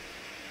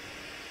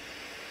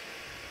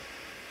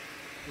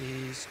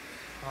 Please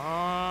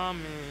come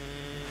in.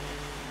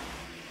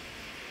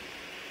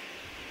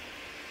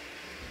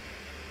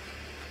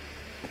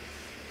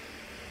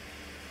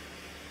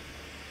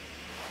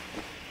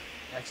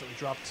 Accidentally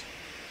dropped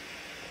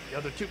the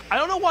other two. I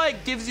don't know why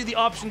it gives you the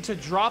option to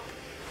drop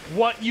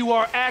what you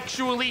are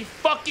actually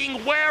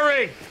fucking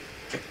wearing.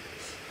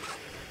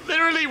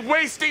 Literally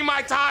wasting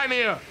my time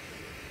here.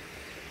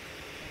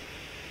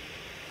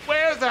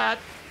 Wear that.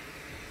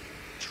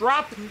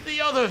 Drop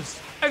the others.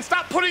 And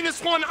stop putting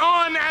this one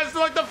on as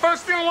like the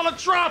first thing I want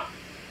to drop.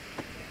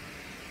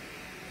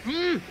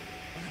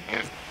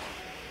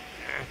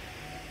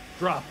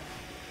 Drop.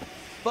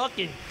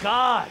 Fucking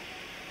God.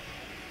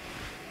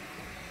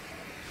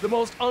 The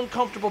most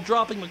uncomfortable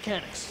dropping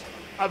mechanics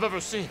I've ever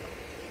seen.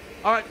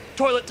 All right,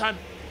 toilet time.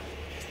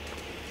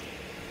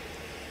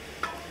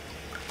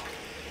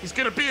 He's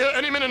gonna be here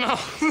any minute now.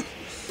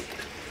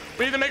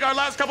 We need to make our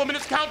last couple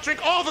minutes count. Drink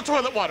all the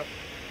toilet water.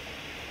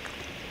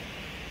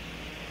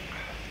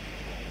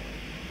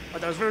 Oh,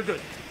 that was very good.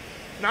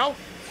 Now,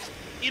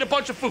 eat a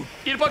bunch of food.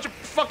 Eat a bunch of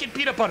fucking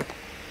peanut butter.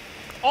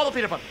 All the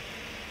peanut butter.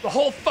 The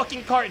whole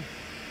fucking carton.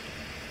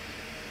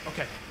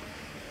 Okay.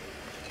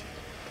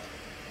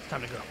 It's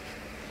time to go.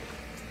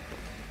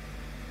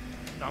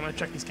 Now I'm gonna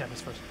check these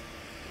cabinets first.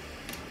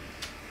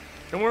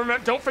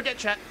 Don't forget,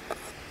 chat.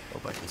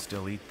 Hope I can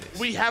still eat this.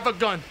 We have a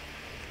gun.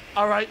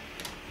 All right.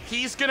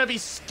 He's gonna be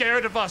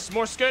scared of us.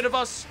 More scared of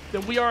us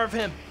than we are of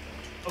him.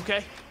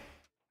 Okay?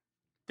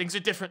 Things are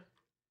different.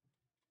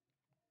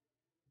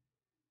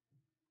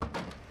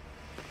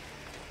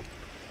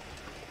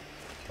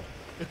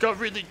 It got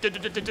really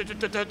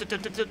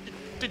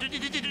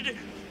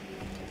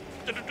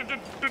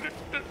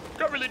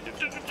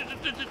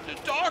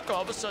dark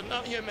all of a sudden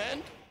out here,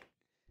 man.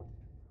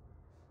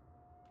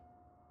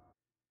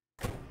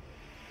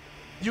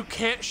 You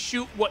can't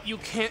shoot what you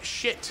can't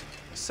shit,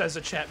 says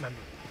a chat member.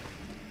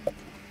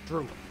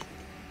 Drew.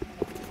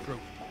 Drew.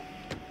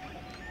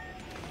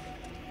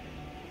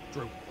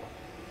 Drew.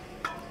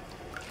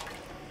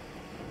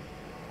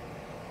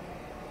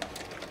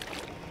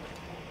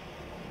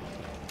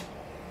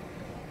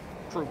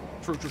 True.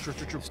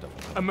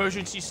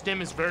 Emergency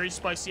stim is very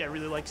spicy. I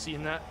really like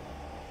seeing that.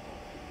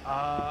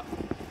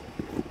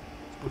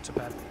 His boots are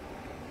bad.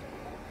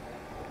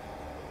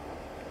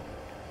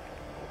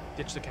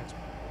 Ditch the cancel.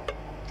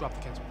 Drop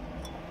the cancel.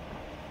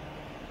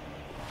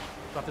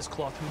 Drop this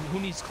cloth. Who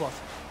needs cloth?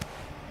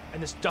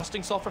 And this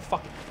dusting sulfur?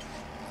 Fuck it.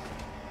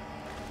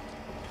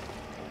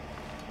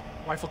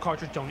 Rifle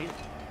cartridge, don't need it.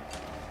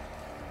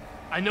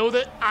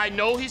 I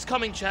know he's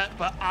coming, chat,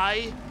 but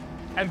I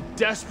am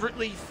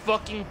desperately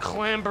fucking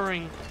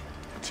clambering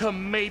to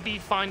maybe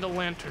find a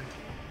lantern.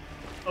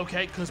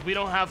 Okay, because we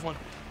don't have one.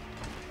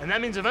 And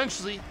that means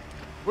eventually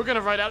we're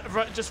gonna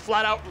just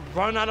flat out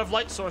run out of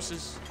light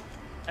sources.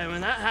 And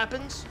when that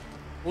happens,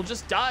 we'll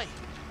just die.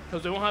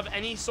 Because we won't have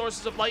any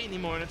sources of light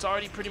anymore, and it's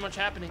already pretty much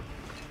happening.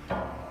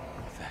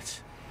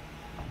 That's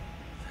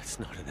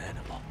not an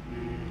animal.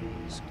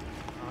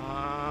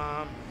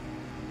 I'm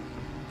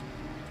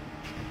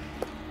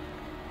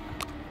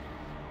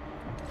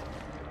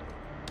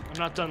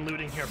not done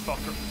looting here,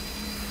 fucker.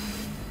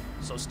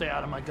 So stay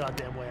out of my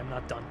goddamn way. I'm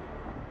not done.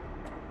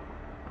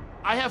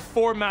 I have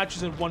 4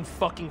 matches and 1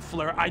 fucking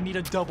flare. I need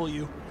a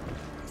W.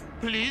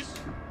 Please?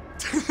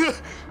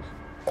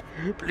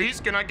 Please,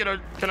 can I get a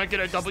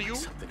W?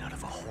 Something out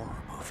of a horror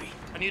movie.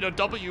 I need a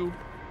W.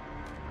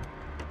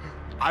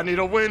 I need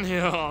a win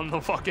here on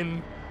the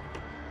fucking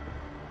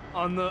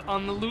on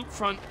the loot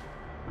front.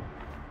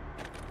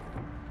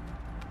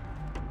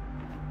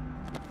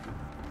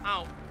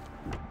 Ow.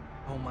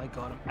 Oh my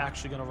god, I'm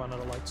actually gonna run out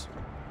of lights.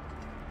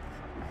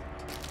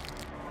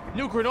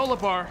 New granola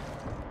bar.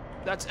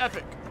 That's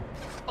epic.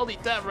 I'll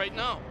eat that right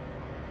now.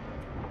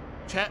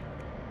 Chat.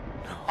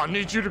 I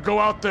need you to go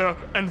out there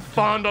and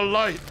find a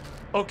light,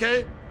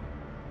 okay?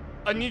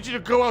 I need you to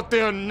go out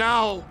there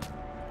now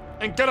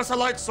and get us a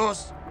light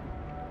source.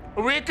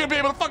 We ain't gonna be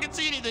able to fucking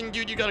see anything,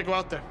 dude. You gotta go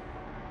out there.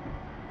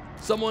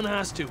 Someone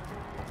has to.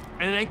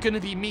 And it ain't gonna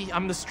be me.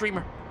 I'm the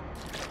streamer.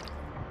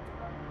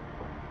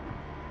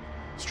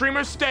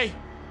 Streamers, stay.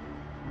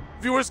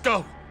 Viewers,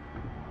 go.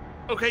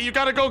 Okay, you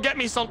gotta go get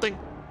me something.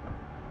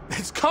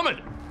 It's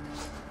coming.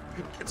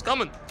 It's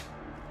coming.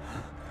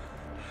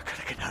 I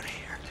gotta get out of here.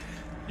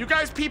 You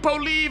guys,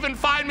 peepo, leave and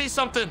find me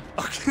something.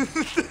 Okay.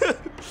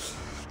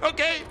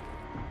 Okay.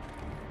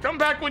 Come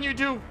back when you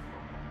do.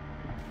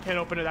 Can't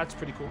open it. That's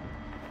pretty cool.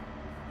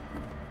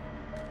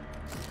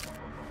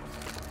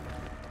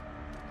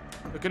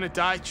 They're gonna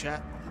die,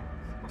 chat.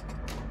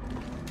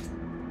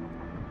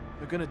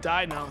 They're gonna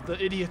die now. The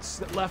idiots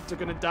that left are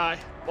gonna die.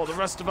 While the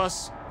rest of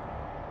us...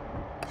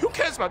 Who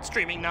cares about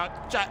streaming now?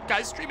 Chat,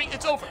 guys, streaming,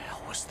 it's over. What the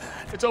hell was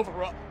that? It's over,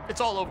 Rob.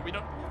 It's all over. We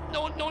don't...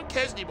 No one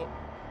cares anymore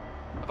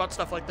about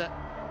stuff like that.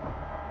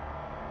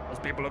 Those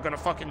people are gonna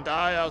fucking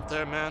die out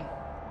there, man.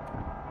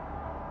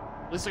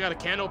 At least I got a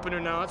can opener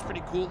now. That's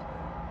pretty cool.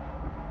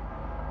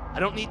 I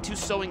don't need 2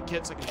 sewing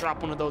kits. I can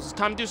drop one of those. It's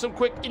time to do some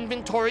quick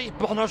inventory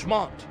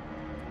management.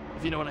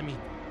 If you know what I mean.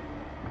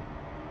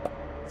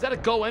 Is that a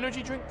Go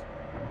energy drink?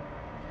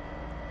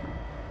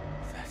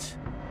 That's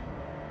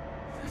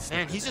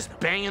Man, he's just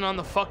banging on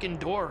the fucking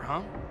door,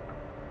 huh?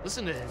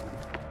 Listen to him.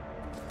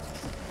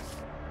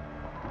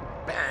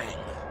 Bang,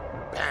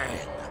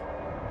 bang,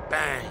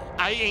 bang.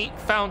 I ain't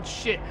found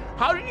shit.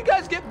 How did you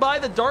guys get by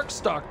the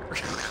Darkstalker?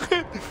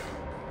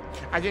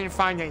 I didn't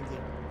find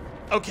anything.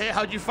 Okay,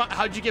 how'd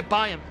you get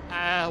by him?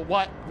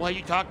 What are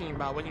you talking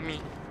about? What do you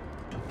mean?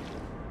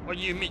 What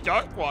do you mean,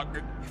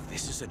 Darkwalker? If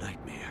this is a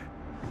nightmare,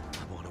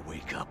 I want to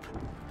wake up.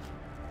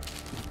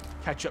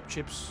 Ketchup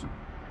chips.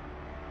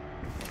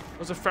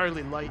 Those are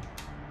fairly light.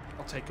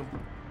 I'll take them.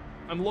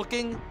 I'm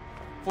looking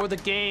for the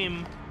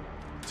game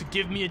to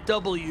give me a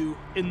W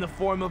in the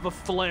form of a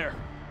flare.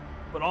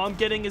 But all I'm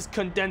getting is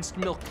condensed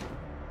milk.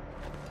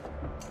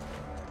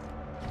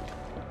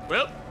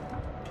 Well,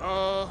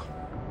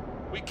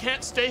 we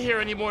can't stay here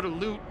anymore to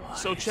loot.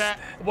 So chat,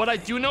 what I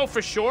do know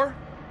for sure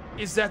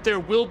is that there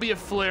will be a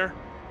flare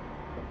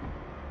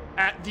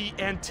at the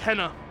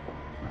antenna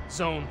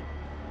zone.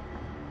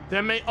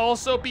 There may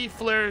also be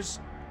flares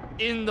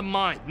in the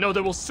mine. No,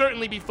 there will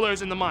certainly be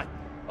flares in the mine.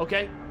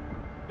 Okay?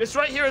 This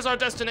right here is our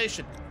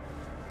destination.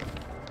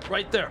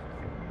 Right there.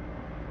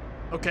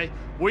 Okay,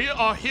 we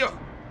are here.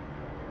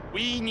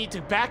 We need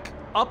to back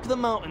up the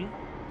mountain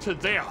to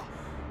there.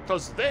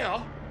 Because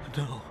there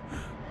No.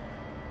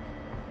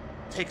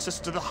 takes us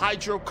to the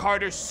Hydro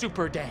Carter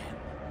Super Dam.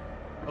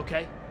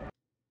 Okay?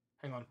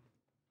 Hang on.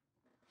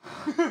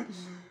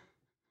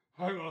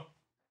 Hang on.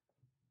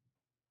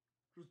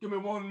 Just give me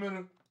 1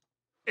 minute.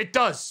 It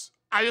does.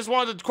 I just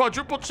wanted to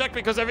quadruple check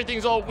because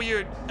everything's all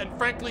weird. And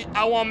frankly,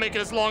 I want to make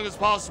it as long as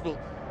possible.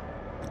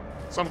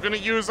 So I'm gonna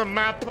use a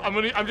map.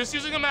 I'm just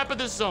using a map of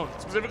this zone,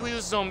 specifically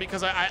this zone,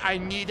 because I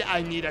need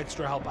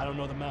extra help. I don't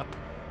know the map.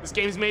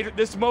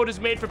 This mode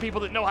is made for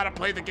people that know how to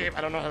play the game.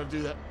 I don't know how to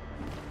do that.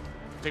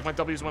 Take my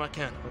W's when I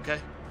can, okay?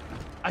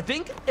 I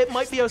think it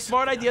might be a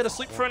smart idea to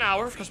sleep for an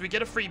hour because we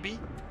get a freebie.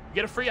 We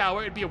get a free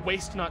hour. It'd be a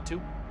waste not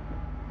to.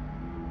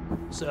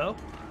 So,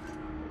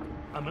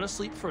 I'm gonna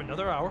sleep for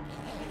another hour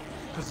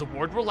because the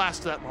ward will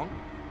last that long.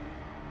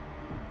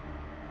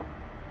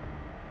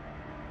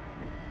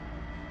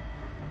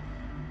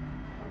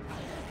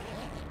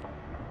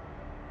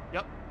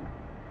 Yep.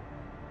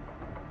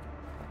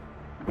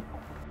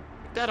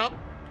 Pick that up.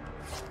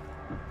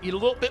 Eat a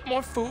little bit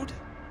more food.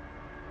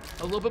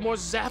 A little bit more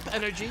zap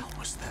energy. What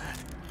was that?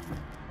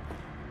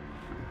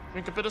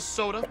 Drink a bit of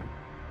soda.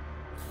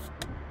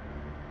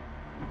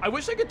 I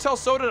wish I could tell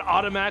soda to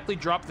automatically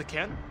drop the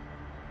can.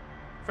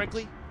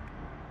 Frankly,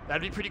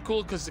 that'd be pretty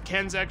cool because the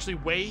cans actually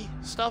weigh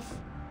stuff.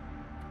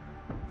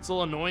 It's a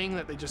little annoying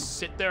that they just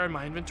sit there in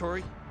my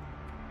inventory.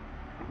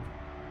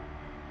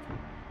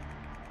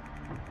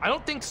 I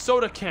don't think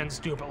soda cans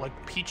do, but like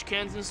peach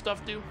cans and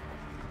stuff do.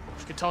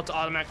 You can tell it to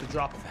automatically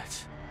drop them.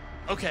 That's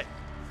Okay.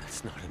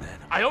 It's not an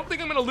animal. I don't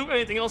think I'm gonna loot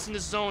anything else in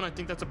this zone. I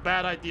think that's a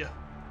bad idea.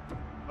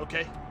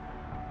 Okay.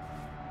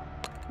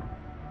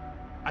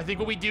 I think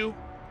what we do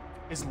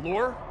is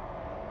lure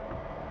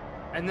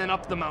and then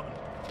up the mountain.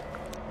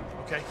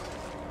 Okay.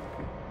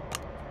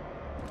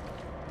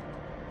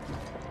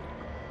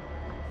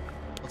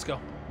 Let's go.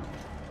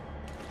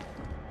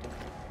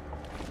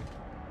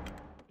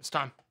 It's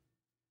time.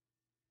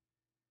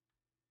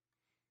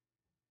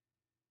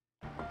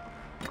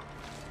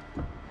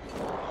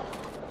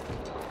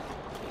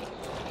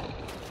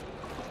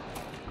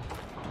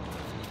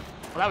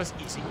 Well, that was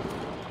easy.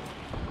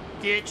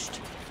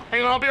 Ditched.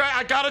 Hang on, I'll be right.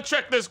 I gotta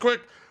check this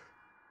quick.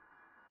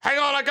 Hang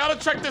on, I gotta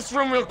check this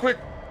room real quick.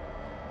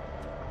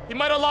 He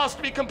might have lost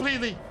me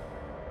completely.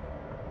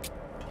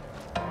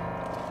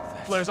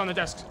 Flares on the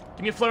desk.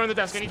 Give me a flare on the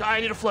desk. I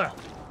need a flare.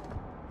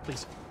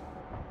 Please.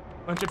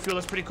 Hunted fuel,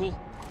 that's pretty cool.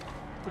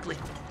 Quickly.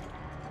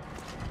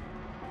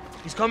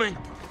 He's coming.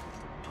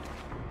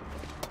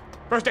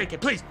 First aid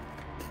kit, please.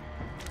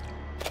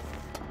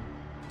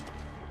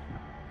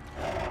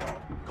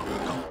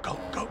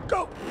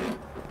 Go.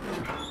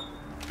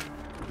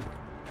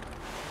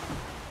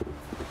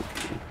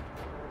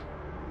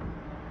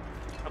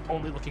 I'm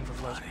only looking for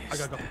flares. I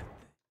gotta go.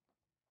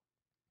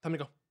 Time to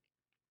go.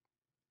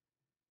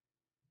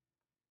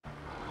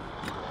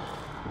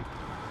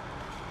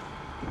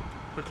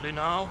 Quickly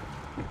now.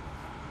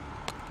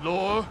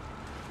 Lure.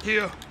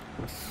 Here.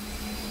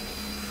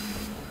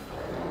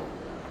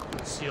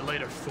 See you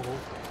later, fool.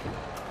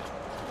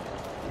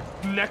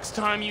 Next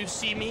time you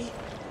see me,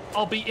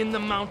 I'll be in the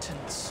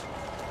mountains.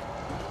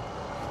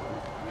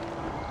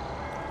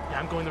 Yeah,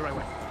 I'm going the right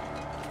way.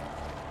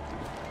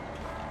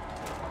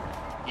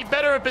 He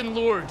better have been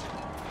lured.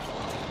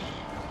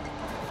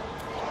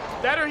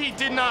 That or he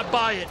did not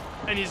buy it,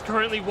 and he's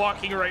currently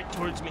walking right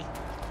towards me.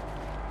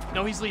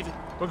 No, he's leaving.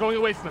 We're going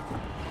away from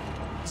him.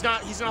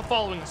 He's not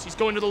following us. He's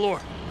going to the lure.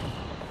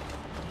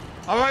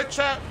 All right,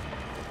 chat.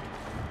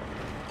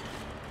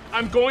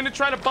 I'm going to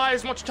try to buy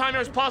as much time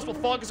here as possible.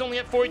 Fog is only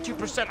at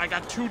 42%. I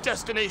got 2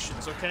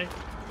 destinations, okay?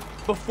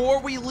 Before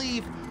we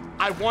leave,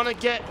 I want to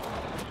get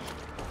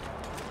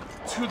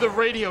to the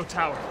radio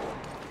tower,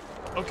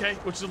 okay?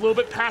 Which is a little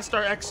bit past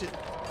our exit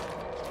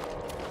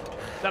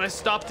that I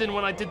stopped in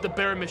when I did the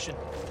bear mission.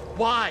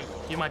 Why?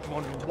 You might be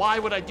wondering, why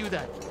would I do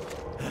that?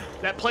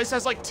 That place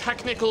has like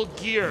technical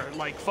gear,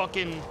 like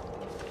fucking...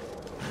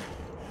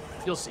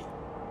 You'll see.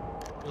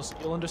 You'll see.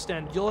 You'll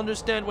understand. You'll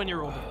understand when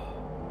you're older.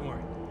 Don't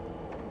worry.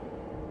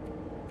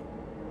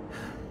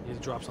 Need to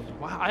drop something.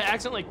 Wow, I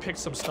accidentally picked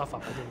some stuff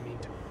up. I didn't mean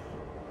to.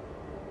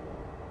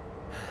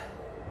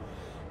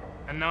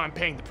 And now I'm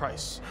paying the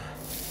price.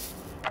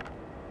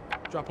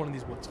 Drop one of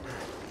these woods.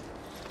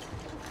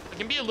 I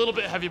can be a little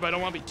bit heavy, but I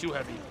don't want to be too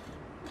heavy.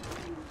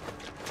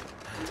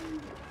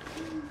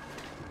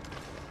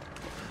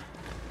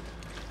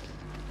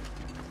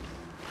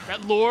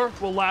 That lure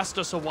will last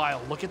us a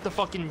while. Look at the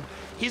fucking...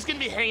 He's gonna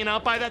be hanging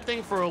out by that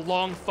thing for a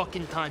long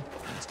fucking time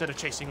instead of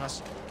chasing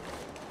us.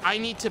 I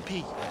need to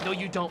pee. No,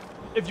 you don't.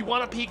 If you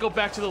want to pee, go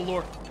back to the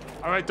lure.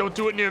 All right, don't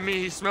do it near me.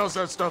 He smells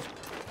that stuff.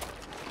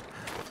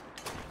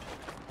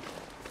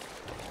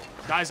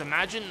 Guys,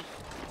 imagine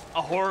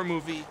a horror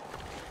movie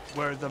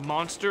where the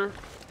monster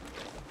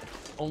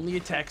only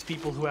attacks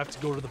people who have to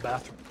go to the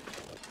bathroom.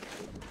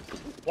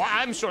 Well,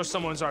 I'm sure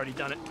someone's already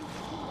done it.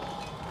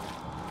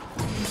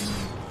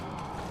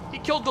 He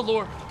killed the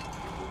lure.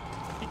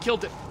 He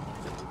killed it.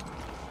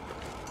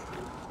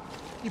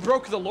 He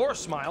broke the lure,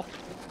 smile.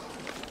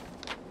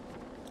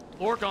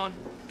 Lure gone.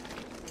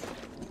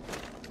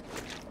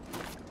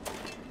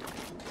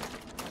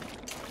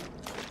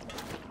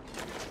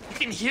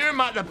 You can hear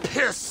the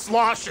piss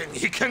sloshing.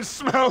 He can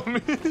smell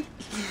me.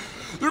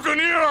 You can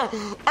hear.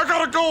 I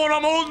gotta go and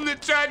I'm holding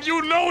it, Chad.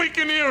 You know he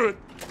can hear it.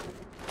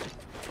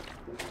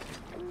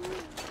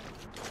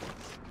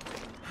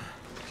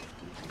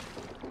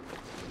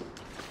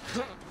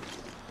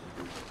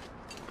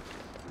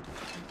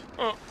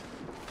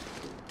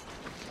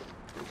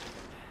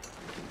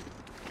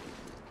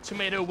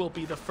 Tomato will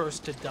be the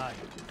first to die.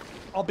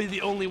 I'll be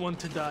the only one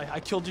to die. I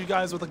killed you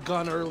guys with a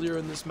gun earlier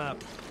in this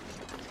map.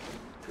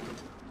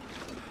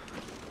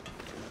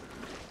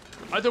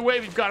 Either way,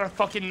 we've got a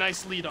fucking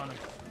nice lead on him.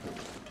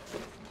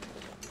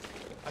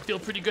 I feel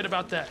pretty good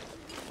about that.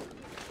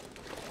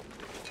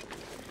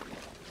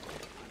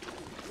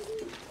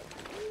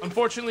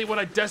 Unfortunately, what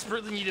I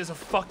desperately need is a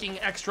fucking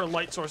extra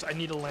light source. I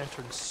need a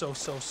lantern so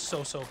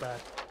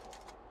bad.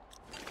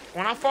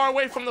 We're not far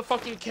away from the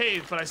fucking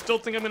cave, but I still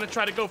think I'm gonna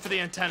try to go for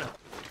the antenna.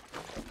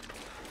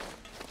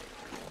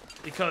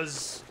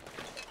 Because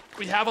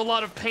we have a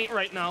lot of paint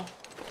right now.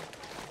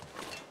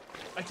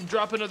 I can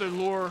drop another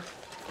lure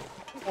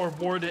or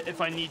ward it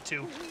if I need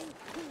to.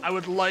 I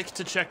would like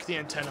to check the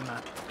antenna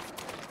map.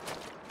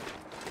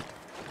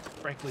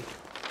 Frankly.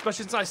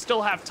 Especially since I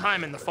still have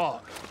time in the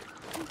fog.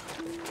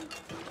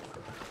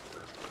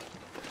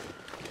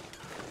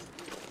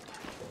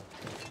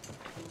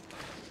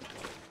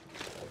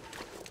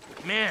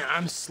 Man,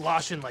 I'm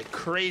sloshing like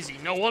crazy.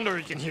 No wonder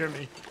he can hear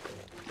me.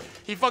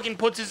 He fucking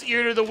puts his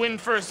ear to the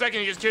wind for a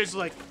second. He just hears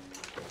like,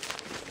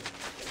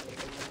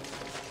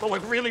 but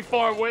like really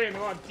far away and a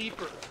lot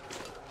deeper.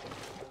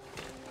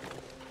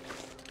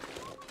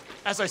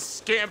 As I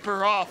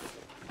scamper off.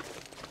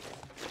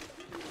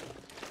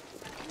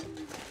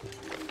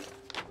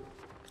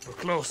 We're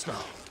close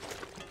now.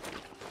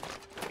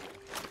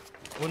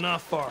 We're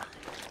not far.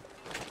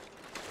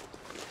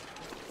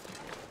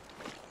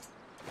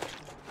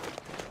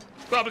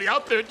 Probably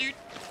out there, dude.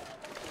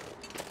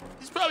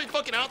 He's probably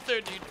fucking out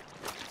there, dude.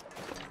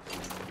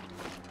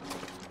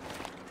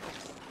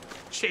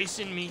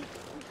 Chasing me.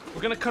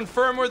 We're gonna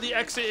confirm where the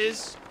exit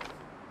is.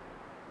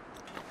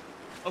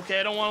 Okay,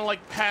 I don't want to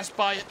like pass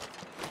by it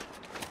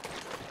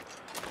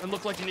and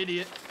look like an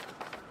idiot.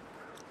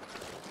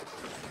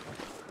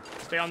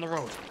 Stay on the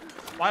road.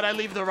 Why'd I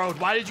leave the road?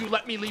 Why did you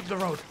let me leave the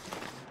road?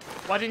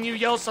 Why didn't you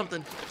yell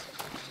something?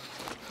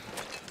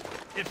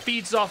 It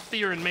feeds off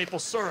fear and maple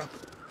syrup.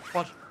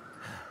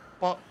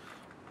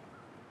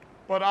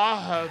 But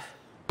I have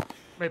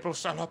maple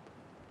syrup.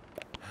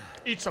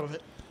 Eat some of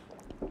it.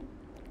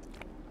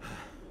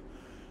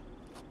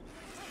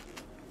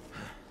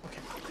 Okay.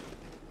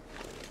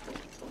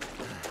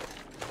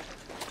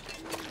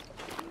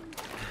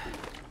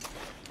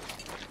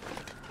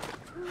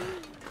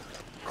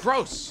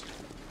 Gross.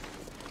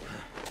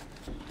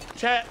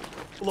 Chat,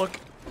 look.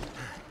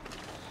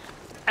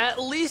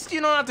 At least you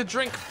don't have to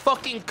drink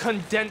fucking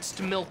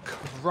condensed milk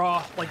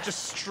raw, like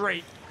just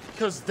straight.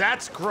 Because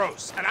that's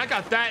gross. And I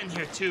got that in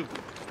here too.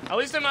 At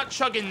least I'm not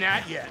chugging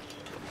that yet.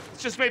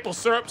 It's just maple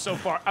syrup so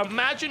far.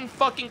 Imagine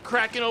fucking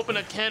cracking open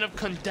a can of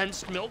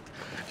condensed milk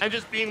and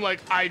just being like,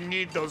 I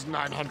need those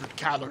 900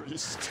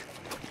 calories.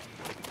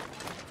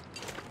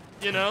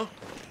 You know?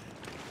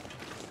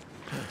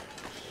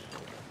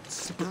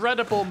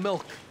 Spreadable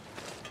milk.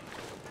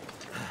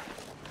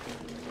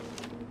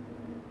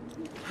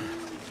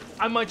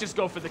 I might just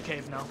go for the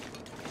cave now.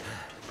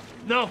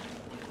 No.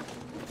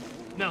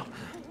 No.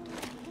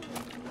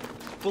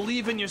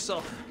 Believe in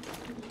yourself.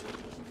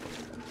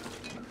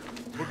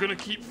 We're gonna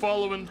keep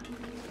following.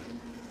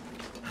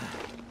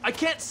 I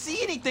can't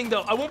see anything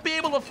though. I won't be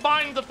able to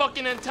find the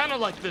fucking antenna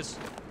like this.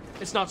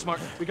 It's not smart.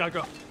 We gotta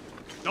go.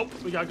 Nope,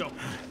 we gotta go.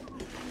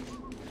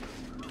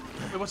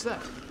 Wait, what's that?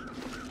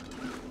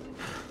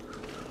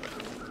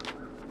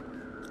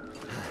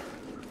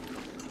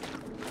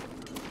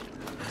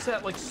 What's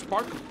that, like,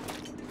 sparkle?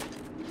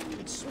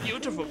 It's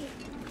beautiful.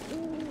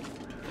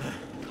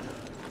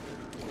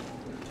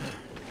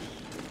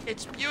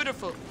 It's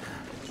beautiful.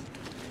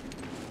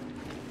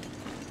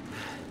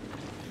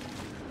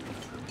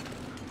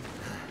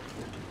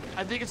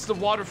 I think it's the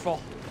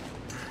waterfall.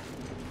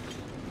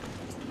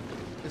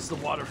 It's the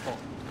waterfall.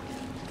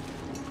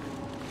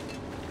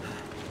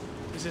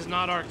 This is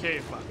not our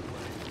cave, by the way.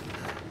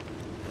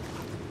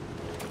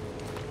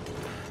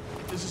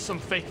 This is some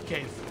fake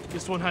cave.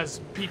 This one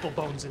has people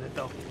bones in it,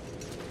 though.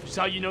 Which is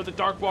how you know the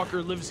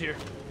Darkwalker lives here.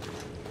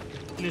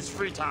 In his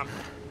free time.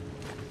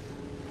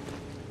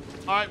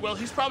 Alright, well,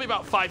 he's probably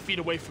about 5 feet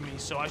away from me,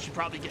 so I should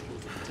probably get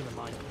moving to the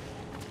mine.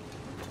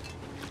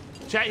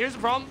 Chat, here's the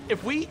problem.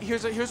 If we...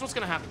 Here's what's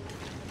gonna happen.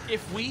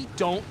 If we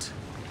don't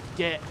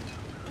get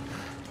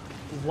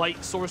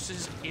light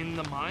sources in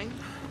the mine,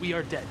 we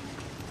are dead.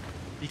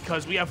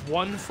 Because we have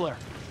one flare.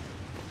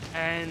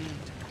 And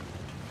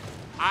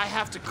I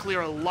have to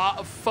clear a lot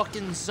of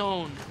fucking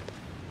zone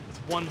with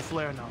one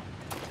flare now.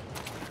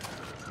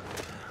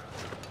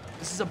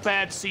 This is a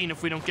bad scene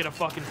if we don't get a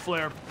fucking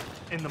flare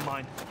in the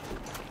mine.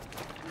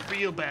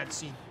 Real bad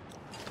scene.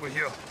 We're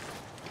here.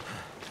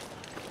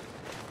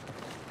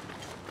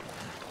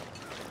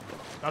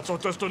 That's our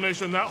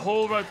destination, that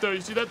hole right there. You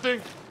see that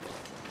thing?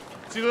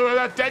 See where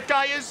that dead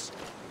guy is?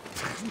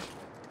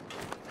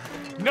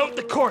 Note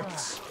the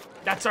corpse.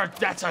 That's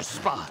our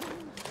spot.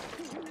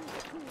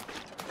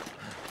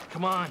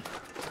 Come on.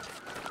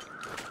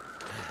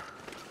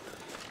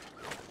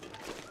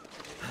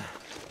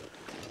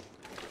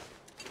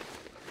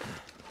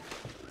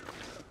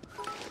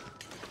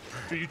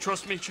 Do you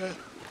trust me, Chad?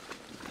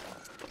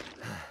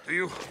 Do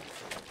you?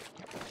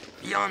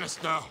 Be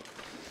honest now.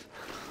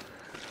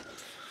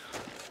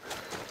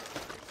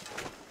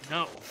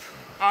 No.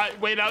 Alright,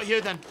 wait out here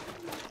then.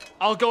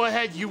 I'll go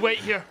ahead, you wait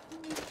here.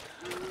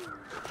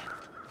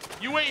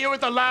 You wait here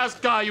with the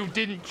last guy who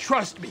didn't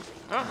trust me.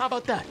 Huh? How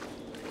about that?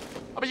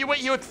 How about you wait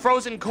here with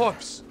frozen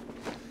corpse?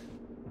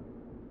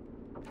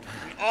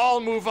 We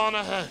all move on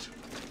ahead.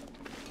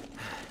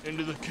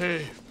 Into the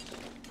cave.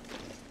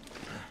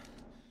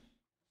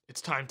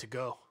 It's time to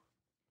go.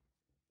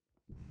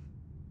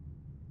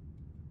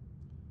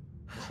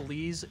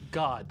 Please,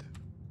 God,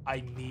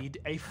 I need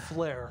a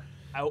flare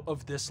out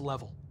of this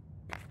level.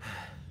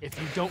 If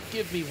you don't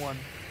give me one,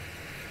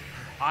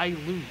 I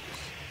lose.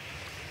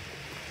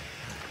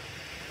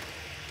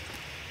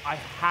 I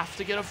have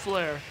to get a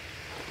flare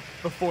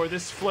before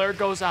this flare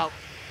goes out,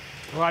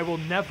 or I will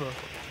never,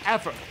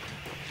 ever,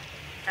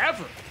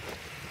 ever.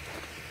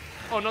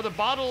 Oh, another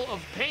bottle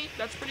of paint.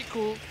 That's pretty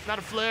cool. Not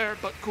a flare,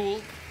 but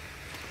cool.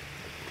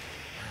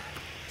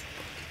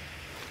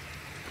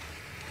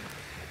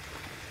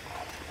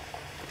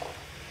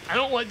 I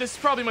don't like, this is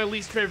probably my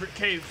least favorite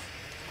cave.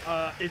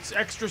 It's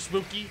extra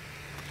spooky.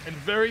 and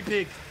very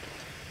big.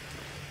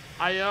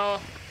 I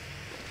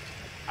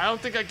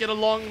don't think I get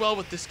along well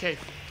with this cave.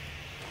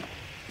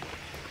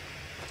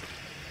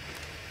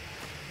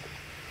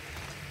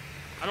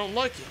 I don't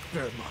like it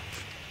very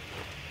much.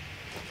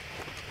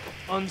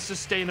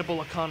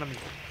 Unsustainable economy.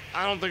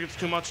 I don't think it's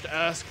too much to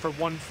ask for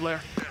one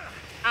flare.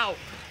 Ow!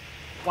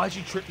 Why'd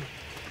you trip me?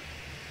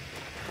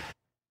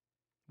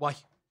 Why?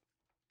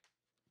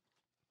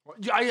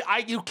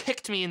 You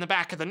kicked me in the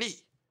back of the knee.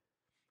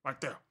 Right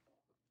there.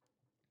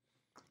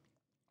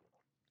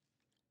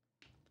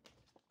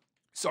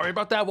 Sorry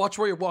about that. Watch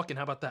where you're walking.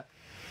 How about that?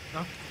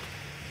 No?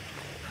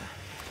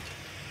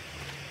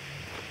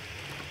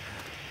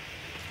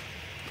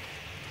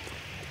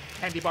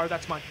 Candy bar,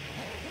 that's mine.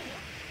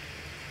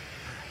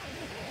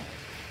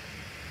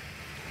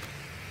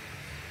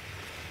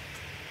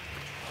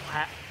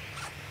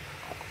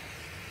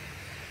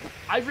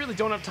 I really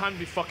don't have time to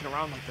be fucking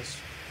around like this.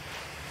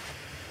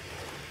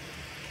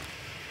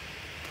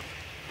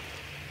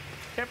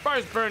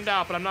 Campfire's burned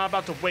out, but I'm not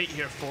about to wait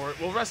here for it.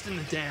 We'll rest in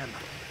the dam.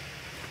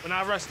 We're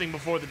not resting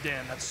before the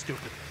dam. That's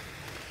stupid.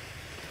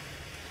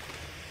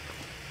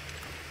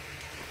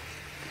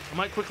 I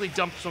might quickly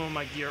dump some of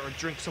my gear or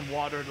drink some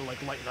water to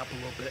like lighten up a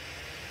little bit.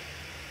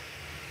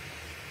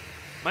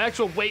 My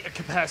actual weight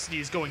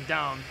capacity is going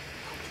down.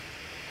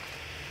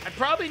 I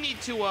probably need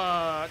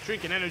to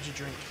drink an energy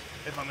drink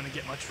if I'm gonna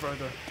get much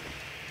further.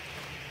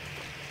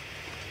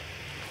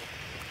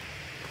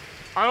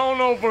 I don't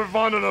know if we're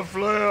finding a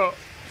flare.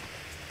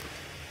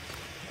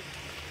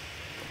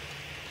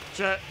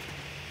 Chat.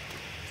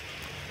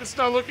 It's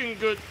not looking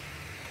good.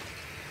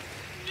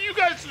 You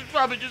guys should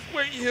probably just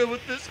wait here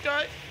with this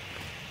guy.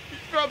 He's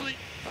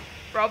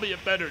probably a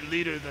better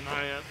leader than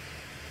I am.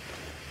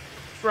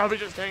 Probably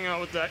just hang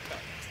out with that guy.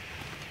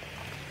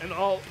 And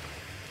I'll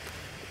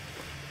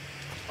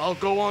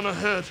go on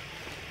ahead.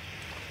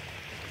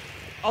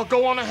 I'll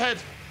go on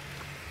ahead.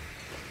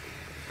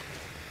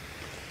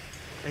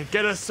 And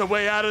get us a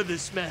way out of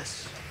this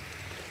mess.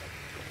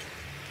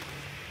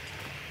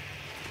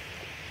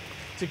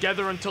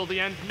 Together until the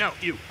end? No,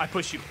 you. I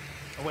push you.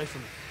 Away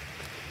from me.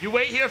 You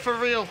wait here for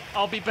real.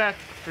 I'll be back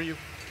for you.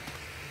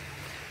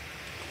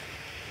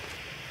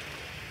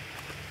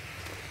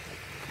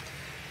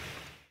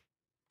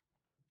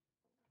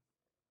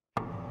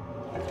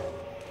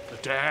 The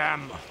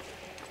dam.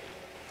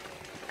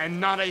 And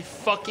not a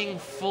fucking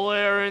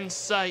flare in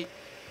sight.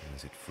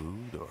 Is it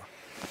food or?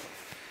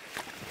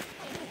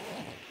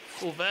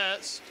 Full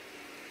vest.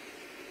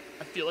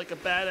 I feel like a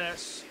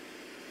badass.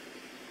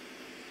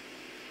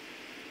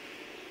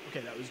 Okay,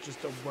 that was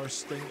just the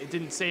worst thing. It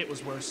didn't say it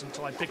was worse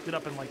until I picked it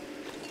up and like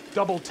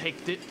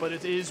double-taked it, but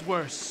it is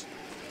worse.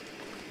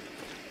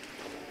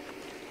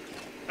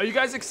 Are you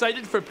guys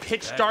excited for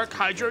Pitch Dark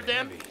Hydro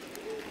Dam?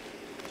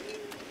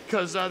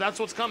 Because that's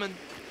what's coming.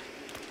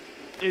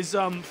 Is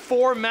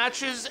 4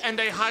 matches and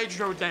a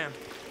hydro dam.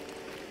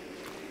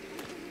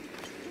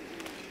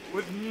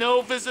 With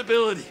no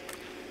visibility.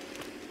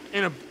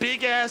 In a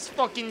big-ass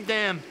fucking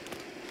dam.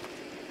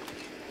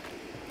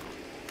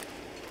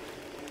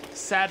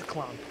 Sad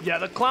clown. Yeah,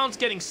 the clown's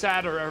getting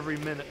sadder every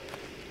minute.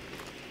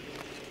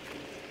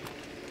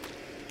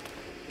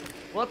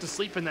 We'll have to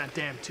sleep in that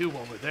dam too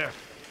while we're there.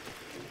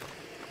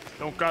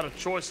 Don't got a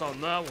choice on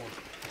that one.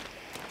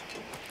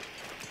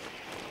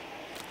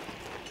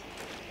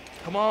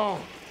 Come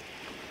on.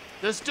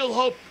 There's still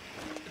hope.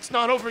 It's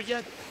not over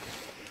yet.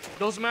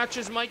 Those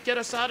matches might get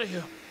us out of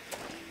here.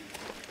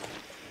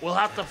 We'll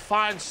have to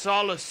find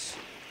solace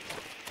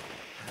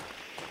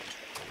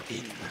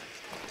in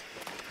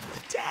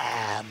the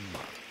dam.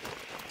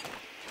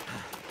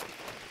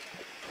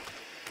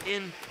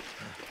 In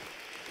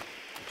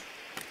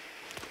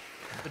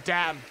the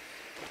dam.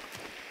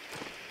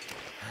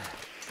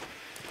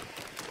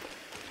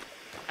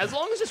 As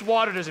long as this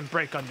water doesn't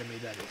break under me,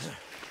 that is.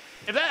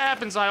 If that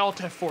happens, I alt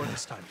F4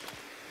 this time.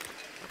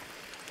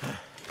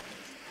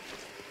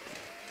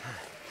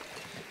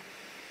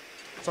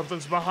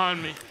 Something's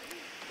behind me.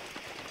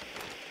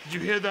 Did you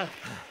hear that?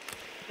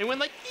 It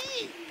went like,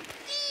 ee,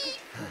 ee,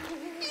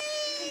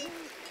 ee.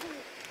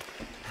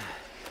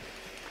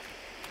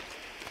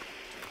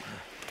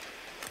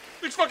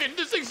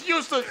 This thing's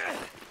useless.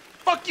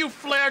 Fuck you,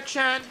 Flare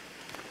Chan.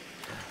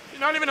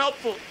 You're not even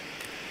helpful.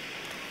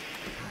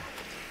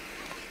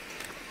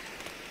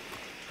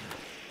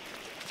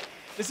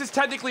 This is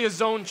technically a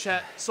zone,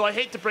 chat, so I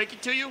hate to break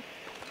it to you.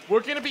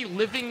 We're gonna be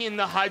living in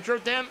the hydro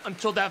dam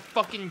until that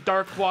fucking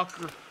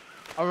Darkwalker.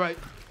 Alright,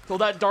 till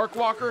that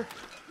Darkwalker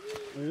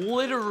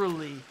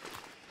literally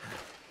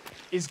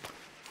is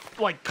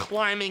like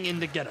climbing in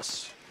to get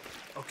us.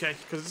 Okay,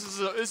 because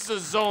this is a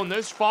zone.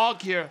 There's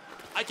fog here.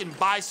 I can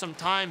buy some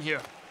time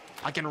here.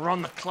 I can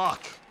run the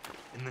clock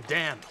in the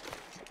dam.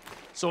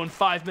 So in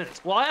 5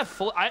 minutes. Well, I have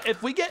full.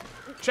 If we get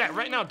chat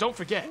right now, don't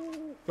forget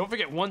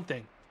one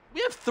thing.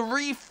 We have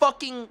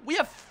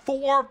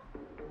 4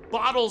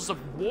 bottles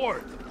of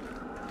ward.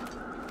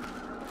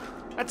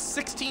 That's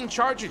 16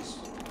 charges.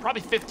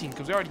 Probably 15,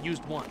 because we already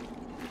used one.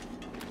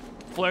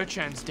 Flare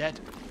Chan's dead.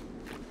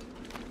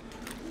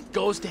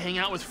 goes to hang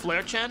out with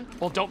Flare Chan,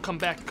 well, don't come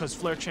back because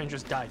Flare Chan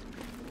just died.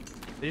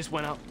 They just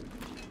went out.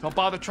 Don't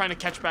bother trying to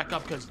catch back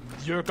up because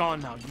you're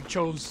gone now.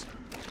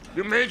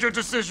 You made your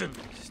decision.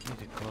 Just need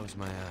to close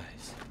my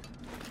eyes.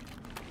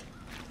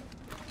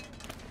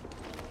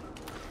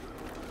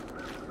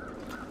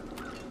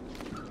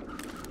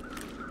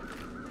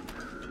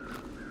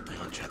 Hang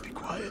on, chat, be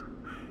quiet.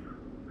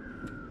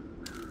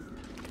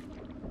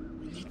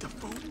 We need the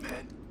food,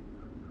 man.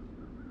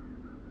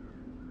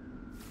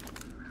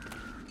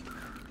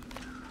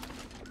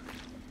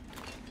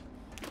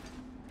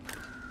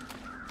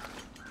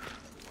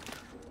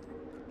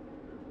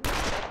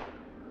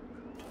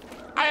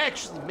 I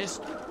actually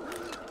missed.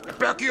 Get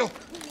back here.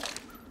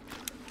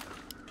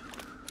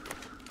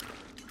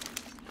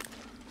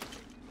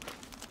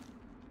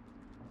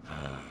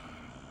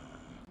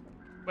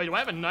 Wait, do I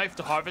have a knife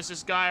to harvest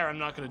this guy, or I'm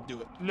not gonna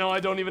do it? No, I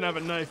don't even have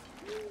a knife.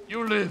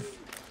 You live.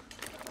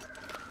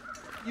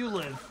 You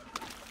live.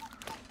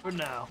 For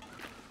now.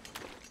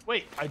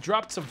 Wait, I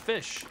dropped some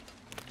fish.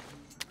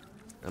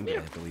 I'm gonna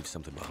have to leave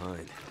something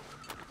behind.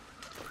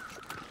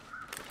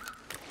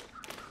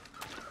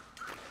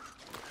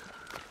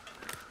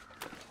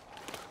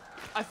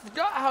 I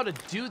forgot how to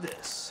do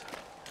this.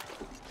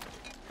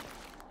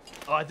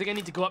 Oh, I think I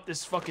need to go up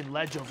this fucking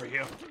ledge over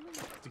here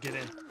to get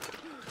in.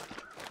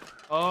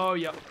 Oh,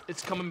 yeah,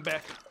 it's coming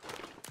back.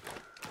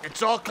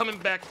 It's all coming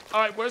back.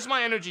 All right, where's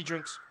my energy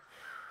drinks?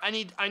 I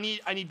need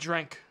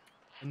drink.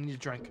 I need a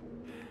drink.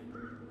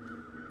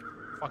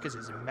 Fuck is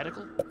it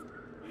medical?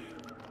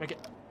 Drink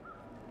it.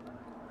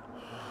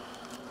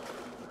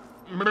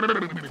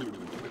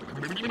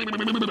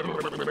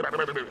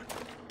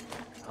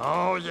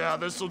 Oh, yeah,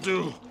 this'll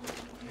do.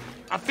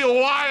 I feel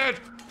wired.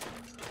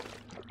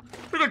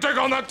 We're gonna take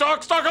on that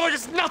Darkstalker like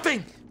it's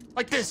nothing.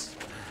 Like this.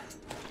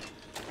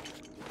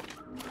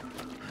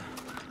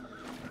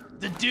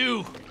 The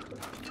dew.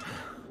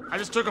 I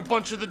just took a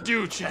bunch of the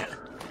dew, chat.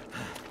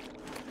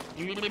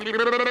 Yeah,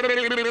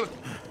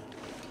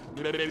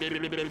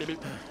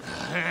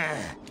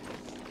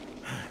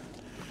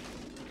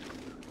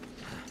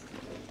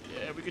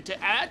 we could take.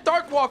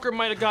 Darkwalker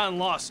might have gotten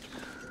lost,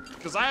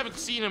 because I haven't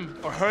seen him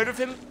or heard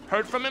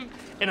from him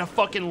in a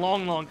fucking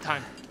long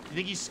time. You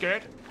think he's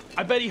scared?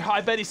 I bet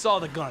he saw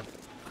the gun.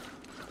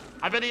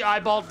 I bet he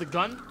eyeballed the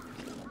gun.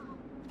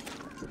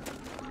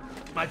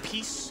 My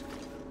piece.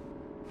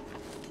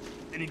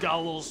 And he got a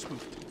little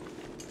spooked.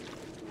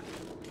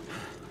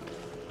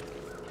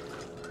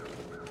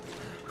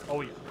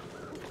 Oh yeah.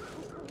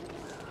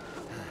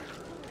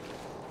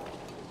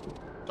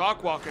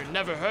 Darkwalker,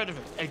 never heard of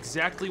him.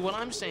 Exactly what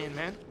I'm saying,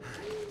 man.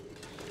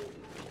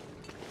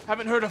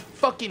 Haven't heard a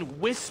fucking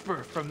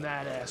whisper from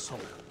that asshole.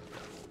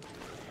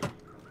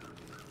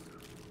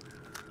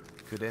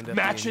 Could end up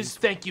matches.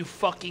 Thank you,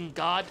 fucking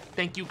God.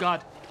 Thank you,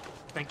 God.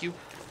 Thank you.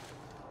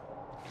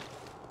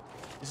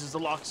 This is the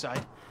lock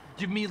side.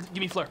 Give me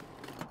flare.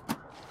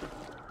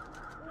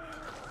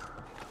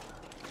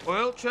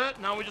 Well, chat.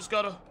 Now we just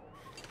gotta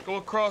go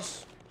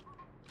across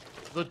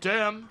the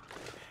dam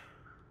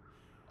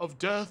of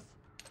death.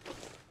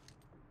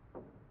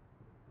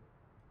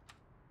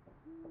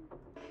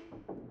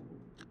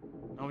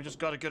 Now we just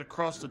gotta get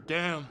across the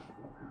dam.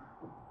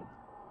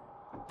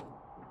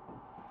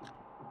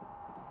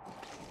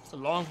 It's a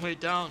long way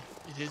down.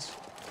 It is.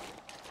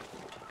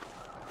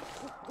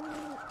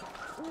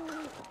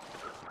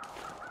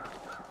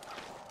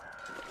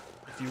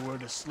 If you were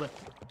to slip,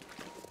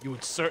 you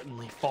would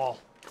certainly fall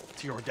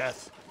to your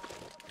death.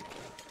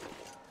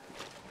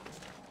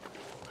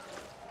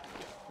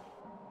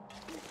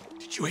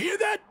 Did you hear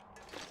that?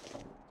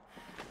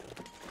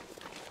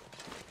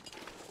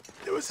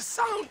 There was a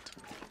sound.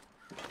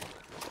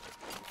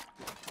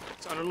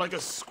 It sounded like a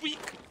squeak.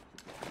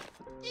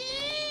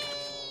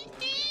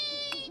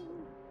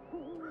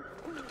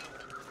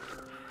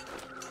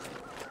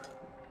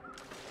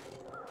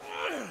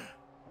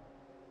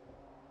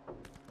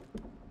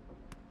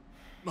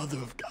 Mother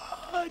of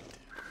God.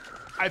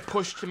 I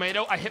push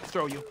tomato. I hip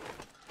throw you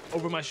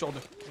over my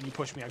shoulder. And you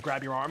push me. I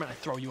grab your arm and I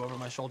throw you over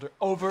my shoulder.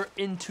 Over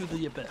into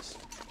the abyss.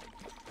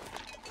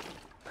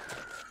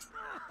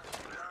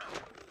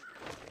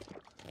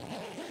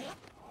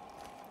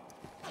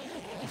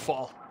 You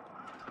fall.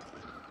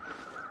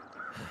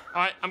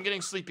 Alright, I'm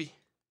getting sleepy.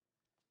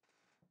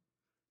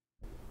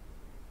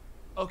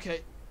 Okay.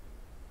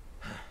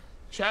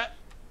 Chat.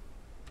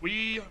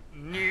 We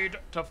need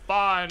to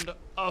find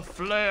a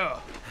flare.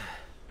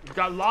 We've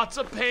got lots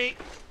of paint,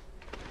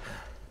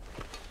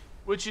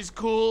 which is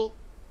cool.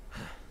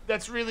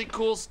 That's really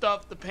cool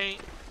stuff, the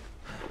paint.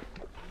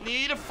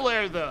 Need a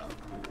flare, though.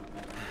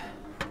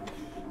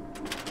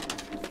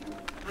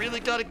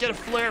 Really gotta get a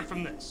flare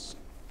from this.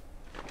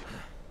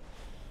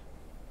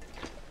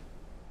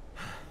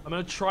 I'm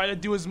gonna try to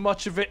do as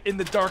much of it in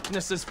the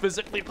darkness as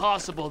physically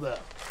possible, though.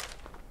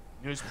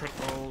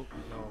 Newsprint roll,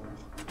 no.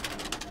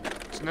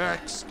 What's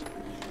next?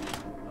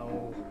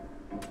 No.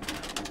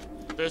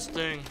 This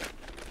thing.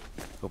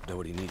 Hope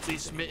nobody needs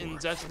These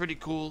mittens, that's pretty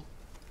cool.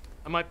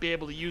 I might be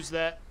able to use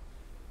that.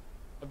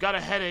 I've got a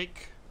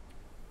headache.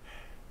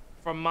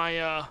 from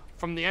my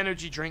from the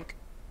energy drink.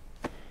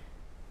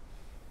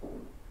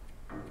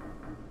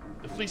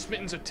 The fleece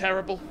mittens are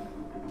terrible.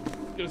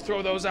 Gonna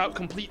throw those out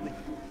completely.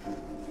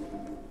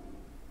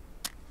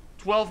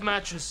 12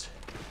 matches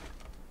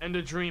and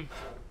a dream.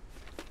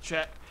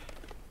 Chat.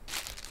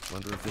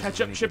 Wonder if this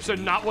Ketchup chips are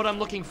not what I'm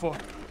looking for.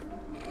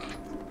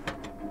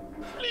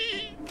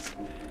 Please.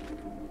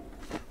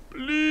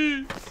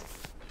 Please.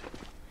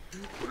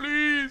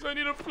 Please, I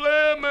need a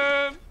flare,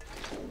 man.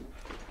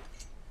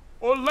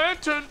 Or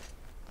lantern.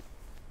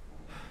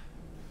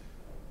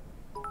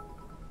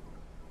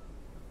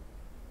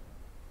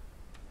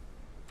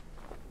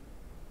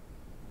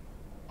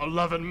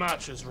 "11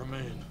 matches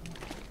remain."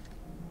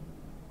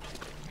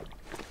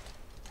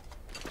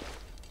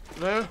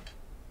 Flare?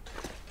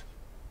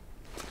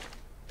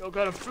 Y'all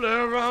got a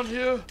flare around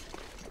here?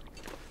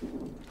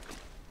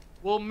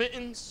 Wool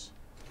mittens?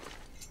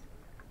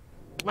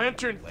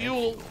 Lantern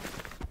fuel?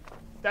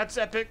 That's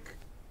epic.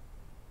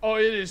 Oh,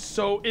 it is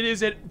so. It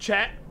is at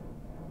chat.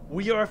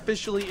 We are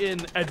officially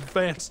in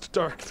advanced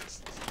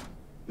darkness.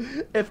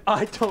 If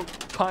I don't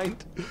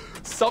find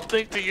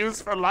something to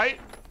use for light,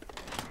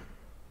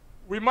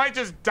 we might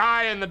just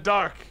die in the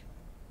dark.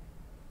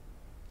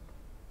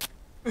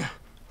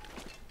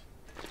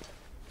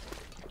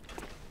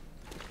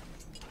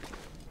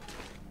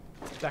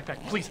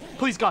 Backpack, please,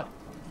 please, God.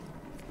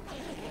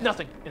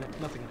 Nothing in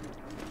it, nothing in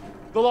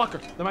it. The locker,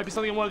 there might be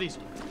something in one of these.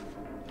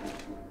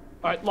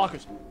 All right,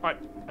 lockers. All right,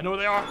 I know where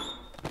they are.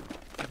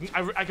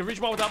 I can reach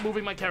them all without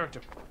moving my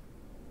character.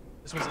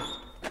 This one's it.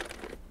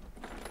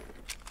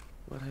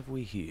 What have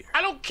we here?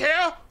 I don't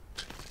care.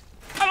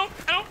 I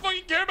don't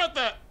fucking care about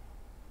that.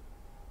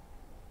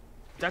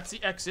 That's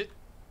the exit.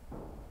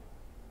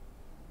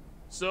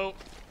 So,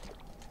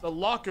 the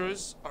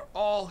lockers are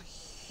all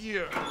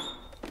here.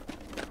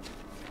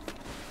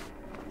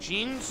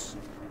 Jeans?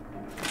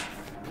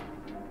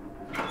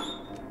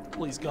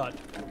 Please, God.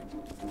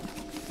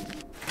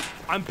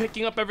 I'm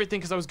picking up everything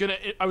because I was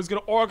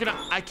gonna organize.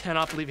 I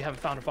cannot believe you haven't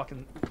found a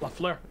fucking La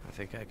Fleur. I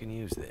think I can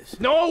use this.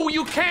 No,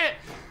 you can't.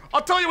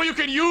 I'll tell you what you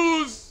can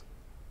use.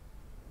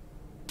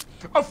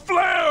 A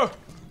flare.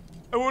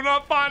 And we're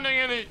not finding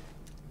any.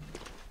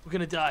 We're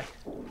gonna die.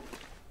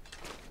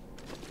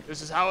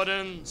 This is how it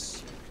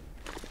ends.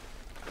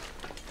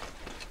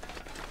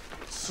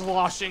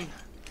 Sloshing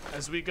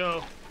as we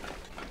go.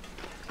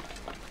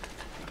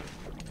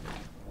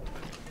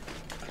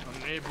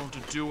 Unable to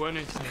do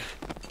anything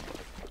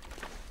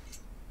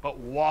but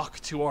walk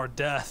to our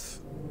death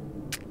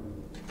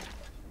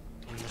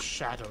in the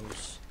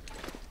shadows.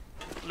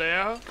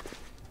 Flare?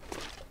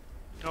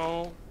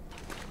 No.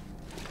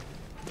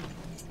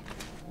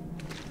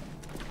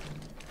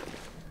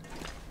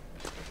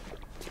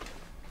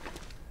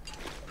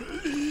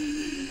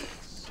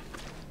 Please.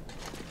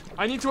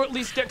 I need to at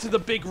least get to the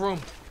big room.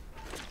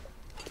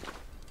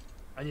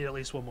 I need at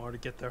least one more to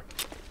get there.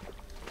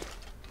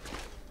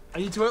 I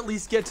need to at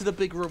least get to the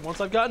big room.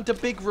 Once I've gotten to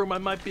big room, I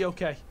might be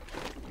okay.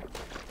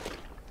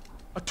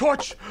 A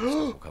torch!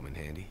 Will come in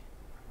handy.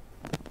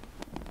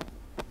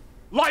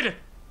 Light it!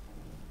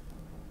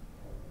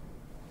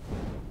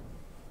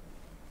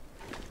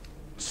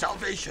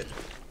 Salvation.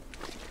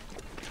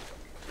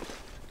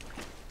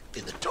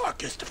 In the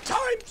darkest of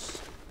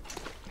times.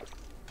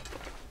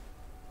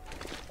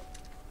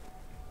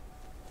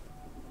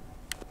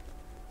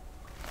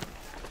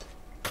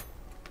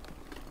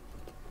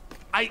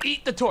 I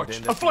eat the torch.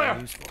 A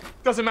flare!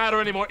 Doesn't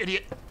matter anymore,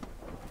 idiot.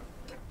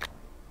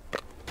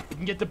 We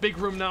can get the big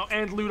room now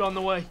and loot on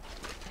the way.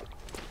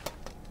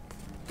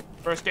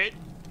 First aid.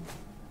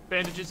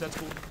 Bandages, that's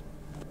cool.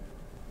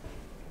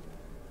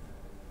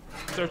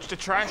 Search the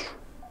trash.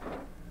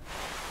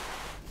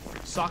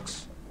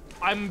 Socks.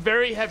 I'm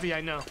very heavy,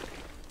 I know.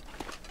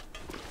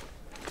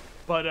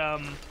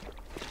 But,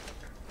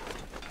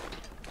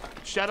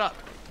 shut up.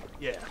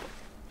 Yeah.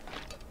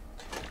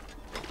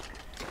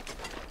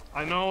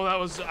 I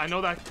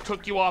know that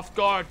took you off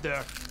guard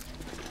there.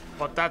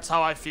 But that's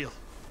how I feel.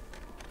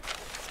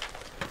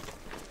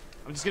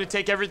 I'm just gonna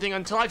take everything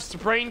until I've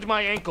sprained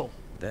my ankle.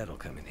 That'll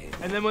come in handy.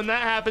 And then when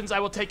that happens, I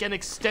will take an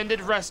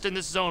extended rest in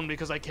this zone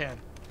because I can.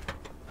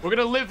 We're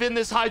gonna live in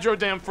this hydro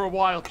dam for a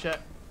while,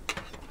 chat.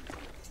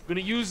 We're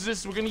gonna use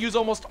this, we're gonna use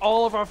almost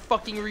all of our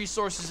fucking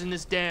resources in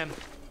this dam.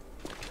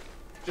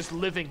 Just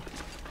living.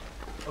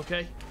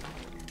 Okay?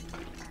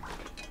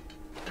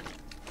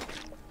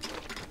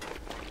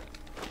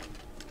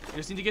 I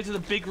just need to get to the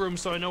big room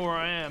so I know where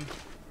I am.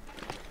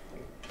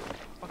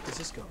 Fuck does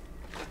this go?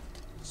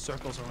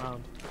 Circles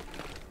around.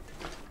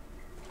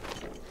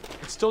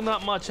 It's still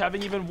not much.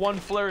 Having even one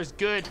flare is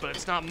good, but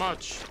it's not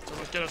much. It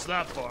doesn't get us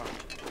that far.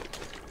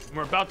 And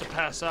we're about to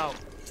pass out.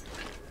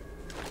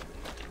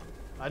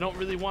 I don't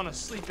really want to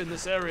sleep in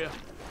this area.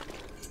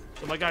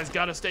 So my guy's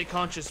gotta stay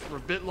conscious for a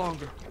bit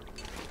longer.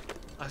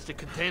 Plastic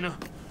container.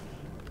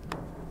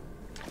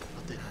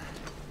 Nothing.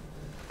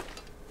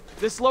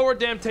 This lower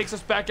dam takes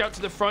us back out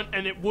to the front,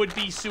 and it would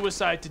be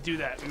suicide to do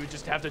that. We would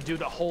just have to do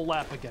the whole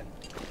lap again.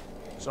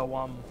 So,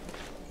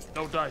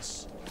 no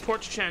dice.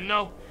 Torch Chan,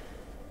 no.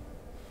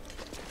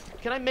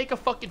 Can I make a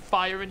fucking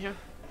fire in here?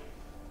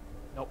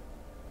 Nope.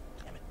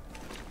 Damn it.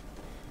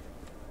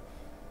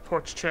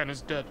 Torch Chan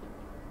is dead.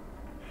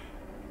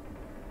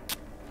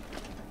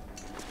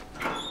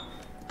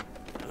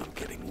 I'm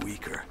getting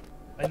weaker.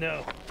 I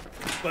know,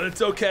 but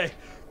it's okay,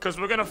 because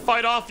we're gonna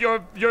fight off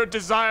your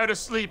desire to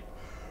sleep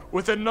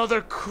with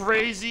another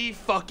crazy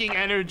fucking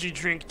energy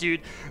drink,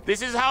 dude.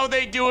 This is how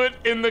they do it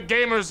in the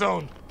gamer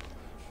zone.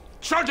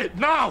 Chug it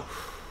now!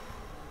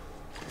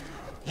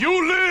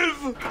 You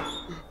live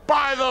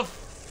by the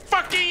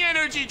fucking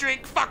energy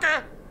drink,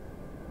 fucker!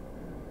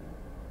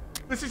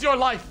 This is your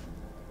life.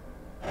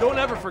 Don't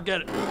ever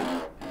forget it.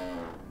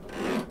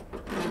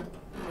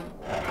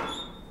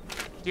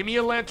 Give me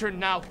a lantern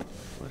now.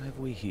 What have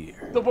we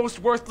here? The most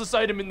worthless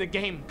item in the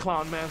game,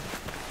 clown man.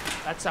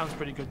 That sounds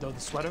pretty good though, the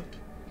sweater.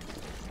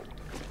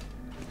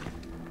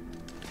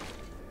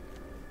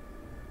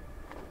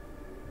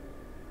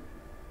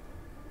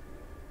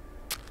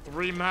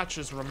 Three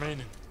matches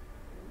remaining.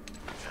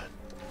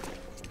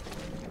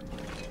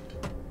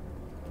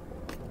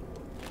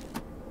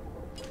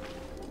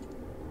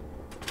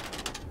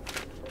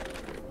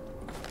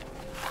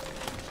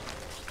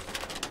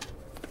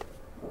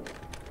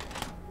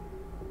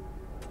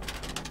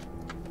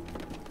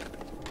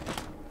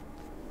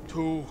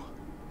 Two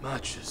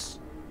matches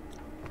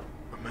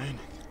remaining.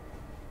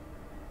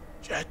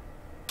 Jet.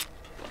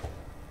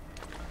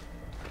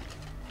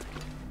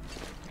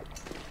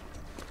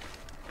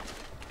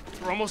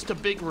 We're almost to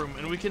big room,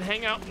 and we can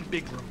hang out in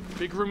big room.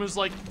 Big room is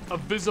like a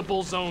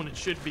visible zone, it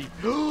should be.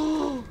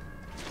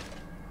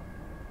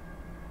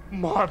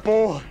 My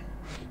boy.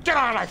 Get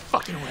out of my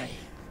fucking way.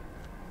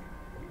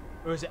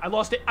 Where is it? I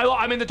lost it.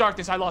 I'm in the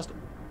darkness. I lost it.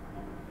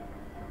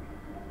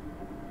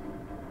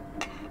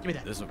 Give me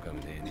that. This'll come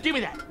in handy. Give me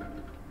that.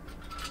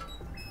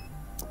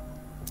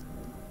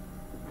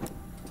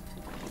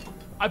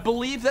 I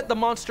believe that the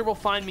monster will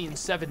find me in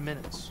 7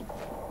 minutes.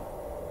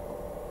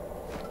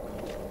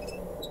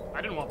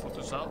 I didn't want to put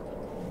this out.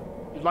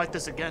 You'd like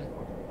this again.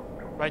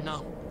 Right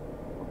now.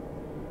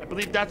 I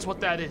believe that's what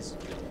that is.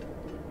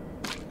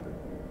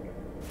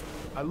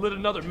 I lit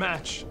another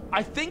match.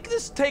 I think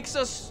this takes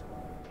us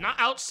not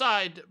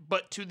outside,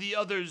 but to the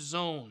other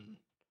zone.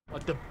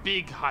 Like the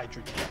big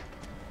hydrogen.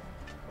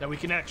 That we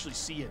can actually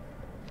see it.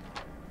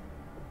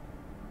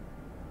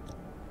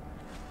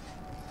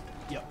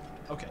 Yep.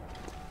 Okay.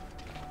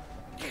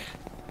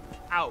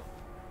 Ow.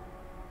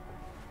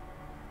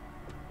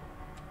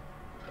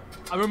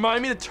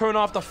 Remind me to turn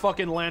off the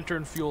fucking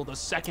lantern fuel the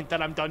second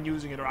that I'm done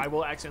using it, or I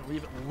will accidentally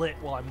leave it lit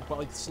while I'm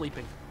like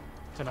sleeping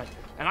tonight.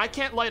 And I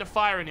can't light a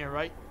fire in here,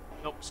 right?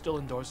 Nope, still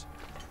indoors.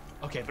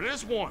 Okay, but it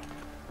is warm.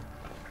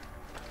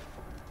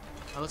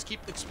 Now let's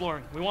keep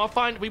exploring. We want to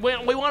find. We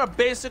want to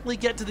basically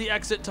get to the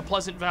exit to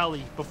Pleasant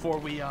Valley before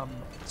we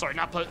Sorry,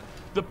 not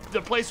the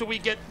place where we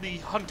get the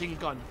hunting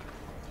gun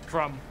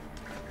from.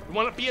 We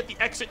want to be at the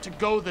exit to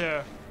go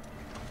there.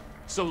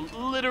 So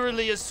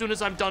literally, as soon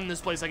as I'm done in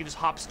this place, I can just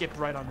hop, skip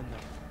right on in there.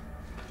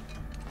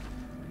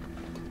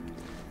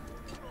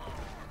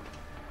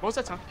 What was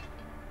that sound?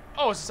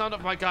 Oh, it's the sound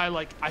of my guy,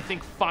 like, I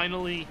think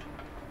finally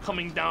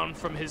coming down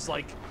from his,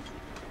 like,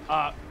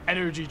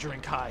 energy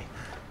drink high.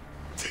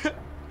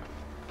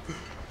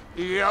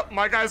 Yep,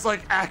 my guy's,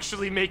 like,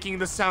 actually making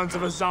the sounds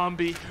of a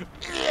zombie.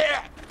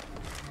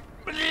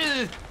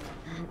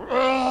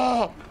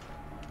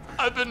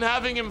 I've been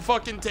having him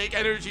fucking take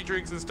energy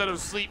drinks instead of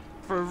sleep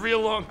for a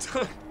real long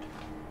time.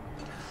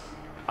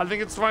 I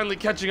think it's finally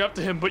catching up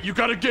to him, but you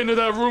gotta get into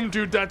that room,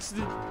 dude. That's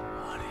the...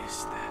 What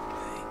is that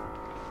thing?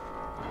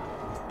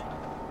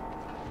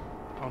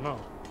 Oh no.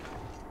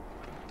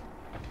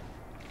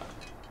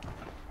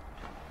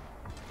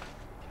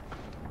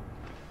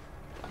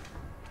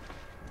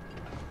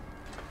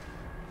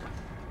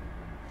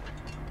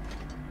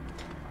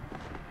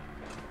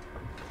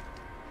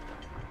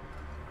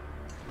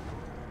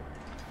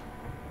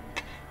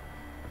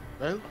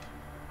 Well?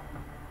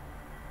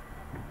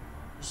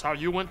 This how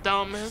you went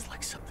down, man? It's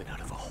like something out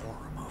of a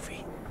horror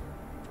movie.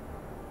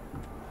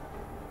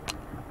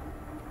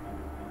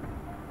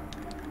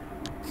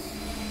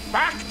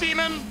 Back,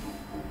 demon!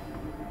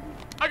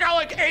 I got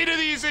like 8 of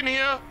these in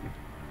here.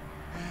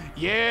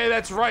 Yeah,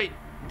 that's right.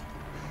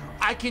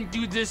 I can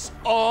do this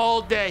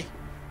all day.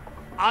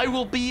 I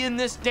will be in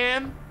this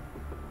dam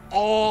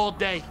all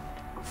day,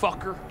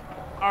 fucker.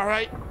 All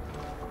right?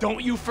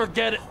 Don't you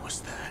forget it. What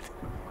was that?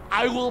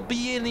 I will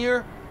be in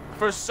here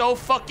for so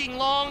fucking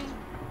long.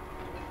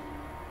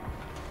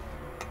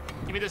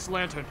 Give me this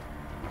lantern.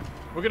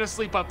 We're gonna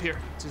sleep up here.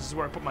 This is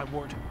where I put my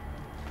ward.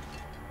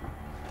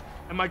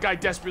 And my guy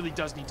desperately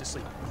does need to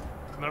sleep.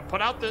 I'm gonna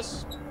put out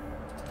this.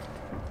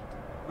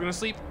 We're gonna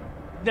sleep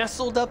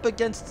nestled up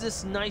against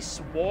this nice,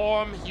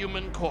 warm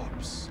human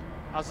corpse.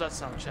 How's that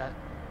sound, chat?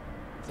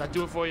 Does that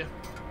do it for you?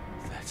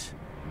 That's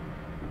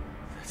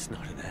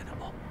not an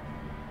animal.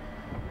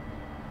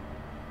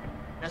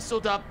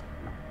 Nestled up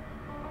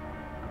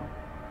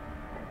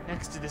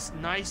next to this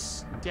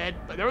nice dead...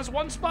 There was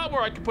one spot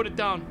where I could put it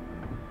down.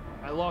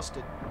 I lost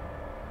it.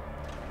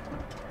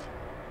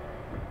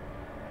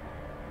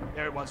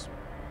 There it was.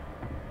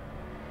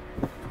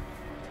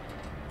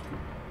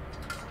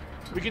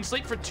 We can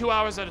sleep for 2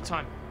 hours at a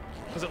time,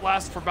 because it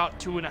lasts for about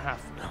 2.5.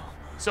 No.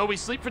 So we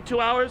sleep for 2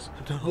 hours,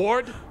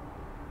 ward,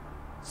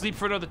 sleep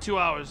for another 2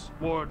 hours,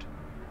 ward,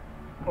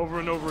 over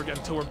and over again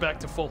until we're back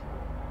to full.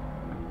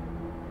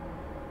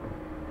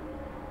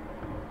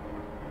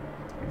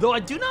 Though I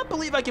do not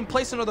believe I can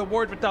place another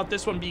ward without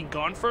this one being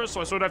gone first,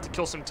 so I sort of have to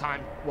kill some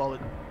time while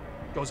it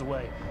goes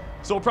away.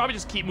 So we'll probably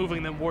just keep moving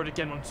and then ward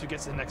again once we get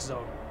to the next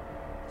zone.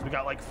 So we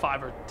got like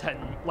 5 or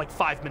 10, like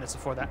 5 minutes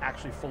before that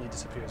actually fully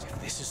disappears.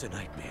 If this is a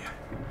nightmare,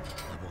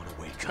 I want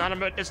to wake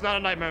up. It's not a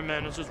nightmare,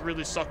 man. It's just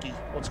really sucky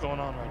what's going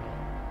on right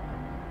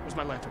now. Where's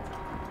my lantern?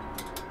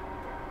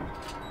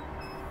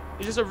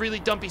 It's just a really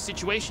dumpy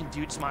situation,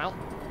 dude. Smile.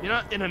 You're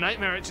not in a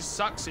nightmare. It just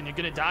sucks, and you're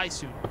gonna die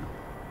soon.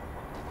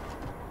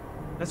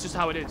 That's just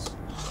how it is.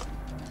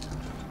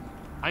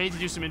 I need to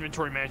do some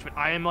inventory management.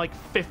 I am like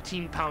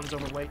 15 pounds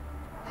overweight.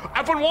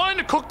 I've been wanting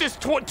to cook this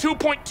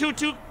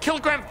 2.22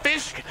 kilogram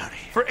fish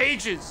for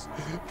ages,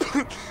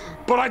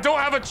 but I don't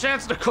have a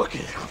chance to cook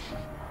it.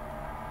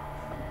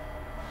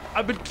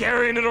 I've been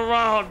carrying it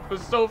around for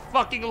so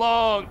fucking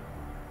long,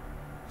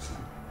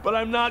 but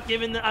I'm not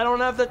giving I don't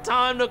have the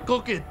time to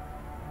cook it.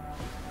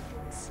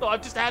 So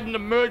I've just had an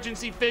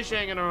emergency fish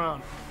hanging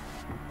around.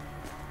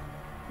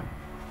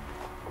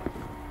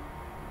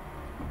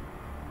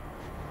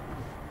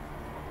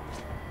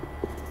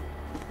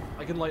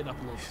 I can lighten up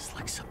a little. This is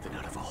like something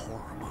out of a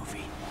horror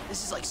movie.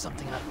 This is like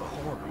something out of a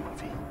horror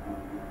movie.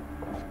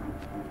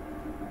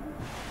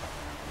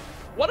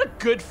 What a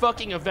good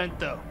fucking event,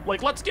 though.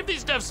 Like, let's give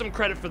these devs some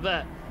credit for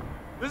that.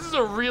 This is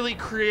a really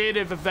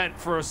creative event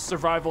for a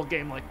survival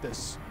game like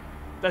this.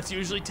 That's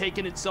usually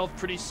taken itself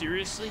pretty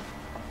seriously.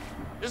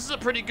 This is a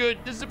pretty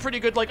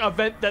good, like,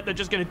 event that they're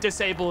just gonna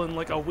disable in,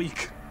 like, a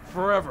week.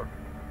 Forever.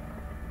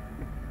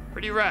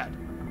 Pretty rad.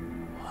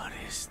 What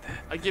is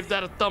that? I give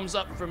that a thumbs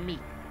up from me.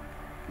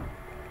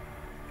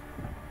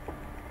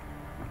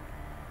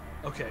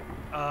 Okay,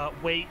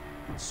 weight,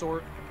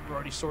 sort. We're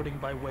already sorting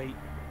by weight.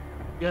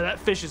 Yeah, that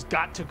fish has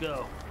got to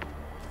go.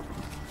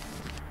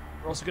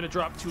 We're also gonna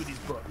drop 2 of these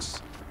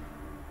books.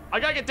 I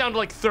gotta get down to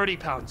like 30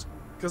 pounds,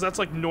 because that's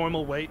like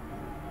normal weight.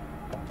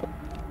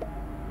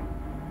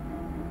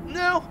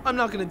 No, I'm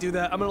not gonna do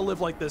that. I'm gonna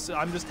live like this.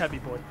 I'm just heavy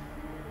boy.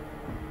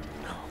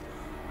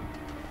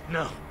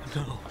 No.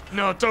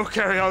 No, don't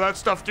carry all that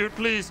stuff, dude,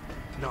 please.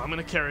 No, I'm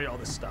gonna carry all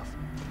this stuff.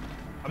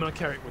 I'm gonna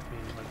carry it with me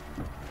and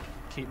then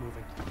keep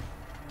moving.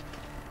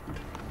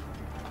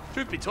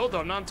 Truth be told, though,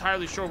 I'm not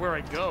entirely sure where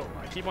I go.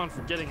 I keep on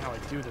forgetting how I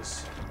do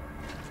this.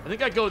 I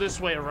think I go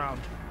this way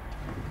around,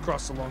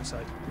 across the long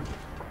side.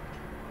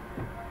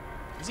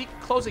 Is he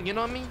closing in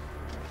on me?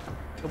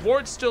 The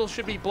ward still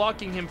should be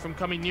blocking him from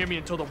coming near me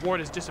until the ward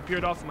has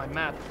disappeared off of my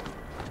map.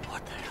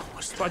 What the hell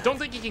was that? So I don't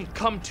think he can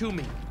come to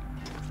me.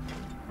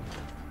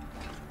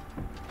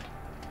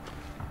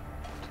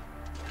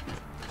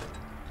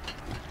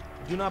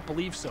 I do not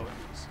believe so, at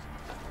least.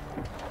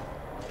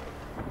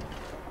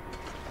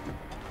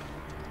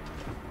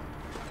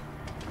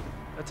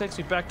 That takes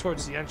me back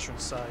towards the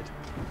entrance side.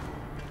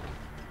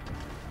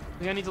 I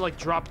think I need to, like,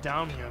 drop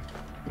down here.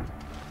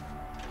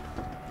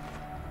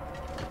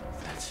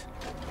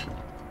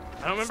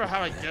 I don't remember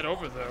how I get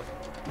over there.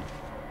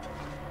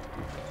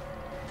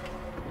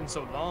 It's been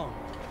so long.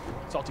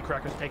 Salty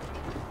crackers, take it.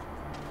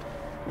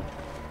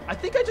 I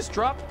think I just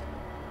dropped.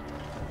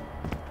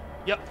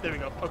 Yep, there we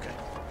go. Okay.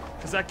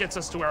 Because that gets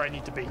us to where I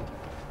need to be.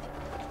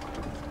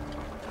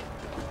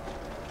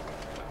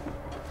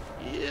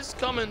 He is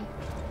coming.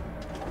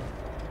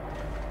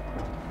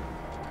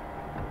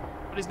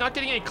 But he's not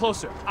getting any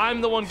closer.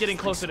 I'm the one getting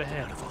closer to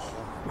him.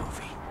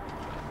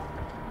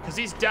 Because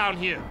he's down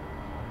here.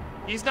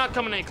 He's not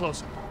coming any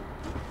closer.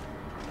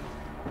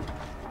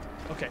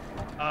 Okay.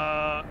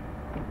 I'll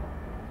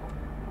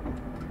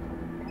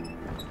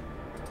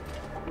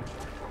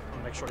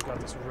make sure I got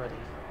this ready.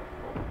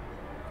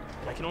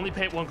 I can only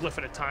paint one glyph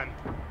at a time.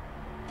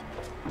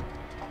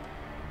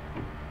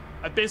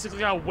 I basically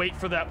gotta wait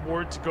for that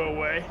ward to go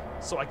away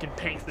so I can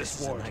paint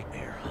this ward. This is a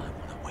nightmare. I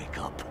want to wake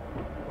up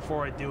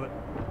before I do it.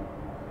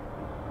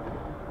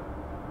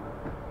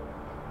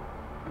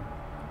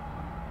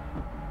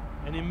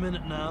 Any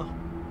minute now.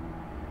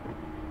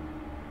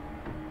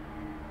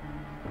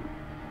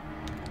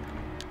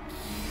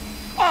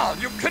 Oh,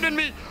 you kidding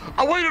me?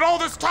 I waited all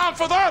this time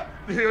for that?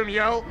 You hear him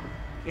yell?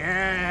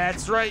 Yeah,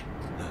 that's right.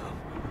 No.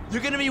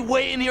 You're gonna be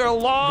waiting here a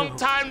long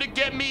time to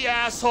get me,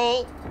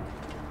 asshole.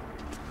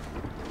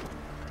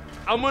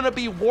 I'm gonna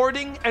be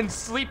warding and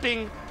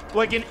sleeping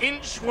like an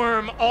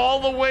inchworm all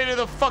the way to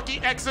the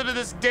fucking exit of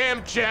this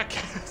damn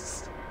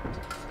jackass.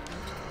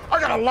 I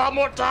got a lot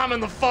more time in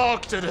the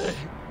fog today.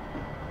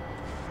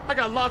 I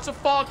got lots of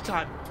fog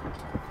time.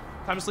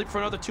 Time to sleep for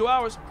another 2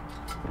 hours.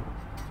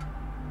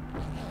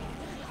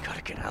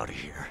 Gotta get out of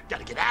here.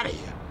 Gotta get out of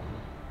here.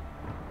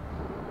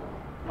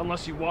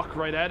 Unless you walk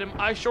right at him.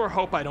 I sure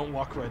hope I don't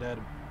walk right at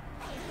him.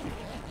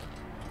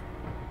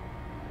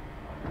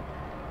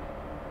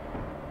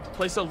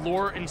 Place a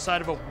lure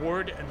inside of a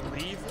ward and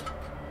leave.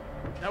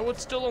 That would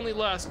still only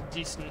last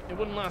decent. It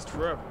wouldn't last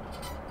forever.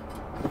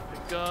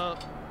 Pick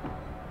up.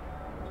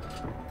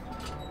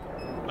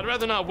 I'd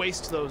rather not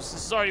waste those.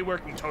 This is already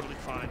working totally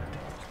fine.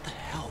 What the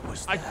hell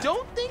was that? I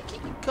don't think he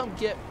can come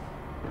get me,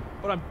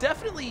 but I'm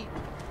definitely...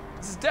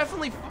 This is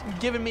definitely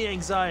giving me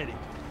anxiety.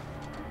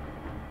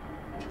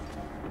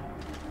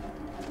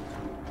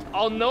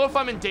 I'll know if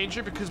I'm in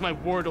danger because my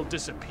ward will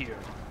disappear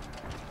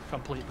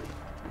completely.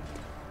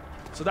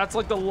 So that's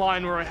like the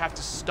line where I have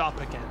to stop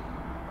again.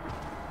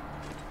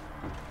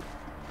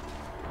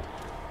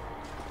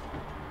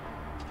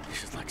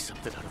 This is like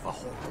something out of a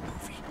horror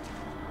movie.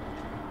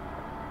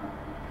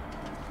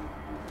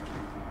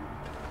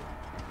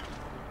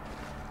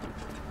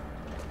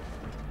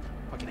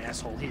 Fucking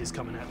asshole, he is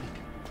coming at me.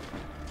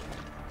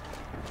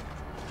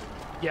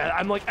 Yeah,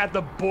 I'm like at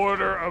the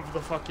border of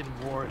the fucking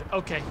ward.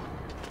 Okay.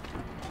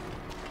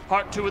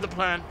 Part 2 of the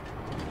plan.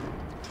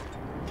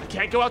 I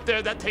can't go out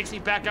there. That takes me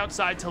back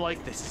outside to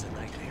like... This is a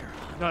nightmare.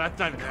 No, that's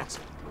not even right.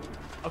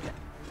 Okay.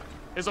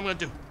 Here's what I'm gonna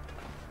do.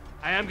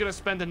 I am gonna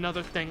spend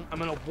another thing. I'm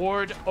gonna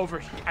ward over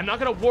here. I'm not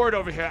gonna ward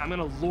over here. I'm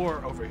gonna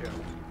lure over here.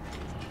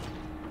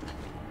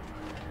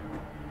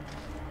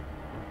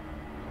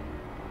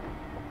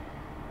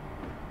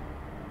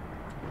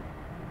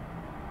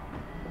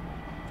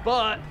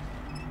 But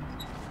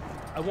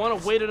I want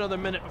to wait another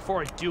minute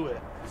before I do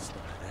it. It's not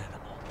an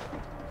animal.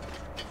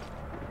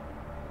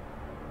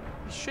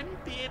 He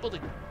shouldn't be able to...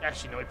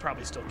 Actually, no, he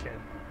probably still can.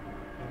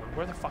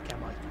 Where the fuck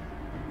am I?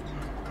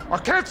 I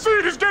can't see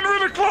it! He's getting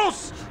really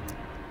close!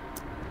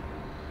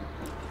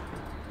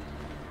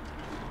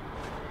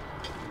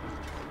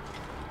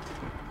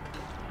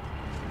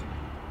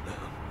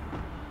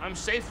 I'm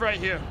safe right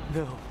here.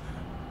 No.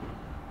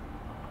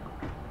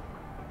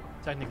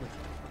 Technically.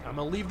 I'm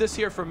gonna leave this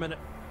here for a minute.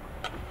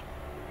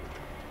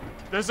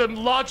 There's a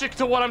logic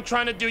to what I'm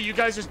trying to do. You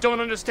guys just don't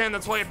understand.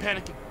 That's why you're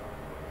panicking.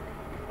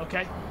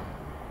 Okay?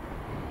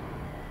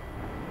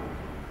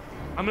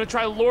 I'm gonna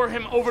try to lure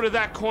him over to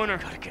that corner.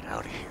 Gotta get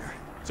out of here.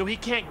 So he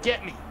can't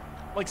get me.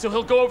 Like, so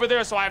he'll go over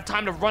there so I have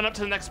time to run up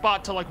to the next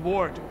spot to, like,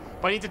 ward.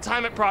 But I need to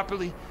time it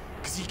properly.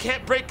 Because he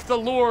can't break the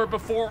lure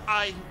before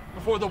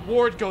the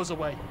ward goes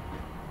away.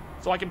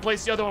 So I can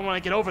place the other one when I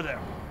get over there.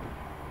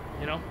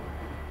 You know?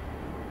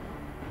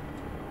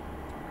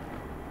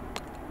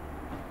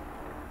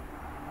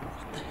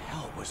 What the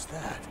hell was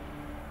that?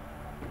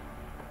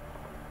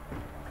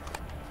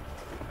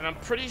 And I'm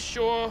pretty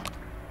sure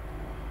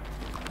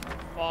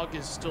fog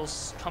is still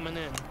coming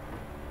in.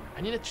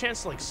 I need a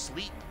chance to like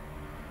sleep.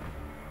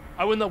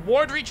 When the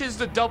ward reaches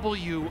the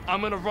W, I'm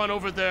gonna run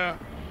over there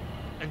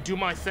and do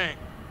my thing.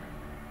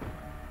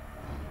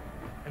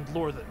 And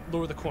lure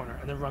the corner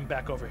and then run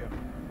back over here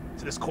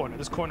to this corner.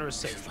 This corner is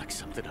safe. It's like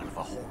something out of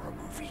a horror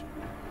movie.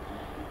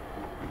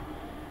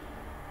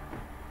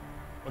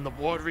 When the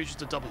ward reaches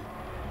the W.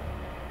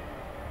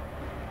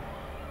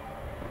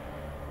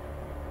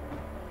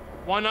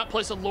 Why not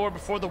place a lure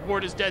before the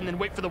ward is dead and then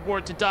wait for the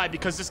ward to die?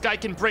 Because this guy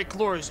can break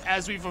lures,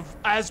 as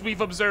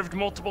we've observed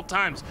multiple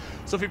times.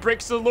 So if he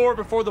breaks the lure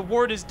before the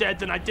ward is dead,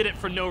 then I did it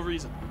for no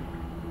reason.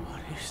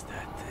 What is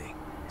that thing?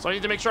 So I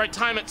need to make sure I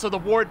time it so the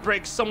ward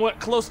breaks somewhat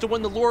close to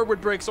when the lure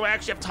would break, so I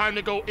actually have time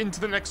to go into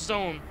the next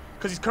zone,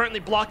 because he's currently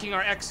blocking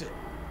our exit.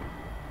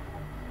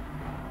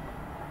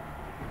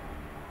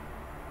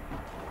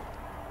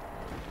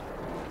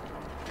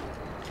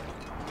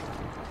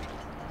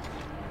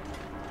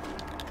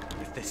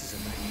 This is a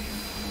nightmare.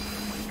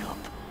 Wake up.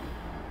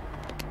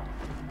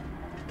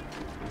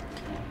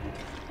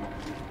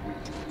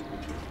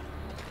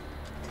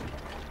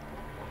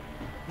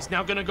 He's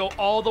now gonna go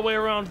all the way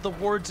around the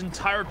ward's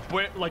entire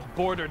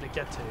border to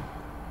get to him.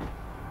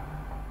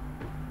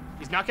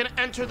 He's not gonna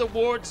enter the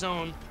ward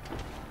zone,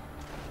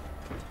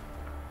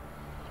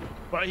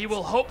 but he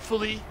will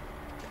hopefully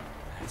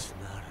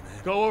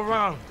go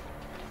around.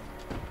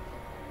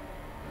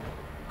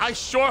 I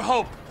sure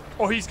hope,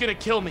 or he's gonna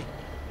kill me.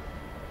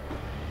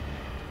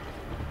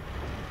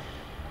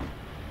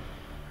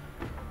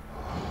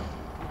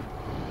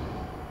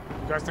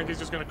 You guys think he's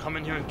just gonna come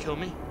in here and kill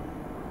me?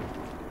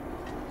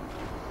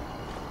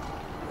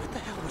 What the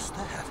hell was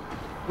that?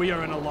 We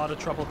are in a lot of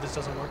trouble if this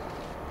doesn't work.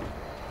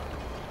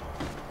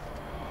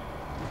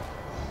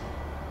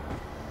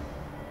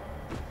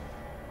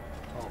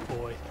 Oh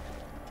boy.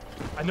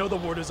 I know the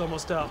ward is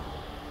almost out.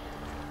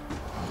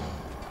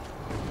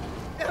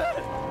 I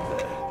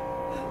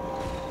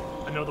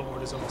know the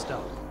ward is almost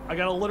out. I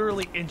gotta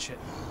literally inch it.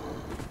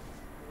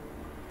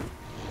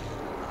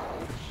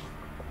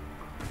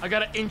 I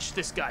gotta inch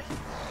this guy.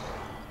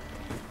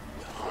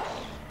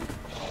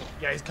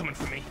 Yeah, he's coming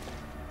for me.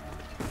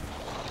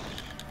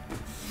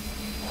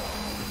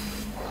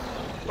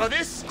 Well,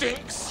 this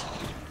stinks.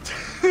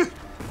 I'm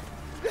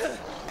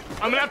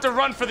gonna have to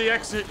run for the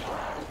exit.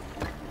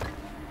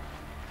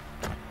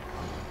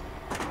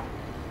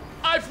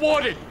 I've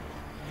warded.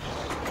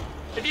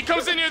 If he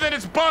comes in here, then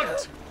it's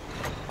bugged.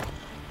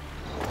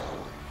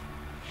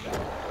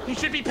 He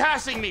should be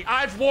passing me.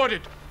 I've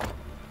warded.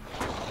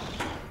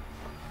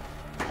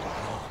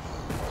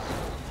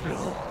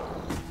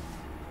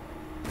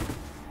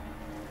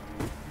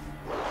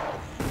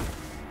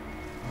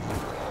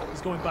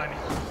 He's going by me.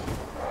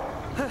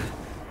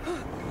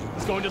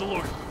 He's going to the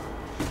Lord.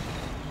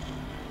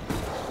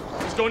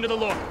 He's going to the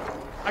lore.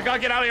 I gotta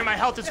get out of here. My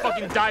health is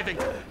fucking diving.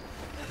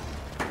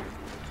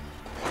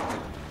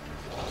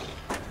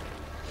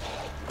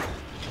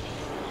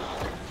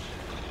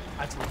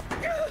 I have to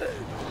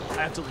leave.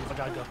 I have to leave. I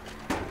gotta go.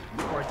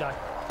 Before I die.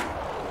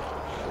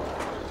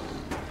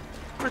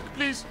 Quick,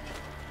 please.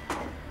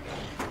 Oh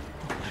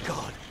my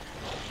god.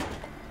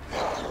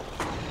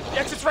 The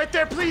exit's right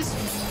there, please.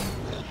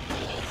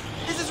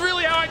 This is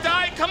really how I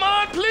die. Come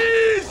on,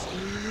 please.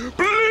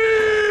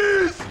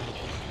 Please.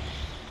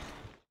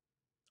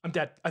 I'm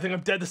dead. I think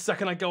I'm dead the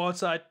second I go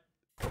outside.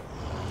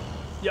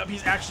 Yep,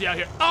 he's actually out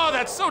here. Oh,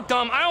 that's so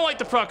dumb. I don't like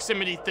the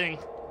proximity thing.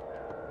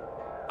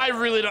 I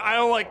really don't. I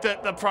don't like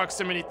that the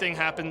proximity thing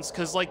happens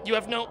because, like, you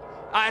have no.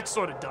 It's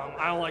sort of dumb.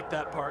 I don't like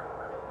that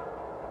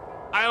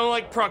part. I don't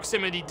like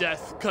proximity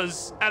death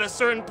because at a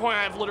certain point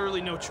I have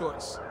literally no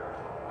choice.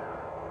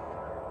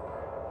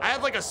 I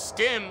had like a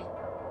skim,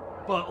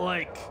 but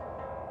like,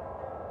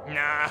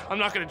 nah. I'm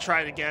not gonna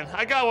try it again.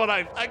 I got what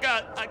I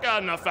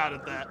got enough out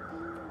of that.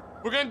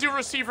 We're gonna do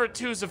Receiver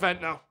 2's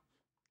event now,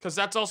 because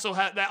that also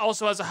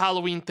has a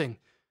Halloween thing.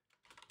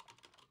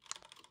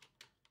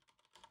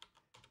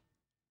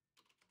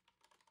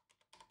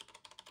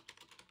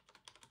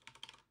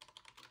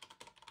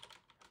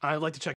 I'd like to check.